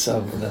edits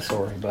of the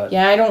story, but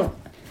yeah,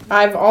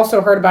 I've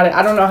also heard about it.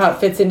 I don't know how it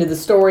fits into the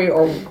story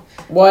or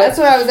what. That's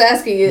what I was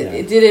asking. Yeah.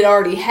 Did it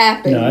already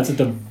happen? no, that's at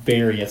the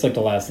it's like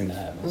the last thing that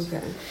happens.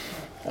 Okay.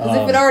 Because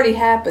if it already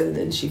happened,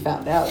 then she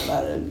found out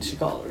about it and she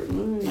called her.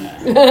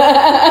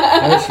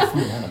 How did she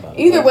find out about it?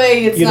 Either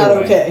way, it's Either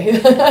not way.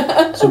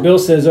 okay. So Bill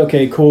says,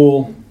 okay,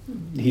 cool.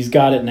 He's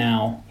got it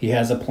now. He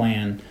has a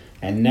plan.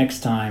 And next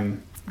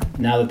time,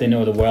 now that they know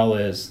where the well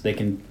is, they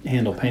can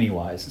handle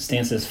Pennywise.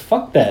 Stan says,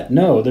 fuck that.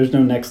 No, there's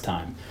no next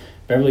time.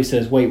 Beverly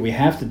says, wait, we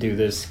have to do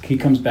this. He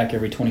comes back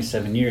every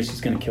 27 years. He's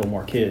going to kill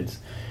more kids.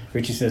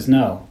 Richie says,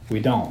 no, we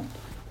don't.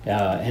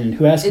 And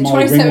who asked In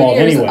Molly 27 Ringwald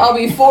years, anyway? I'll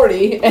be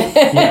 40.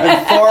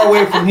 And far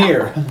away from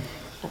here.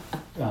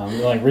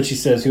 Like Richie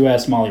says, who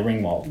asked Molly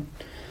Ringwald?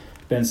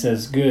 Ben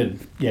says, good.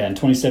 Yeah, in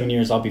 27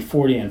 years, I'll be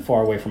 40 and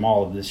far away from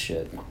all of this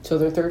shit. So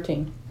they're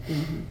 13.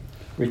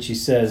 Richie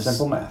says,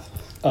 Simple math.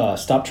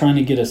 stop trying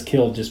to get us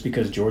killed just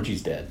because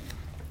Georgie's dead.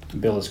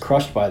 Bill is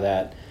crushed by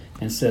that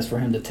and says for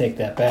him to take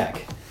that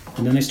back.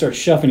 And then they start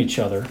shoving each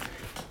other,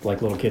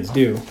 like little kids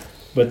do.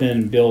 But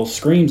then Bill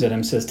screams at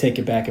him, says take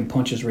it back, and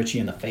punches Richie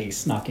in the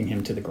face, knocking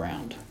him to the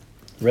ground.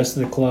 The rest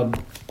of the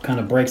club kind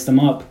of breaks them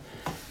up.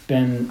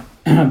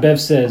 Bev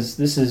says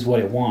this is what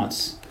it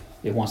wants.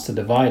 It wants to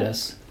divide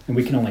us, and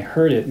we can only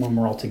hurt it when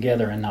we're all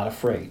together and not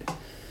afraid.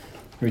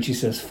 Richie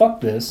says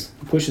fuck this,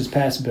 pushes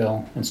past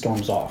Bill, and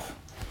storms off.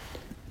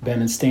 Ben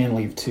and Stan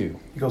leave too.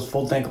 He goes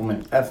full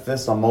Dinkelman. F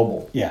this on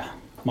mobile. Yeah.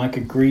 Mike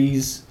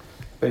agrees,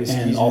 But he's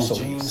and using also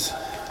his leaves.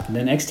 jeans. And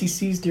then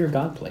XTC's Dear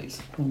God plays.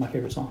 One of my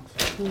favorite songs.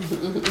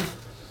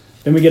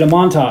 Then we get a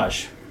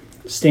montage.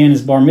 Stan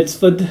is bar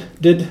mitzvahed.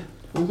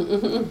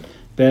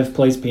 Bev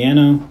plays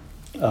piano.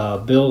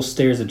 Bill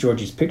stares at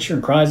Georgie's picture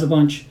and cries a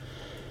bunch.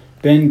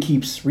 Ben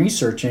keeps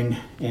researching,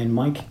 and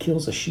Mike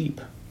kills a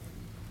sheep.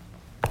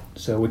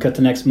 So we cut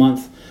to next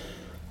month.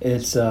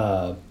 It's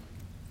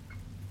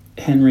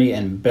Henry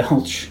and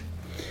Belch.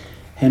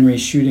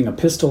 Henry's shooting a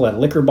pistol at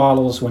liquor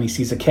bottles when he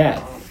sees a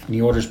cat. And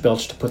he orders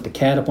Belch to put the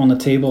cat up on the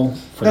table.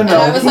 For No, the no.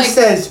 I was He like-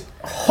 says,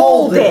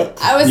 hold it.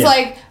 I was Yeah.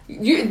 like,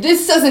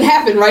 this doesn't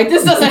happen, right?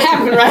 This doesn't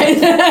happen, right?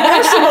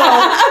 First of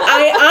all,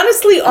 I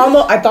honestly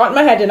I thought in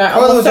my head and I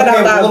Well, it almost was said okay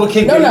out with loud. a little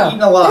kid no, getting no,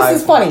 eaten alive.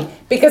 this is funny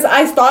because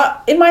I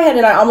thought in my head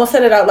and I almost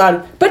said it out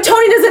loud. But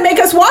Tony doesn't make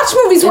us watch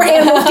movies where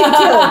animals get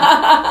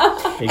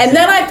killed. And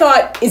then I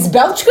thought, is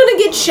Belch gonna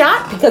get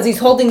shot because he's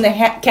holding the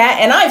cat?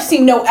 And I've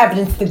seen no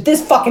evidence that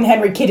this fucking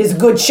Henry kid is a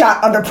good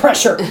shot under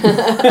pressure. He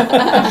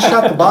just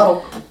shot the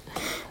bottle.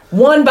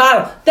 One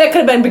bottle that could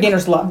have been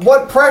beginner's luck.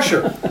 What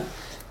pressure?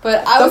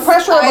 But I The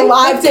pressure of a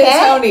live looked at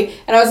cat? Tony,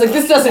 and I was like,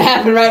 "This doesn't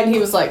happen, right?" And he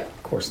was like,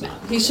 Of course not.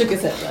 he shook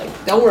his head,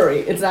 like, "Don't worry,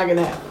 it's not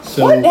gonna happen."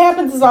 So, What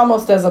happens is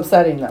almost as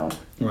upsetting, though.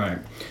 right.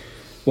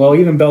 Well,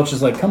 even Belch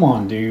is like, come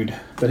on, dude.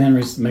 But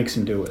Henry makes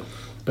him do it.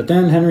 But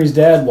then Henry's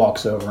dad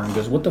walks over and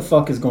goes, what the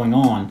fuck is going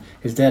on?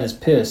 His dad is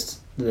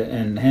pissed,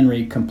 and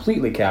Henry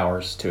completely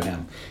cowers to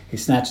him. He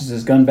snatches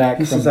his gun back.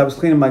 He says, I was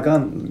cleaning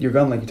your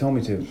gun like you told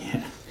me to.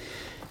 Yeah.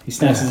 He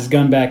snatches his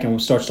gun back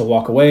and starts to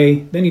walk away.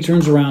 Then he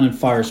turns around and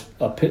fires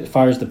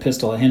the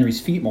pistol at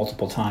Henry's feet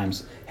multiple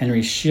times.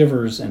 Henry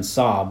shivers and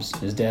sobs.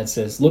 His dad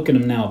says, look at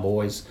him now,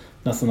 boys.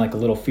 Nothing like a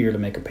little fear to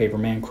make a paper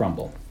man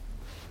crumble.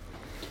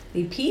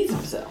 He pees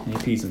himself. And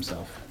he pees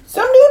himself.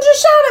 Some dude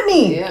just shot at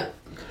me. Yeah.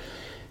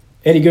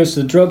 Eddie goes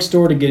to the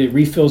drugstore to get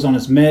refills on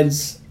his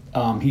meds.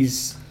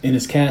 He's in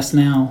his cast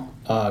now.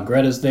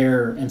 Greta's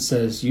there and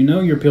says, you know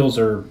your pills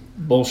are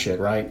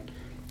bullshit, right?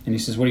 And he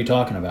says, what are you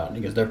talking about? And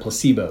he goes, they're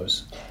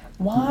placebos.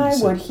 Why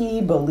would he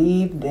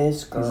believe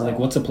this girl? He's like,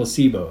 what's a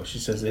placebo? She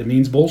says, it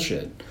means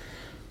bullshit.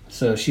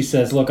 So she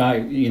says, look,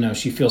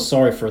 she feels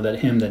sorry for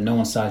him that no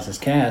one signs his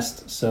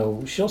cast,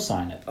 so she'll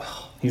sign it.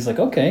 He's like,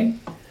 okay.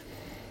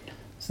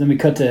 So then we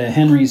cut to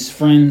Henry's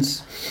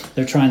friends.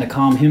 They're trying to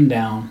calm him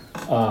down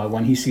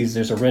when he sees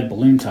there's a red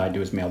balloon tied to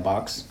his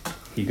mailbox.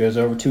 He goes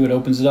over to it,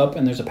 opens it up,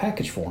 and there's a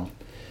package for him.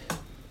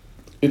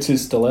 It's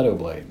his stiletto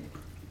blade.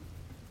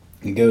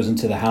 He goes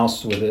into the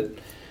house with it,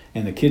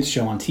 and the kids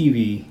show on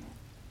TV.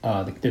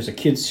 There's a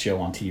kids show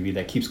on TV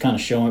that keeps kind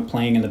of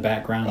playing in the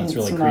background. It's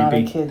really not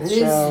creepy. A kid's His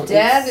show.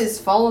 dad is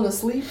falling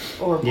asleep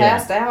or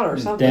passed out or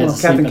His something. dad's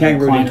Well, Captain sleeping in a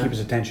Kangaroo didn't recliner. keep his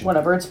attention.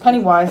 Whatever. It's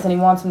Pennywise, and he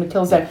wants him to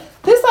kill his dad.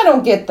 This I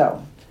don't get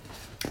though.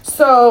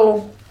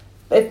 So,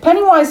 if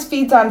Pennywise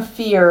feeds on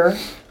fear,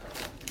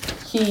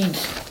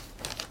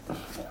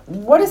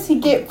 what does he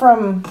get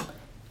from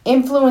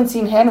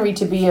influencing Henry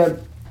to be a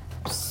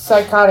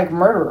psychotic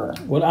murderer?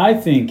 What I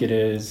think it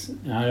is,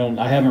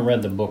 I haven't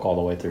read the book all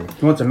the way through.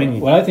 He wants a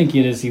minion. What I think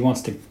it is,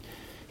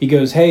 he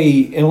goes,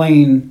 hey,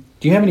 Elaine,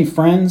 do you have any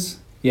friends?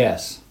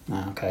 Yes.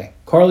 Okay.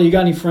 Carly, you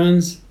got any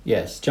friends?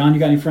 Yes. John, you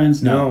got any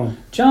friends? No.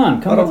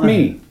 John, come I don't with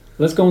me.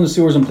 Let's go in the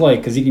sewers and play,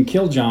 because he can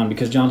kill John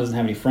because John doesn't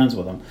have any friends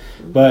with him.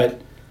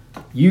 But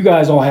you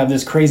guys all have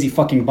this crazy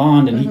fucking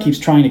bond, and he keeps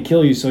trying to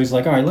kill you, so he's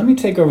like, all right, let me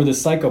take over this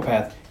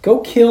psychopath. Go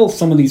kill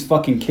some of these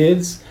fucking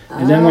kids,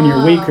 and then when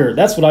you're weaker,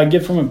 that's what I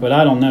get from it, but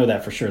I don't know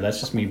that for sure. That's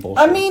just me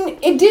bullshit. I mean,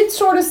 it did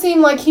sort of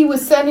seem like he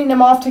was sending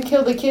them off to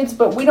kill the kids,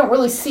 but we don't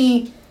really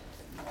see...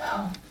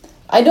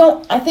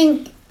 I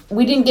think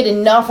we didn't get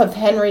enough of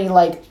Henry,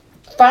 like,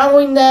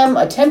 following them,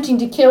 attempting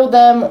to kill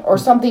them, or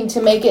something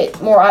to make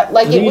it more...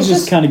 Like, I think he's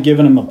just kind of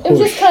giving him a push. It was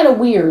just kind of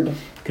weird.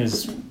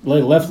 Because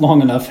left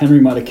long enough, Henry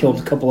might have killed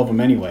a couple of them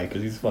anyway,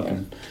 because he's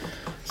fucking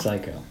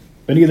psycho.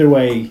 But either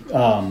way,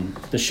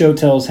 the show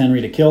tells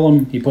Henry to kill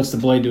him. He puts the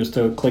blade to his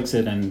throat, clicks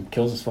it, and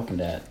kills his fucking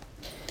dad.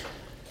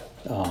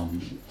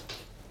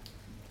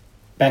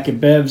 Back at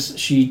Bev's,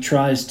 she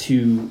tries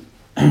to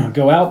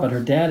go out, but her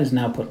dad has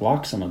now put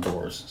locks on the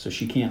doors, so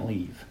she can't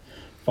leave.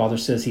 Father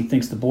says he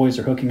thinks the boys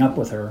are hooking up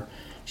with her.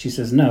 She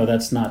says, no,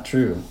 that's not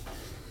true.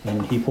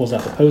 And he pulls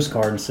out the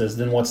postcard and says,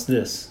 then what's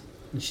this?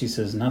 And she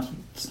says,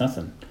 it's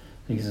nothing.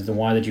 And he says, then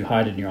why did you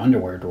hide it in your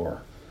underwear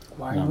drawer?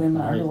 Why are you in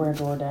my underwear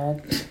drawer,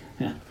 Dad?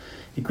 Yeah.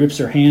 He grips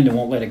her hand and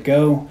won't let it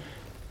go.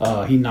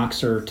 He knocks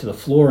her to the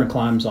floor and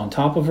climbs on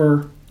top of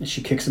her. And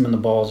she kicks him in the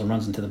balls and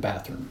runs into the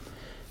bathroom.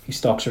 He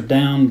stalks her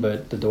down,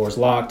 but the door's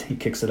locked. He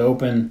kicks it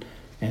open,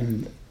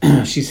 and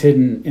she's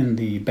hidden in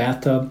the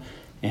bathtub.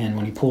 And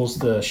when he pulls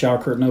the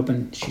shower curtain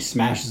open, she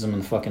smashes him in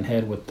the fucking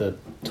head with the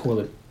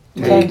toilet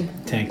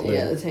tank lid.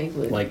 Yeah, the tank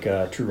lid. Like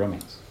True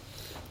Romance.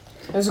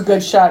 It was a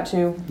good shot,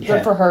 too.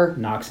 Good for her.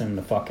 Knocks him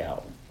the fuck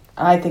out.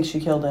 I think she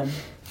killed him.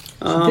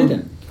 She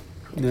didn't.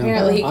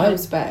 Apparently he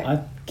comes back.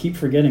 I keep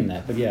forgetting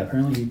that, but yeah,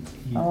 apparently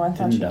he I thought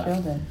didn't she die.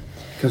 killed him.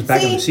 Comes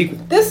back in the sequel.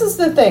 This is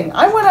the thing.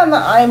 I went on the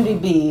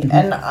IMDb,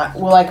 and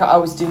like I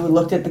always do,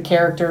 looked at the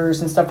characters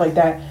and stuff like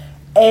that.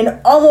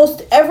 And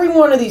almost every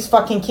one of these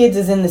fucking kids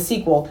is in the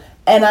sequel.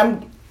 And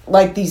I'm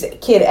like these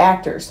kid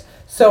actors.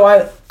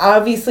 So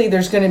obviously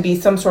there's going to be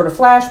some sort of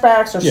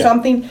flashbacks or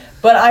something.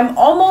 But I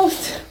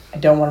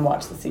don't want to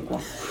watch the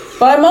sequel.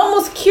 But I'm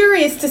almost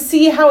curious to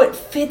see how it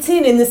fits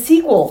in the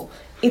sequel.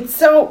 It's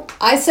so...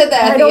 I said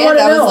that at the end.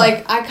 I was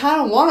like, I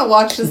kind of want to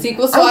watch the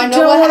sequel, so I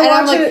know what... And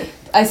I'm like...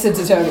 I said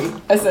to Tony,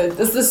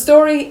 does the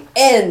story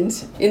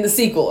end in the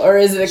sequel, or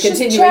is it a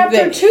continuing chapter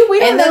thing? 2, we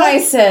don't know. Then I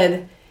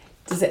said,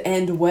 does it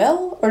end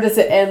well, or does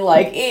it end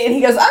like... And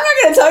he goes, I'm not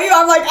going to tell you.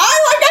 I'm like, I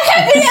like a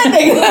happy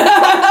ending.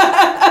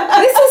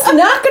 This is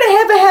not going to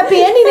have a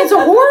happy ending. It's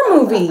a horror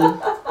movie.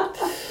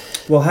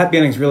 Well, happy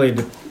endings really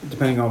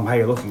depending on how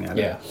you're looking at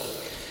it. Yeah.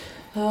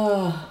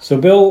 So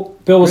Bill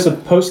was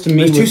supposed to meet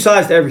There's two with...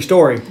 sides to every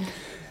story.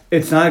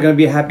 It's not going to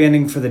be a happy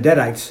ending for the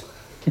Deadites.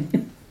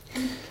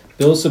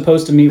 Bill's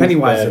supposed to meet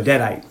Pennywise, with the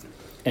Bev, Deadite.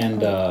 and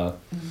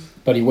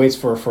but he waits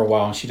for her for a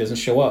while, and she doesn't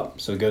show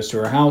up. So he goes to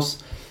her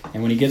house,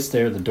 and when he gets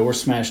there, the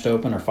door's smashed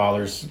open. Her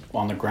father's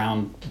on the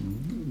ground,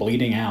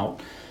 bleeding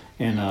out,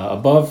 and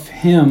above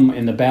him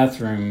in the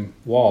bathroom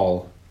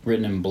wall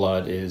written in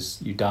blood is,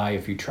 "You die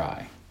if you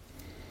try."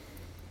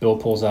 Bill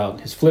pulls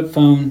out his flip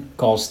phone,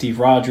 calls Steve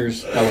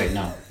Rogers. Oh wait,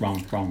 no,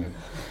 wrong move.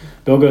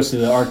 Bill goes to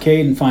the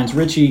arcade and finds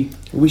Richie.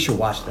 We should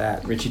watch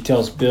that. Richie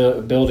tells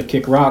Bill to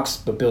kick rocks,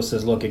 but Bill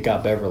says, "Look, it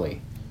got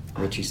Beverly."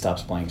 Richie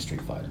stops playing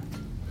Street Fighter.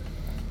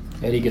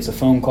 Eddie gets a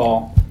phone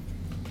call.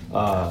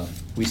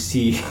 We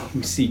see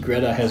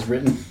Greta has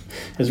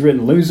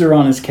written loser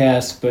on his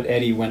cast, but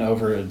Eddie went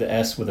over the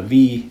S with a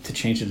V to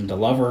change it into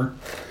lover.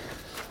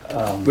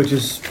 Which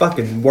is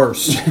fucking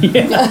worse. I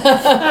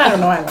don't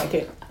know. I like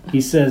it. He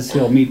says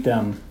he'll meet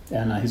them,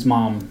 and his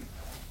mom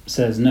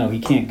says, "No, he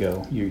can't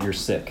go. You're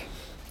sick."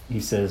 He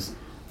says,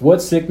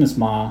 "What sickness,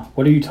 Ma?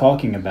 What are you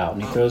talking about?"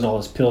 And he throws all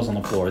his pills on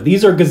the floor.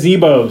 "These are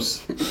gazebos."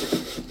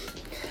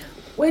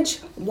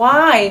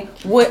 Why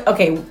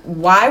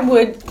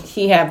would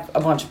he have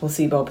a bunch of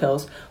placebo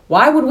pills?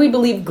 Why would we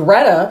believe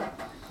Greta,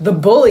 the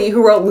bully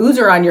who wrote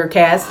loser on your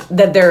cast,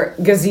 that they're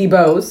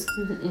gazebos?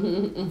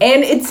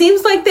 And it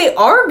seems like they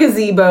are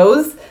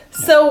gazebos.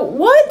 So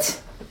what?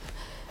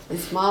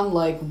 His mom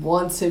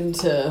wants him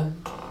to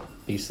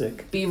Be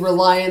sick. be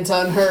reliant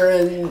on her,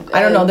 and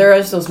I don't know. There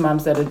are those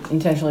moms that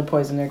intentionally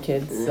poison their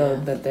kids so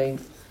that they.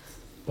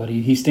 But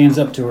he stands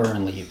up to her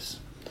and leaves.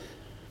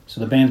 So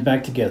the band's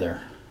back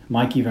together.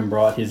 Mike even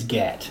brought his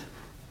gat.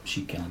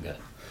 Sheep killing gun.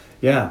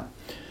 Yeah.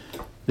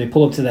 They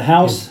pull up to the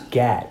house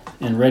Gat.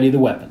 and ready the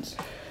weapons.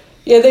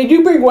 Yeah, they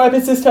do bring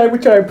weapons this time,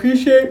 which I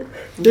appreciate.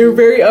 They were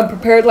very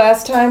unprepared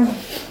last time.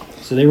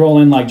 So they roll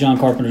in like John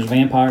Carpenter's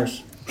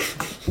vampires.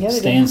 Yeah, they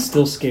Stan's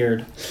still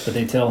scared, but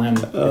they tell him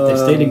if they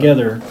stay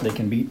together, they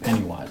can beat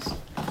Pennywise.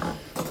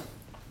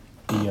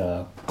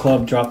 The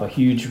club drop a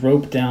huge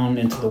rope down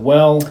into the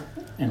well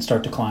and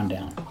start to climb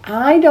down.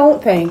 I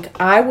don't think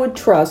I would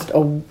trust a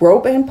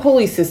rope and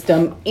pulley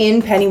system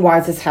in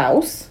Pennywise's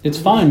house. It's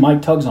fine.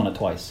 Mike tugs on it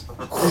twice.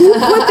 Who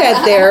put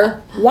that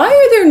there? Why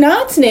are there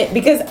knots in it?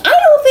 Because I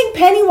don't think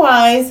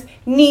Pennywise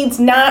needs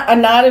not a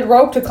knotted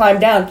rope to climb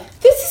down.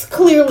 This is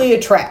clearly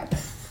a trap.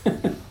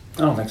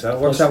 I don't think so. It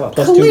works out well.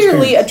 Plus two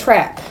Clearly a experience.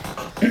 trap.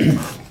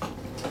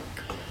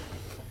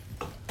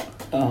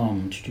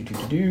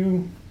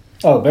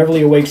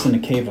 Beverly awakes in a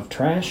cave of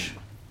trash.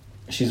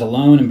 She's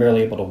alone and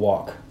barely able to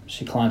walk.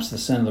 She climbs to the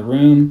center of the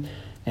room,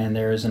 and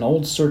there is an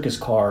old circus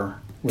car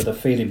with a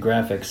faded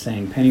graphic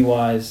saying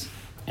Pennywise,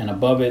 and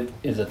above it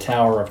is a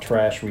tower of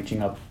trash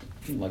reaching up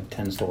like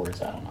 10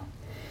 stories, I don't know.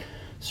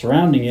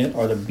 Surrounding it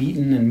are the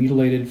beaten and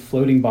mutilated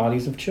floating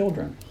bodies of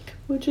children.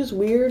 Which is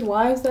weird.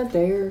 Why is that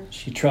there?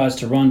 She tries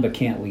to run but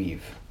can't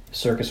leave. The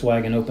circus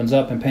wagon opens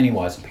up and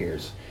Pennywise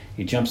appears.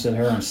 He jumps at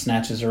her and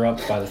snatches her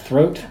up by the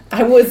throat.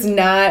 I was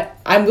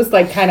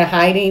kind of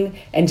hiding,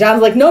 and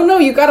John's like, no,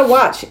 you gotta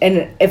watch.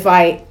 And if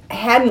I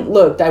hadn't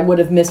looked, I would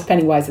have missed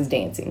Pennywise's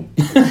dancing.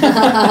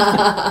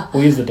 Well,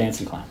 he's the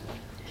dancing clown.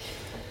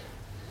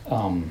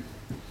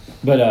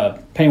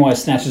 But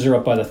Pennywise snatches her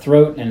up by the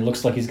throat and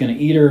looks like he's going to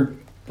eat her,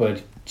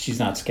 but she's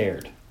not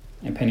scared.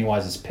 And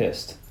Pennywise is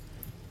pissed.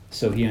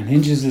 So he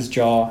unhinges his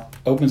jaw,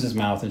 opens his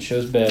mouth, and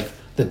shows Bev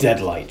the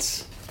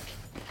deadlights.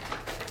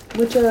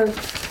 Which are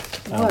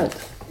what?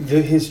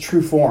 His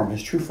true form.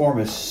 His true form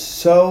is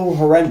so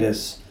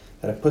horrendous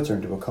that it puts her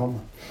into a coma.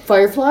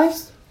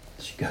 Fireflies?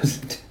 She goes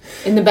into...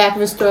 In the back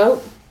of his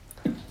throat?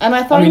 And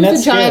I thought he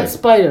was a giant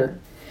spider.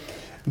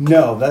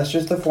 No, that's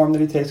just the form that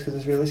he takes because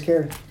it's really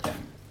scary.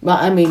 Well,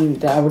 I mean,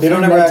 that would They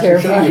don't find ever that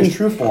actually show you terrifying. his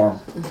true form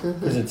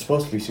because it's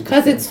supposed to be super.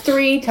 Because scary. it's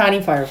 3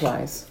 tiny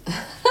fireflies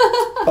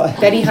But-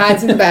 that he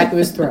hides in the back of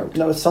his throat.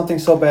 No, it's something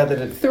so bad that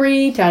it.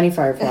 3 tiny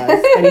fireflies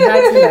that he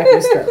hides in the back of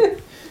his throat.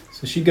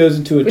 So she goes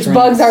into a Which trance.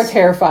 bugs are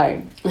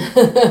terrifying.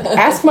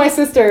 Ask my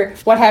sister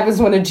what happens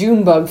when a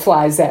June bug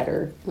flies at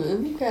her.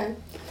 Okay.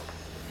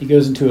 He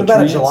goes into a What about a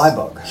trance. July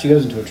bug? She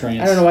goes into a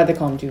trance. I don't know why they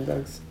call them June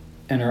bugs.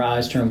 And her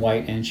eyes turn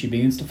white and she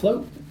begins to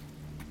float.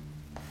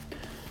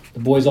 The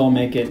boys all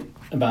make it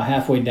about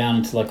halfway down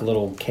into like a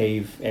little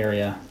cave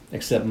area,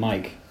 except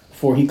Mike.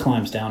 Before he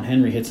climbs down,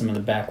 Henry hits him in the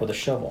back with a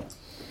shovel.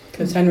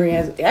 Because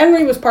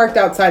Henry was parked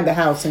outside the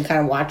house and kind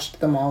of watched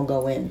them all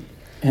go in.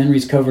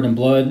 Henry's covered in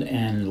blood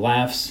and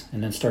laughs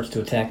and then starts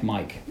to attack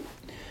Mike.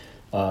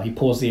 He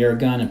pulls the air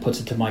gun and puts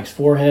it to Mike's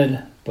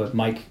forehead, but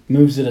Mike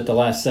moves it at the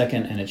last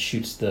second and it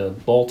shoots the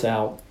bolt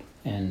out,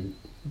 and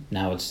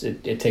now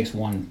it takes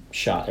one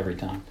shot every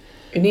time.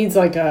 It needs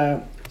like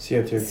a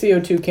CO2.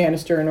 CO2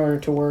 canister in order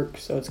to work,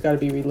 so it's got to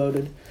be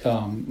reloaded.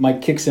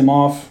 Mike kicks him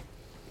off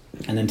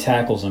and then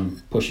tackles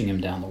him, pushing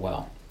him down the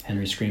well.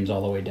 Henry screams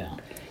all the way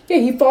down. Yeah,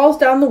 he falls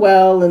down the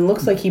well and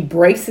looks like he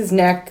breaks his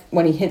neck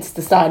when he hits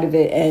the side of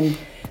it. And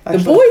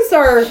the boys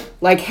are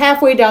like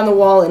halfway down the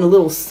wall in a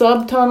little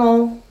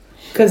sub-tunnel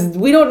because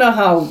we don't know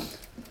how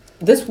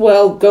this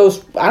well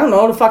goes, I don't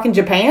know, to fucking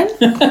Japan?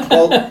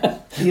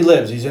 Well, he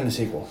lives. He's in the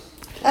sequel.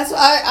 That's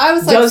why I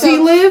was like, Does so he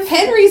live?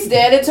 Henry's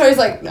dead, and Tori's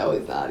like, no,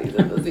 he's not. He's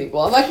in the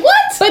sequel. I'm like, what?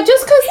 But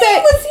just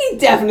because He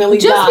definitely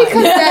just died.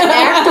 because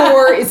that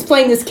actor is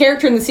playing this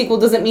character in the sequel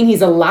doesn't mean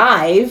he's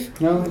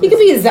alive. No. He could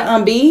be a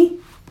zombie.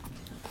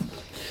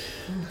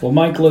 Well,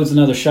 Mike loads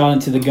another shot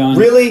into the gun.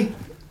 Really?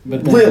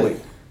 But then, Really?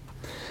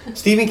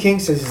 Stephen King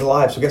says he's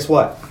alive, so guess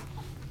what?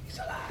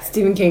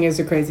 Stephen King is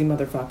a crazy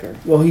motherfucker.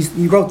 Well,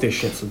 he wrote this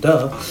shit, so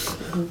duh.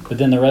 But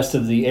then the rest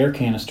of the air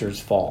canisters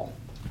fall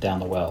down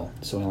the well,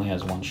 so he only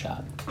has one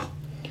shot.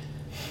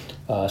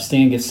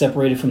 Stan gets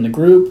separated from the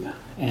group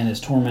and is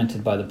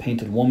tormented by the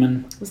painted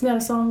woman. Wasn't that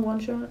a song, One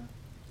Shot?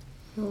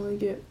 You only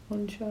get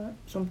one shot,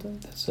 something?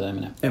 That's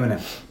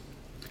Eminem.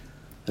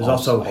 There's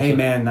also Hey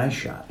Man, Nice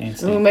Shot.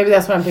 Well, maybe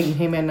that's what I'm thinking.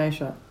 Hey Man, Nice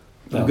Shot.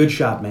 A good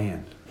shot,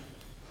 man.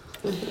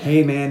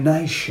 Hey Man,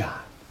 nice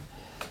shot.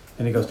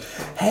 And he goes,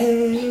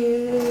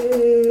 hey.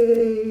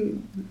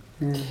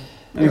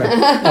 Anyway.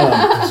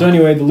 So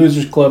anyway, the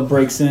Losers Club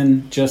breaks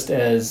in just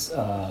as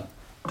the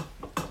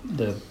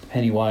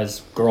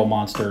Pennywise girl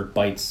monster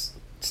bites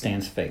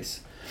Stan's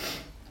face.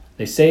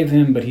 They save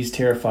him, but he's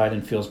terrified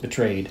and feels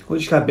betrayed. We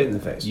just got bit in the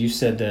face. You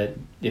said that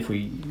if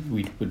we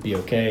would be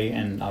okay,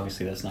 and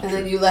obviously that's not And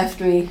true. then you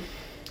left me.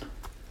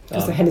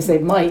 Because I had to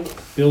save Mike.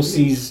 Bill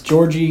sees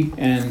Georgie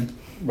and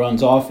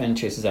runs off and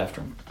chases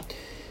after him.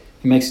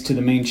 He makes it to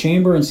the main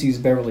chamber and sees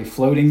Beverly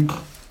floating,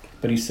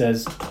 but he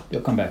says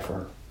he'll come back for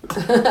her.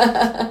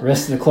 The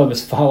rest of the club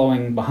is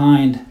following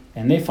behind,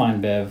 and they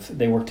find Bev.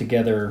 They work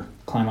together,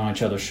 climb on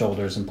each other's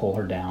shoulders, and pull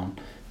her down,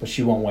 but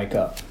she won't wake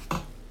up.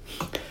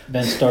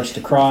 Ben starts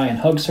to cry and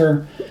hugs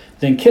her,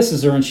 then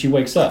kisses her, and she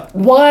wakes up.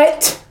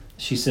 What?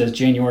 She says,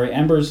 January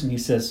embers, and he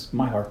says,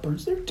 my heart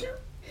burns there too.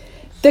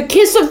 The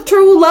kiss of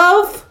true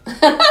love?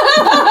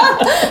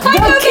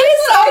 The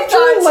kiss of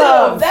true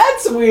love.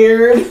 That's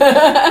weird.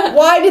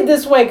 Why did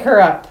this wake her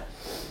up?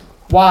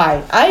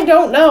 Why? I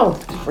don't know.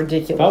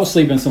 Ridiculous. If I was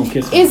sleeping, someone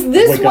kissed me. Is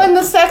this Wake when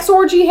up. the sex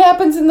orgy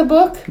happens in the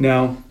book?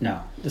 No.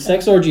 No. The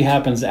sex orgy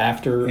happens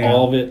after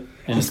all of it. And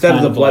it's Instead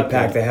of kind the blood like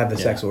pack, a- they have the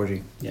yeah. sex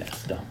orgy. Yeah,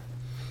 it's dumb.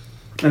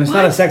 And it's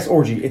not a sex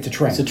orgy, it's a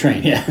train. It's a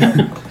train,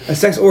 yeah. A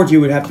sex orgy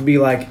would have to be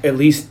like at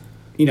least,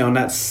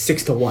 not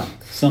 6-1.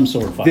 Some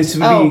sort of fight. This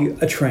would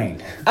be a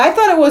train. I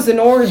thought it was an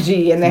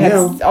orgy and they had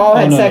No. all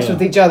had Oh, no, sex no.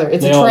 with each other.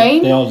 It's They a all-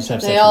 train? They all just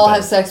have sex They with all Bev.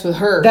 have sex with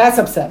her. That's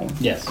upsetting.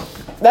 Yes.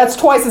 That's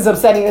twice as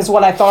upsetting as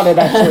what I thought it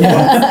actually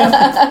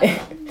was.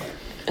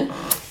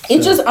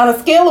 It's just on a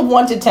scale of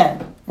 1 to 10,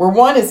 where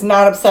 1 is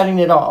not upsetting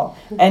at all,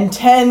 and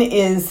 10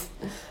 is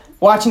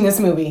watching this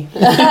movie. The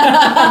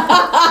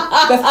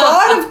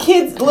thought of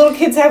little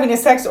kids having a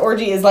sex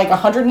orgy is like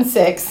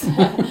 106,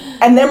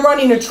 and them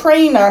running a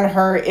train on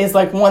her is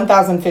like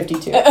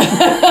 1052.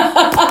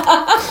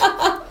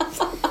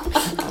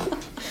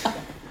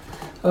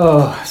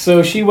 Oh,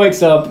 so she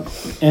wakes up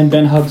and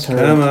Ben hugs her.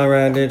 Come on,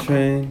 ride that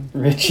train.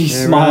 Richie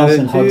Yeah, smiles ride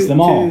and it hugs too,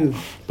 them all. too.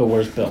 But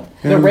where's Bill?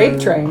 The rape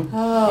train.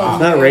 Oh,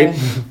 It's not rape.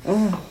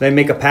 They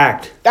make a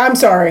pact. I'm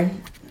sorry.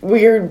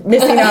 We're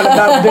missing out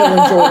about Bill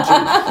and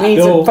Georgie. We need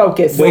Bill- to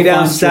focus. Way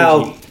down finds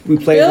south, we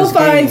play Bill this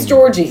game. finds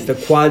Georgie. It's the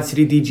Quad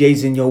City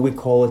DJs, and we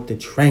call it the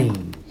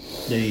train.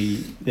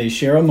 They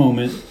share a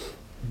moment,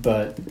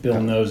 but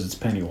Bill knows it's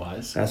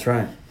Pennywise. That's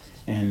right.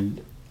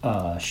 And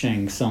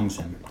Shang Tsung's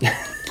him.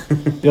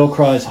 Bill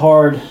cries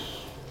hard,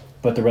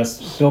 but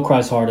Bill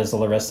cries hard as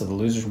the rest of the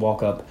losers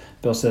walk up.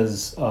 Bill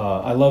says,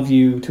 I love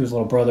you to his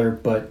little brother,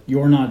 but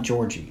you're not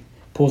Georgie.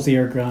 Pulls the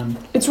air gun.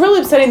 It's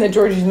really upsetting that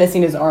Georgie's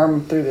missing his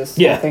arm through this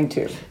whole thing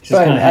too. He's just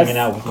kind of hanging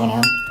out with one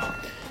arm.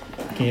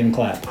 Can't even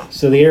clap.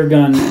 So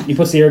he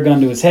puts the air gun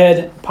to his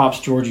head, pops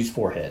Georgie's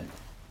forehead.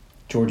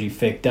 Georgie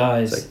fake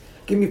dies It's like,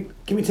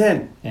 give me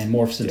 10. and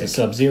morphs into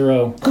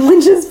Sub-Zero.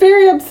 Which is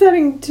very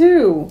upsetting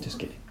too. Just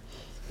kidding.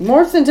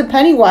 Morphs into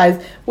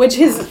Pennywise, which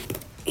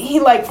he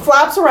like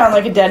flops around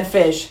like a dead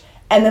fish,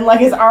 and then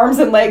like his arms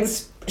and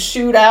legs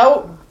shoot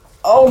out.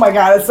 Oh my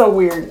god, it's so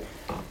weird.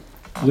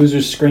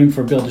 Losers scream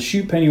for Bill to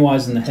shoot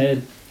Pennywise in the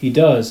head. He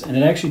does, and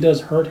it actually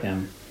does hurt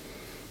him.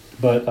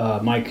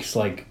 But Mike's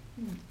like,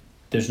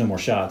 there's no more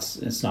shots.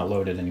 It's not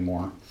loaded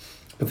anymore.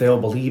 But they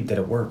all believed that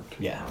it worked.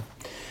 Yeah.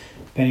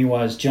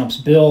 Pennywise jumps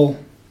Bill,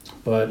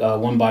 but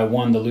one by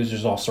one, the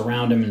losers all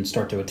surround him and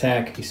start to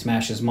attack. He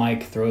smashes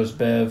Mike, throws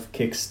Bev,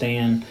 kicks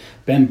Stan.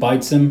 Ben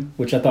bites him,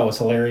 which I thought was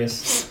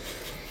hilarious.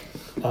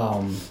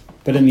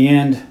 But in the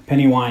end,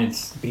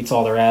 Pennywise beats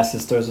all their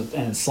asses,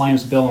 and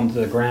slams Bill into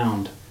the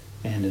ground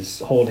and is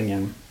holding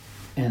him.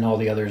 And all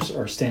the others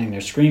are standing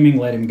there screaming,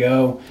 let him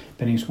go.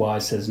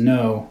 Pennywise says,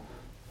 no,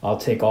 I'll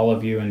take all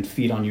of you and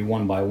feed on you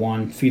one by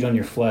one, feed on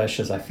your flesh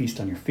as I feast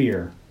on your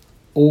fear.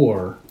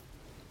 Or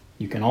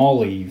you can all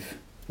leave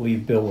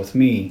Bill with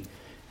me,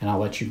 and I'll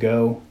let you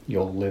go.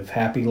 You'll live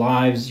happy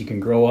lives. You can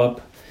grow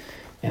up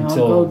I'll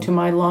go to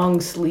my long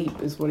sleep,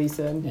 is what he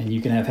said. and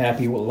you can have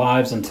happy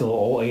lives until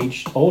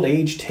old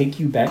age take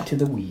you back to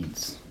the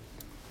weeds.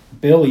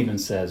 Bill even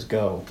says,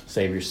 go,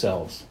 save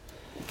yourselves.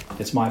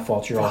 It's my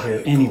fault you're all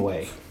here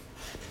anyway.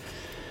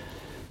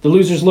 The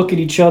losers look at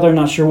each other,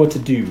 not sure what to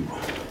do.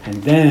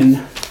 And then,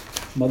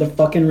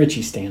 motherfucking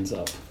Richie stands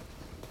up.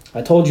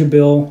 I told you,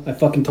 Bill. I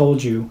fucking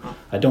told you.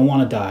 I don't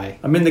want to die.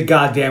 I'm in the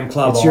goddamn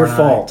club. It's your aren't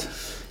I? fault.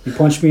 You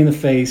punched me in the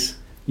face.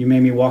 You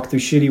made me walk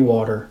through shitty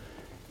water.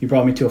 You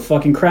brought me to a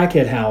fucking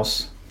crackhead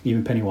house.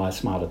 Even Pennywise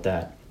smiled at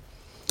that.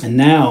 And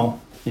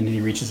now, and then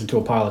he reaches into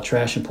a pile of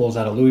trash and pulls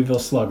out a Louisville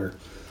Slugger.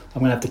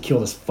 I'm gonna have to kill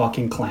this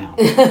fucking clown.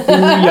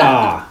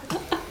 Booyah!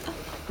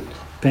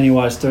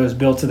 Pennywise throws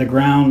Bill to the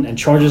ground and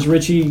charges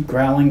Richie,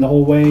 growling the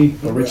whole way.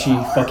 But Richie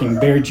fucking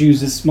bear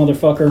Jews this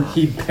motherfucker.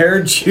 He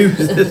bear Jews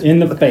this in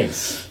the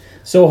face.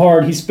 So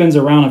hard, he spins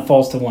around and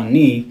falls to one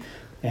knee.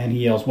 And he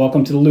yells,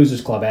 "Welcome to the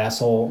Losers Club,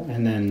 asshole."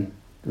 And then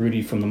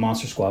Rudy from the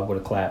Monster Squad would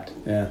have clapped.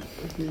 Yeah.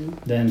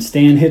 Then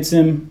Stan hits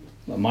him.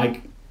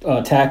 Mike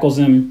tackles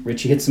him.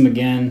 Richie hits him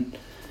again.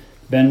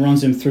 Ben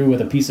runs him through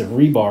with a piece of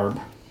rebarb.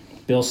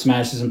 Bill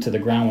smashes him to the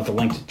ground with a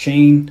linked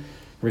chain.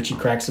 Richie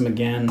cracks him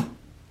again.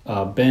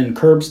 Ben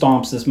curb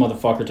stomps this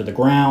motherfucker to the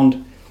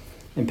ground.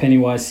 And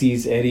Pennywise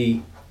sees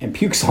Eddie and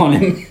pukes on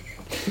him.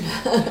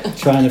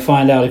 Trying to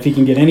find out if he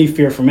can get any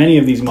fear from any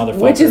of these motherfuckers.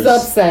 Which is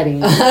upsetting.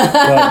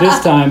 But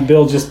this time,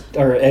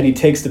 Eddie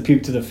takes the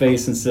puke to the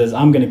face and says,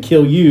 "I'm going to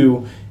kill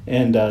you,"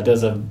 and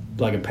does a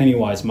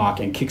Pennywise mock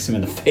and kicks him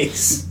in the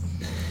face.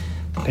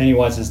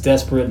 Pennywise is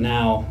desperate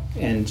now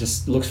and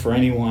just looks for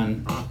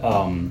anyone.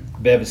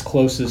 Bev is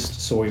closest,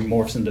 so he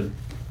morphs into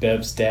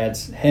Bev's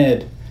dad's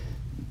head.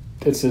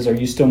 It says, "Are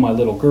you still my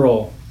little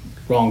girl?"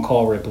 Wrong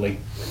call, Ripley.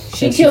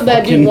 She killed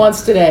that dude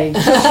once today. She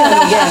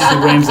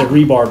rams a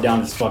rebarb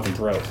down his fucking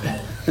throat.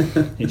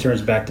 He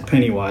turns back to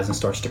Pennywise and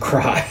starts to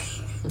cry.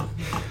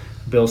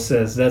 Bill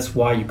says, "That's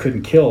why you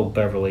couldn't kill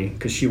Beverly,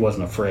 because she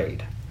wasn't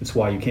afraid. It's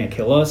why you can't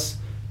kill us,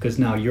 because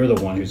now you're the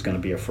one who's going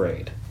to be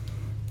afraid.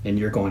 And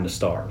you're going to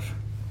starve."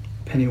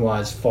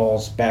 Pennywise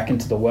falls back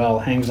into the well,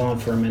 hangs on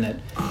for a minute.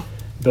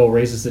 Bill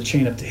raises the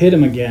chain up to hit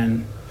him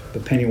again,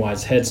 but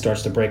Pennywise's head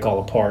starts to break all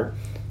apart,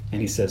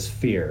 and he says,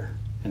 "Fear,"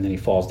 and then he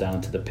falls down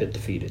into the pit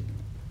defeated.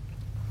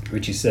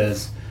 Richie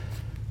says,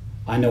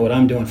 "I know what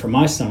I'm doing for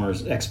my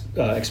summer's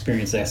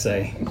experience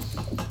essay,"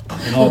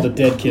 and all the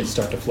dead kids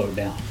start to float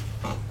down.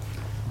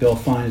 Bill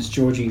finds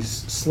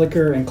Georgie's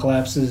slicker and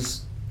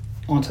collapses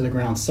onto the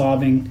ground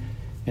sobbing,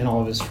 and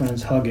all of his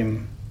friends hug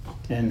him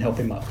and help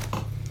him up.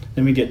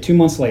 Then we get 2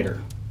 months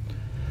later.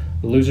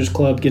 The Losers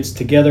Club gets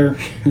together.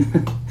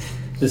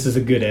 This is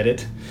a good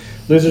edit.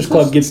 Losers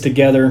Club gets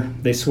together.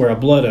 They swear a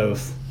blood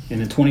oath.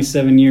 And in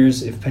 27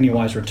 years, if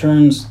Pennywise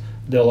returns,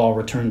 they'll all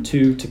return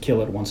too, to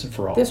kill it once and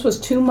for all. This was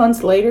 2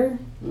 months later?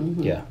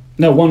 Mm-hmm. Yeah.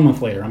 No, 1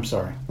 month later. I'm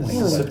sorry. I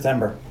think it's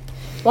September.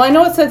 Well, I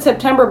know it said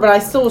September, but I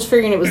still was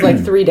figuring it was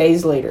like 3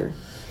 days later.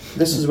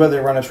 This is where they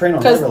run a train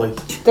on Beverly.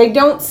 They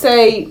don't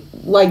say,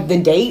 like, the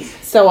date,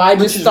 so I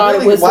just thought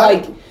it was,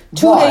 like,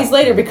 2 days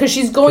later, because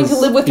she's going to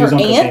live with her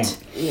aunt.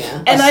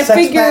 Yeah. And I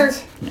figure,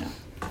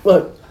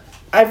 look,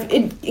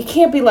 it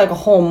can't be like a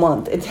whole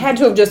month. It had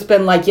to have just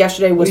been like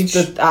yesterday was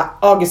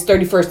August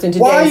 31st, and today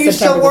Why are is you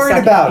September so worried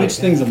 2nd. about it? Each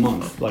thing's a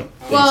month.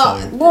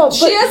 Well,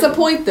 she has a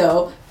point,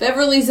 though.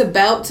 Beverly's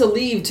about to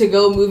leave to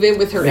go move in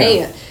with her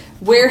aunt.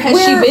 Where has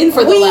she been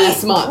for the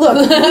last month?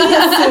 Look, we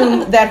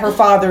assume that her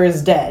father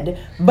is dead.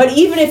 But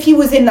even if he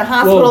was in the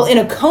hospital in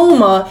a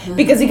coma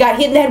because he got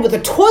hit in the head with a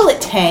toilet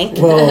tank,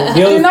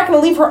 they're not going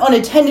to leave her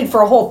unattended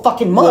for a whole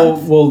fucking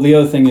month. Well, the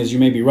other thing is you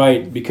may be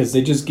right, because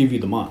they just give you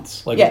the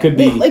months. Like, it could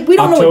be we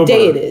don't know what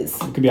day it is.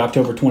 It could be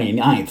October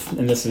 29th,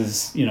 and this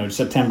is,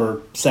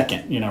 September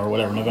 2nd, or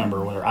whatever, November,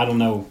 or whatever. I don't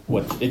know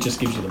what, it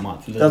just gives you the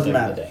month. It doesn't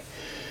matter. The day.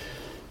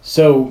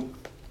 So,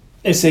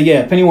 they say,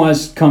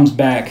 Pennywise comes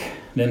back.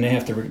 Then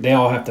they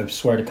all have to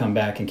swear to come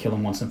back and kill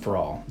him once and for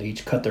all. They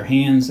each cut their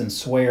hands and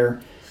swear.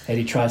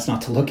 Eddie tries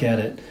not to look at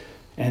it,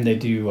 and they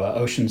do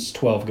Ocean's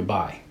 12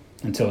 goodbye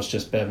until it's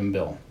just Bev and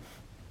Bill.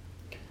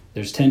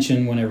 There's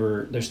tension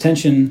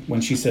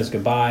when she says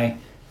goodbye,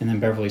 and then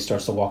Beverly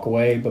starts to walk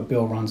away, but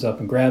Bill runs up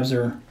and grabs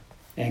her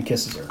and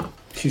kisses her.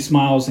 She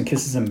smiles and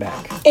kisses him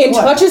back. And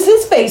touches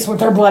his face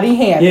with her bloody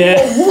hand. Yeah.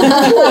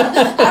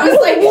 I was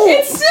like,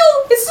 it's still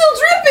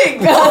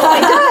dripping. Oh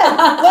my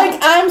god! Like,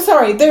 I'm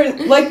sorry.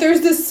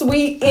 There's this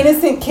sweet,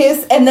 innocent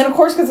kiss, and then of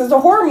course, because it's a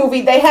horror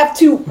movie, they have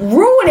to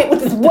ruin it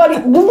with this bloody.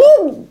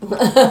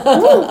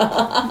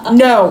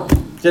 No.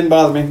 Didn't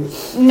bother me.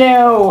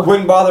 No.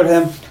 Wouldn't bother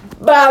him.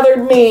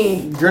 Bothered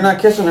me. You're not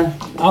kissing her.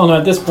 I don't know.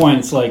 At this point,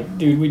 it's like,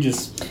 dude, we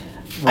just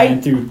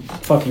ran through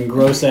fucking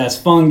gross ass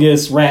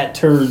fungus, rat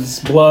turds,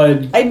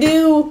 blood. I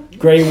do.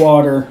 Gray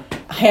water.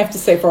 I have to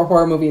say, for a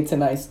horror movie, it's a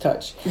nice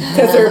touch.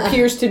 Because there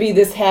appears to be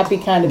this happy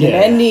kind of an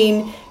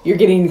ending. You're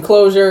getting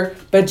closure.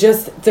 But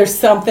just, there's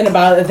something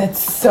about it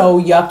that's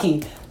so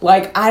yucky.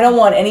 Like, I don't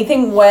want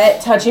anything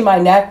wet touching my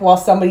neck while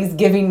somebody's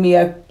giving me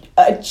a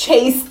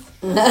chaste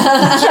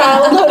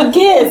childhood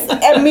kiss.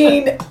 I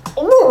mean,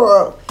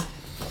 ugh.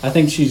 I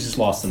think she's just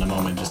lost in the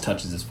moment, just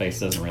touches his face,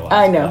 doesn't realize.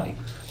 I know. Body.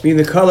 I mean,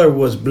 the color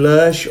was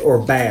blush or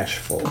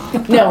bashful.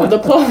 No, the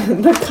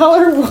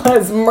color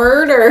was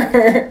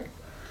murder.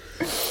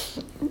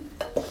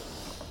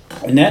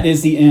 And that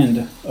is the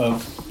end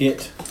of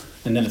it.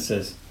 And then it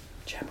says,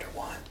 Chapter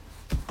 1.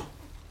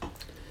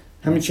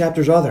 How many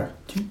chapters are there?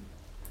 2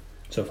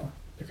 so far.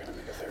 They're going to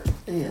make a third.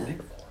 Yeah.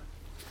 Make 4.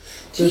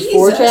 There's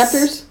 4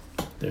 chapters?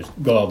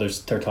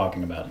 They're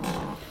talking about it.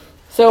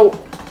 So,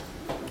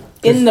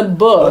 in the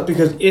book...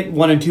 Because it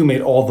 1 and 2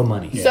 made all the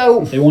money. Yeah.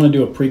 So... They want to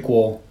do a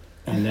prequel,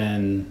 and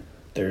then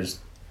there's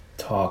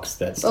talks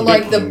that... So,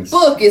 like, the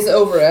book is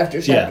over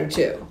after chapter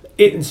 2.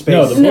 It in space.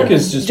 No, the book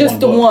is just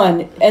the book.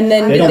 one, and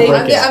then They don't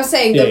break it. I'm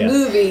saying Yeah, the yeah.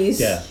 movies.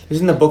 Yeah.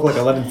 Isn't the book like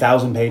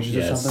 11,000 pages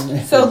Yes. or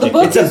something? So the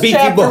book It's a is beefy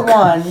chapter book.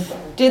 1.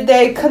 Did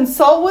they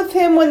consult with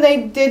him when they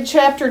did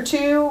chapter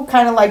 2,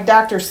 kind of like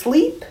Dr.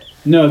 Sleep?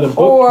 No, the book.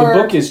 Or-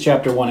 The book is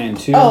chapter 1 and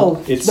 2.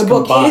 Oh, it's the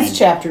book combined. is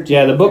chapter 2.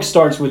 Yeah, the book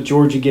starts with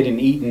Georgie getting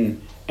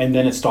eaten, and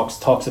then it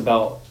talks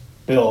about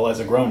Bill as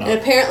a grown up. And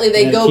apparently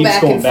they And it go keeps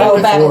back going and back forth.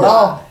 and back. forth.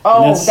 Oh,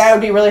 And that's- that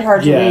would be really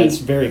hard to Yeah, read. it's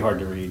very hard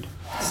to read.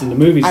 So in the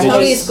movies, they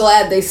Tony's just,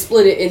 glad they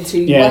split it into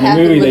yeah, what in the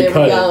happened movie when they they were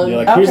cut it. young. You're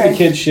like, here's Okay. the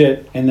kid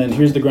shit, and then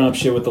here's the grown up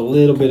shit with a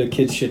little bit of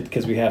kid shit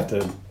because we have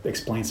to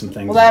explain some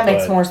things. Well, that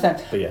makes but- more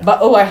sense. but yeah.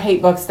 But I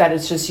hate books that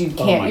it's just you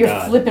can't. my You're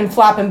God. flipping,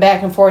 flopping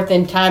back and forth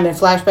in time and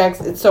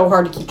flashbacks. It's so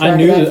hard to keep track I of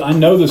knew that. I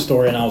know the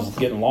story, and I was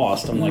getting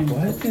lost. I'm like,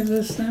 what is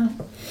this now?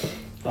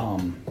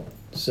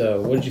 So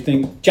what did you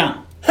think,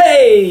 John?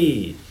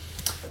 Hey!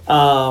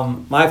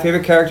 My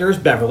favorite character is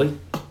Beverly.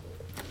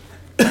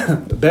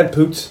 Bev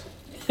Poots.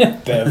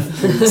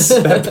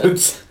 Bev. Bev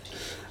Poots.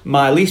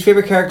 My least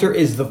favorite character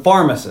is the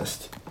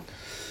pharmacist.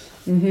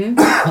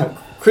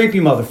 Creepy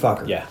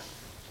motherfucker. Yeah.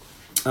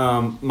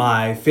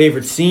 My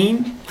favorite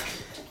scene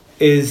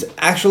is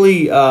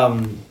actually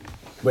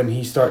when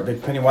the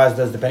Pennywise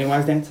does the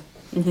Pennywise dance.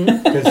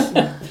 Because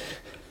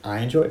I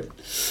enjoyed it.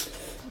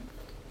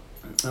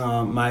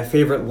 My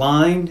favorite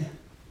line.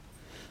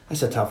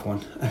 That's a tough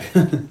one.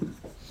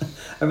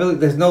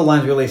 There's no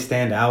lines really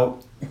stand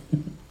out.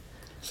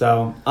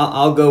 So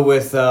I'll go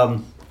with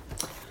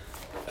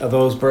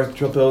those birth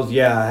control pills.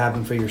 Yeah, I have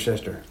them for your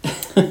sister.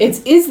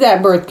 Is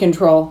that birth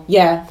control?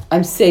 Yeah,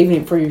 I'm saving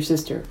it for your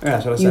sister. Yeah,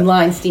 that's what I You said.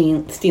 line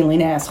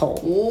stealing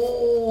asshole.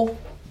 Oh,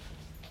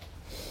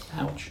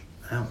 Ouch.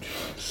 Ouch.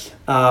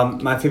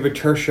 My favorite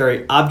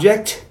tertiary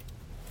object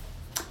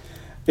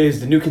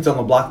is the New Kids on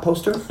the Block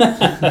poster.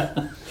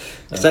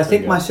 Because I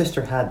think my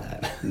sister had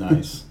that.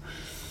 Nice.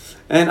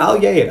 And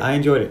I'll yay it. I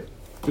enjoyed it.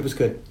 It was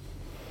good.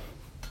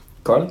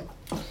 Carly?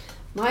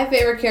 my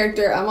favorite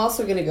character. I'm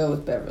also gonna go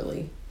with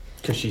Beverly.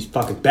 Because she's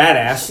fucking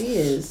badass. She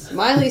is.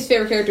 My least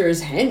favorite character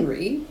is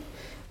Henry.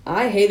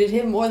 I hated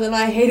him more than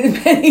I hated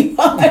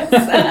Pennywise.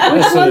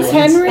 Which one's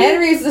Henry?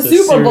 Henry's the The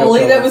super serial bully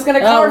killer. that was gonna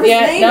carve his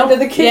name into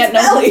the kid's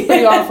This belly is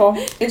pretty awful.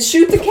 and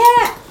shoot the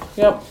cat.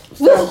 Yep.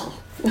 So,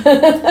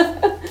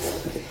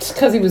 it's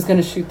because he was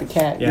going to shoot the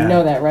cat. Yeah. You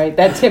know that, right?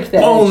 That tipped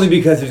that. Only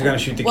because he was going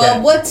to shoot the Well,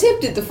 cat. what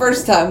tipped it the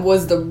first time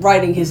was the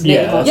writing his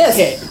name Yeah. on Yes.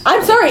 the kid.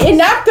 I'm sorry. It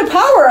knocked the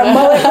power of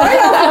mullet right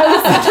off my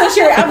list of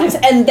tertiary objects,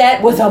 and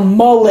that was a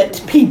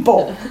mullet,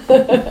 people.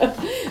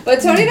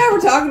 But Tony and I were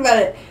talking about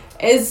it.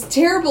 As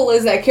terrible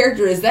as that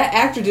character is, that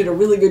actor did a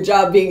really good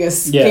job being a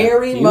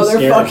scary he was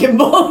motherfucking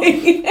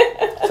bully.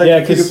 It's like Yeah,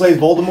 the kid who 'cause- plays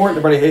Voldemort,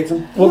 everybody hates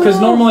him. Well, because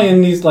normally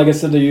in these, like I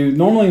said to you,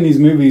 normally in these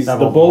movies, Not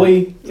the Voldemort.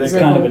 bully is Same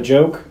kind of thing. a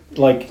joke.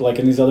 Like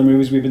in these other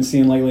movies we've been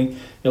seeing lately,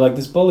 you're like,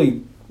 this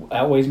bully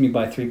outweighs me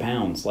by 3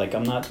 pounds. Like,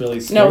 I'm not really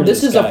scared No, of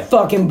this is guy. a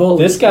fucking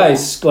bully. This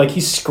guy's like, he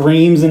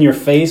screams in your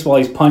face while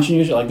he's punching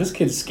you. You're like, this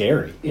kid's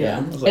scary. Yeah.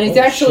 I was like, And he's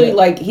holy actually shit.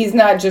 like, he's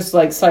not just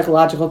like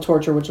psychological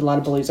torture, which a lot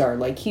of bullies are.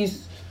 Like,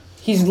 he's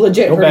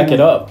legit. Go back hurting it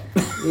them. up.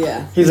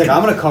 Yeah. He's like,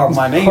 I'm going to carve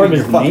my name Carve in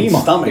your his fucking name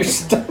on stomach. your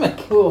stomach.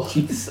 Cool.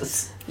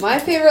 Jesus. My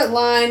favorite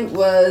line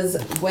was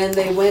when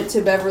they went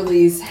to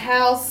Beverly's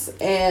house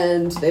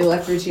and they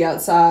left Richie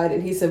outside,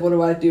 and he said, "What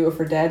do I do if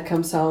her dad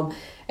comes home?"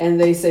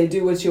 And they say,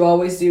 "Do what you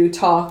always do,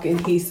 talk."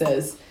 And he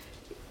says,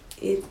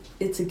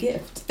 "It's a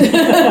gift."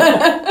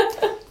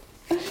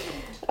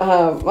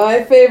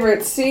 My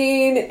favorite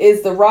scene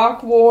is the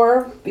Rock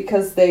War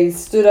because they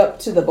stood up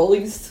to the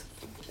bullies,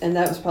 and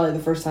that was probably the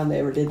first time they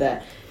ever did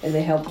that. And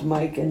they helped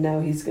Mike, and now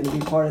he's going to be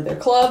part of their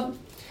club.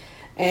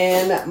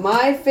 And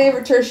my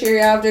favorite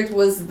tertiary object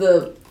was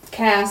the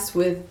cast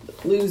with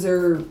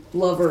loser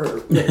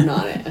lover written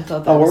on it. I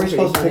thought that Oh, were was we pretty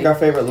supposed to funny. pick our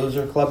favorite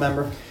loser club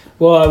member?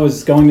 Well, I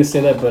was going to say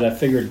that, but I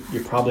figured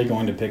you're probably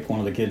going to pick one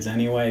of the kids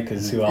anyway,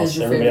 because who else? As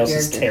your Everybody else favorite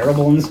is character.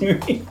 terrible in this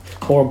movie.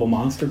 Horrible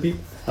monster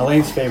people.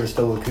 Elaine's favorite's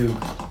still the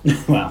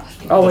Coug. Well,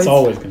 Always. it's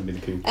always going to be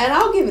the coop. And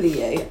I'll give it a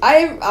yay.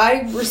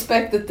 I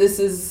respect that this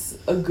is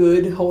a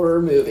good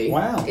horror movie.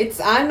 Wow.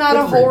 I'm not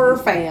Good a for you. horror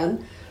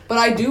fan, but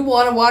I do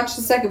want to watch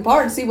the second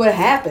part and see what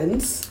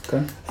happens.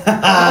 Okay.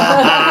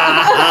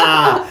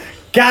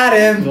 Got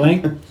him.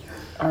 Elaine?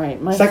 All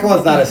right. My Second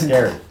one's not as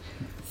scary.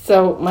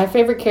 So my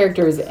favorite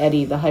character is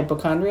Eddie, the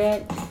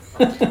hypochondriac.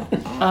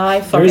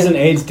 I There is an fucking,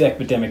 AIDS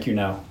epidemic, you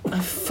know. I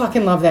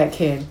fucking love that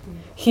kid.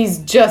 He's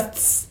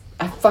just,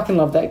 I fucking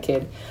love that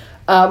kid.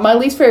 My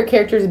least favorite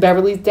character is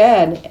Beverly's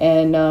dad,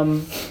 and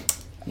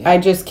I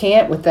just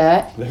can't with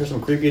that. There's some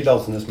creepy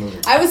adults in this movie.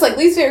 I was like,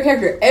 least favorite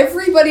character.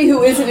 Everybody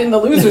who isn't in the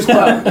Losers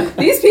Club.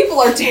 These people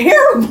are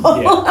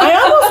terrible. Yeah. I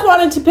almost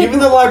wanted to pick. Even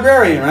the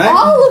librarian, right?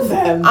 All of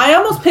them. I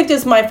almost picked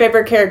as my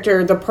favorite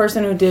character the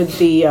person who did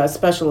the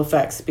special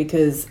effects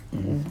because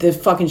the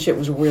fucking shit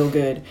was real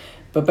good.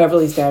 But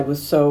Beverly's dad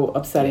was so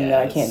upsetting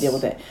that I can't deal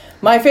with it.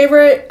 My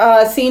favorite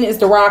scene is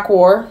the Rock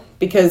War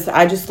because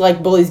I just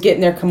like bullies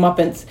getting their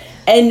comeuppance.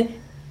 And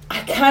I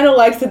kind of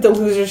liked that the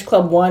Losers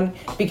Club won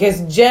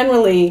because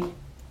generally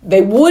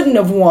they wouldn't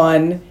have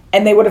won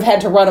and they would have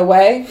had to run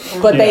away.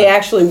 But they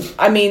actually,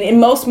 I mean, in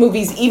most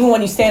movies, even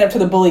when you stand up to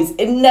the bullies,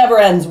 it never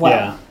ends well.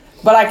 Yeah.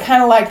 But I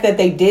kind of like that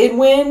they did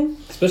win.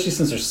 Especially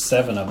since there's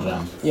 7 of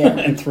them. Yeah.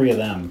 And 3 of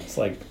them. It's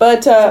like,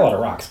 But that's a lot of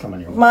rocks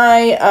coming your way.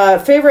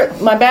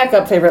 my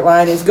backup favorite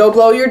line is "Go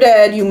blow your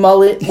dad, you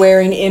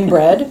mullet-wearing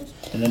inbred."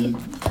 And then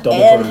double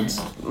And birds.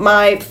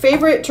 my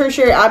favorite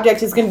tertiary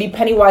object is going to be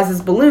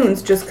Pennywise's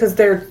balloons, just because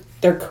they're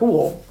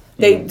cool.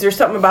 There's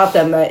something about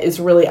them that is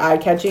really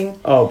eye-catching.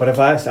 Oh, but if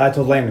I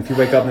told Lane, if you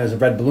wake up and there's a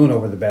red balloon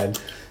over the bed,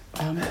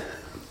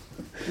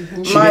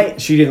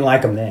 she didn't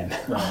like him then.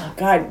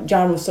 God,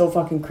 John was so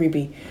fucking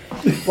creepy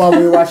while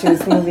we were watching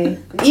this movie.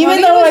 Even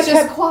Tony though was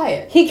just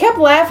quiet. He kept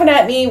laughing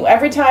at me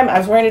every time. I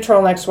was wearing a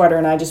turtleneck sweater,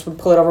 and I just would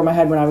pull it over my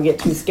head when I would get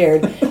too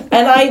scared.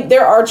 And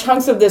there are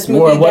chunks of this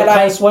movie What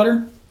kind of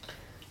sweater?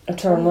 A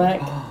turtleneck.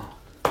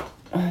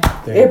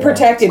 There you It go.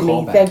 protected me,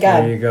 Callback. thank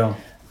God. There you go.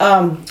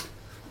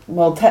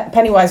 Well,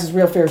 Pennywise's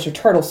real fear is her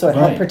turtle, so it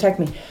helped Right. protect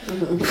me.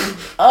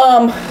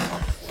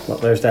 Well,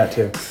 there's that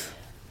too.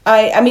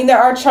 I mean, there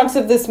are chunks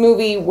of this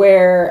movie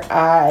where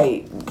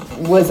I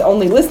was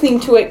only listening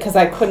to it because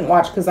I couldn't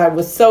watch because I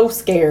was so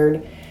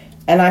scared.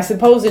 And I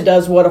suppose it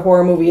does what a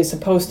horror movie is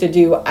supposed to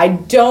do. I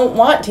don't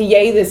want to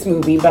yay this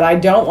movie, but I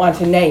don't want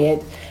to nay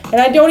it. And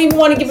I don't even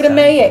want to give it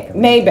a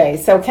Maybe.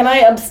 So can I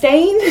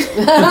abstain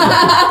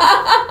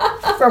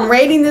from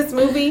rating this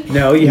movie?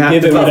 No, you have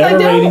Give to. it whatever I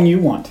don't. rating you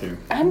want to.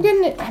 I'm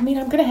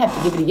gonna have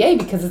to give it a yay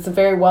because it's a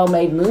very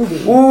well-made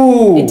movie.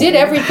 Ooh, It did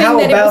everything how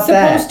that it was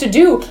about supposed to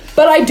do,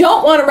 but I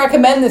don't want to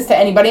recommend this to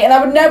anybody, and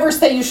I would never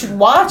say you should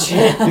watch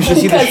it. You should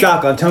see the because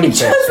shock on It Tony's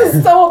face. just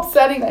is so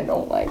upsetting. I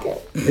don't like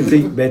it.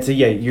 It's a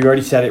yeah. You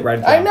already said it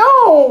right. I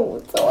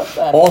know. It's so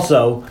upsetting.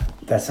 Also,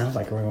 that sounds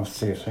like we're going to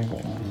see a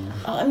sequel.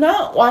 I'm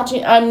not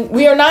watching.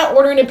 We are not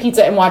ordering a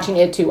pizza and watching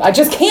it too. I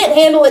just can't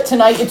handle it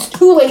tonight. It's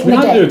too late in We're the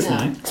not day. doing it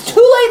tonight. It's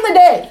too late in the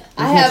day.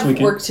 I Next have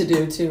weekend. work to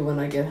do too when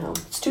I get home.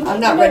 too late I'm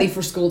not today. ready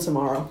for school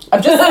tomorrow.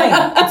 I'm just saying.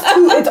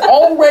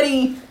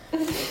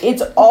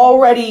 It's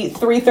already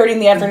 3:30 in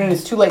the afternoon.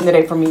 It's too late in the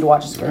day for me to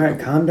watch a All scary right,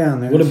 movie. calm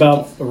down there. What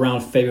about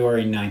around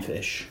February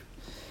 9th-ish?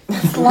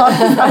 As long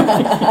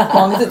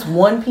as it's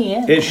 1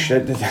 p.m. Ish.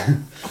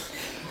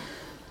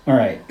 All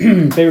right.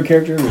 Favorite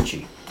character,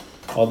 Richie.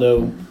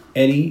 Although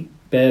Eddie,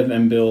 Bev,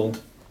 and Bill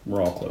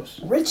were all close.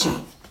 Richie.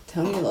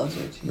 Tony loves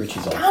Richie.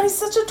 Richie's God, all he's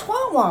such a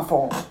twat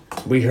waffle.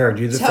 We heard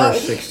you the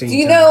first 16 Do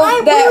you times.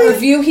 know that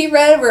review he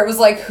read where it was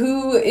like,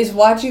 who is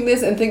watching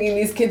this and thinking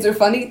these kids are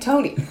funny?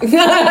 Tony. The thing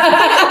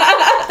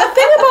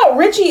about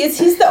Richie is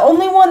he's the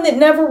only one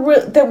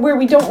that where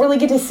we don't really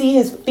get to see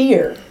his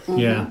fear,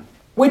 Yeah.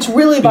 which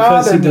really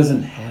Because bothered he me.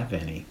 doesn't have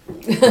any.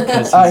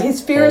 Because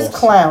His fear is all-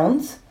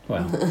 clowns.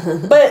 Well,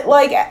 But,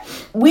 like,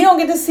 we don't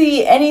get to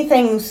see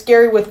anything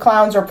scary with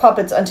clowns or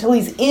puppets until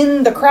he's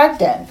in the crack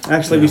den.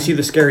 Actually, we see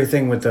the scary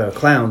thing with the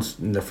clowns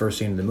in the first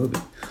scene of the movie.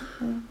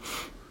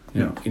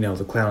 You know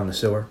the clown in the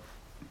sewer.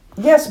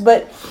 Yes,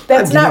 but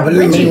that's not believe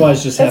Richie.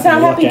 Pennywise just That's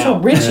happened not to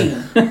happening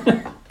luck to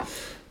out.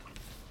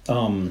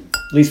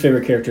 Richie. least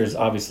favorite character is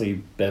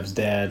obviously Bev's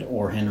dad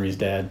or Henry's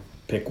dad.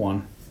 Pick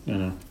one. You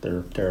know,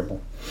 they're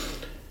terrible.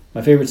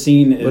 My favorite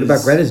scene is... What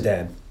about Greta's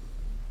dad?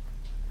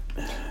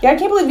 Yeah, I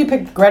can't believe you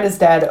picked Greta's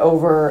dad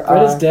over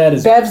Greta's dad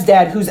is- Bev's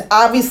dad, who's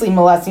obviously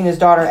molesting his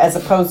daughter, as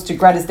opposed to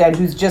Greta's dad,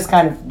 who's just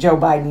kind of Joe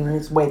Biden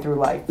his way through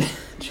life.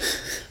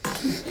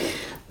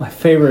 My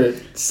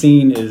favorite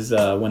scene is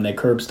when they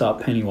curb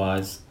stop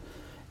Pennywise,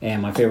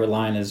 and my favorite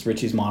line is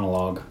Richie's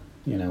monologue.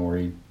 You know, where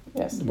he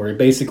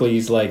basically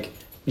he's like,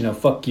 you know,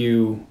 fuck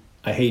you,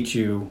 I hate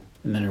you,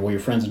 and then well, your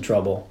friend's in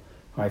trouble.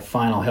 All right,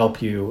 fine, I'll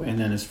help you, and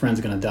then his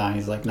friend's gonna die. And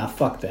he's like, nah,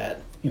 fuck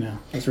that. You know,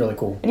 it's really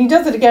cool. And he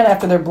does it again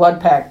after their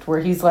blood pact, where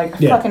he's like, I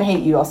Yeah. fucking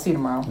hate you, I'll see you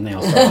tomorrow. And they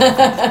all start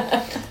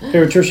laughing.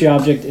 Favorite tertiary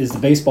object is the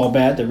baseball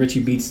bat that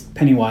Richie beats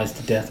Pennywise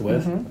to death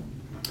with.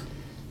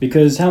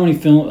 Because how many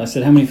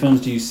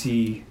films do you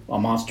see a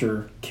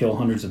monster kill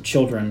hundreds of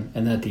children,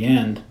 and then at the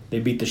end they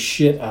beat the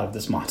shit out of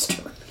this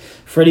monster?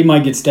 Freddy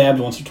might get stabbed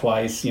once or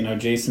twice. You know,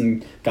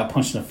 Jason got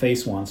punched in the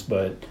face once,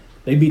 but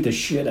they beat the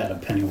shit out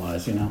of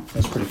Pennywise. You know,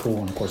 that's pretty cool.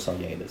 And of course, I'll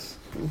yay this.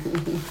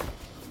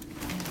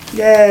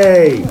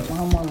 Yay!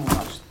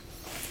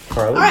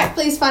 All right,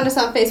 please find us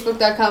on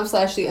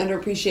Facebook.com/The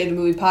Underappreciated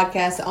Movie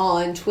Podcast,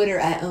 on Twitter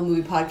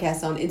 @Movie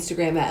Podcast, on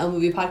Instagram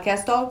 @Movie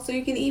Podcast Dog, so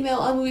you can email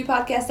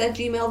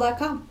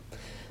unmoviepodcast@gmail.com.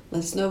 Let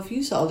us know if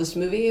you saw this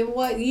movie and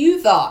what you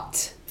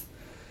thought.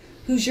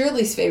 Who's your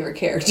least favorite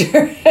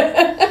character?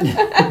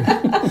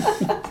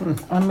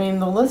 I mean,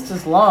 the list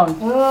is long.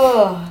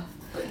 Oh,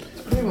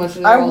 pretty much.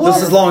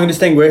 This is long and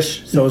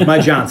distinguished. So is my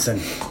Johnson.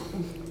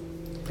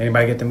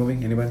 Anybody get the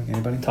movie?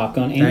 Anybody? Top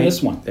Gun and Nice.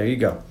 this one. There you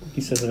go.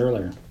 He says it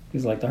earlier.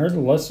 He's like, I heard the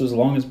list was as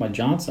long as my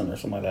Johnson or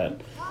something like that.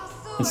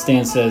 And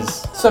Stan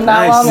says, So not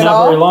Nice. long at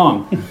not very all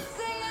long.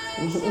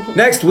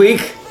 Next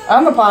week.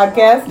 on the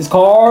podcast It's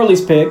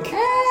Carly's pick.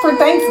 for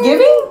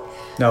Thanksgiving?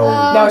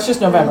 No, No, it's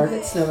just November.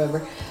 It's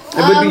November.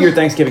 it would be your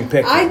Thanksgiving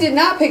pick. I did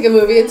not pick a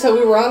movie until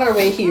we were on our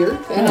way here,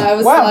 and I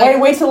was Wow, like,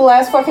 wait till the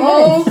last fucking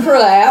minute. "Oh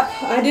crap!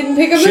 I didn't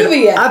pick a Shit,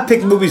 movie yet." I've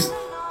picked movies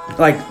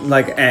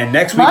And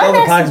next week My on the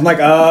next- podcast, I'm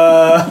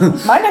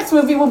like, My next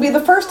movie will be the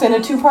first in a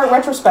 2-part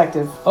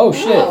retrospective. Oh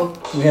shit, Oh.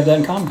 we have that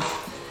in common.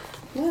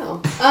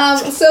 No.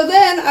 So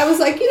then I was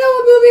like, you know,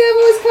 a movie I've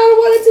always kind of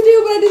wanted to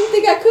do, but I didn't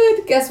think I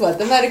could. Guess what?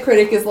 The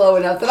Metacritic is low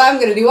enough that I'm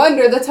going to do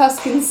Under the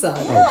Tuscan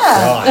Sun.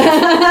 Yeah.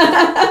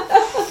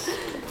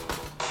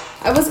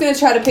 I was going to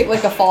try to pick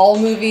like a fall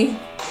movie,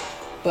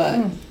 but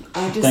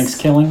I just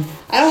Thanksgiving.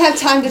 I don't have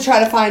time to try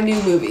to find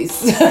new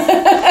movies.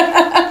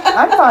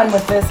 I'm fine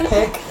with this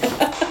pick.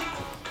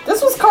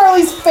 This was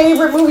Carly's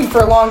favorite movie for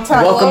a long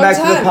time. welcome long back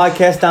to the time.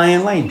 podcast,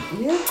 Diane Lane.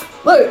 Yeah.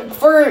 Look,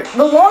 for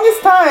the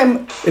longest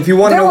time, If you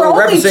want to There know were what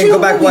we're only referencing, 2 go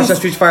back and watch that movies.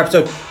 Streets Fire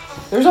episode.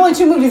 there's only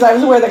 2 movies I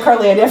was aware that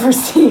Carly had ever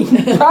seen.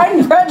 Pride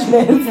and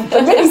Prejudice, the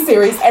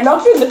miniseries, and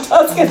Under the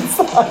Tuscan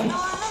Sun.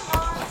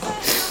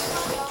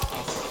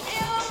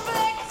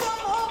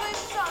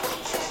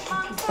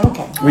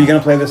 Okay. Were you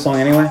gonna play this song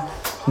anyway?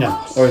 No,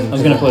 Or I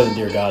was gonna play the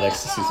Dear God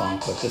Ecstasy song,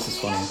 but this is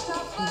funny.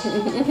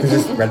 Because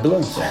it's Red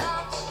Balloons.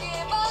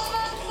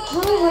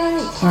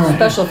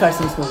 Special effects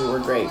in this movie were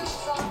great.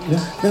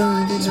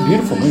 It's a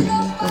beautiful movie.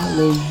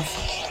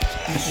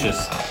 It's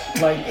just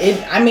Like,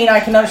 I mean, I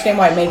can understand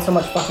why it made so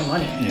much fucking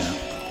money. yeah.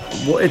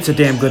 Well, it's a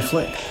damn good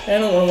flick. I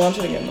don't want to watch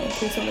it again, though.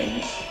 Please don't make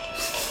me.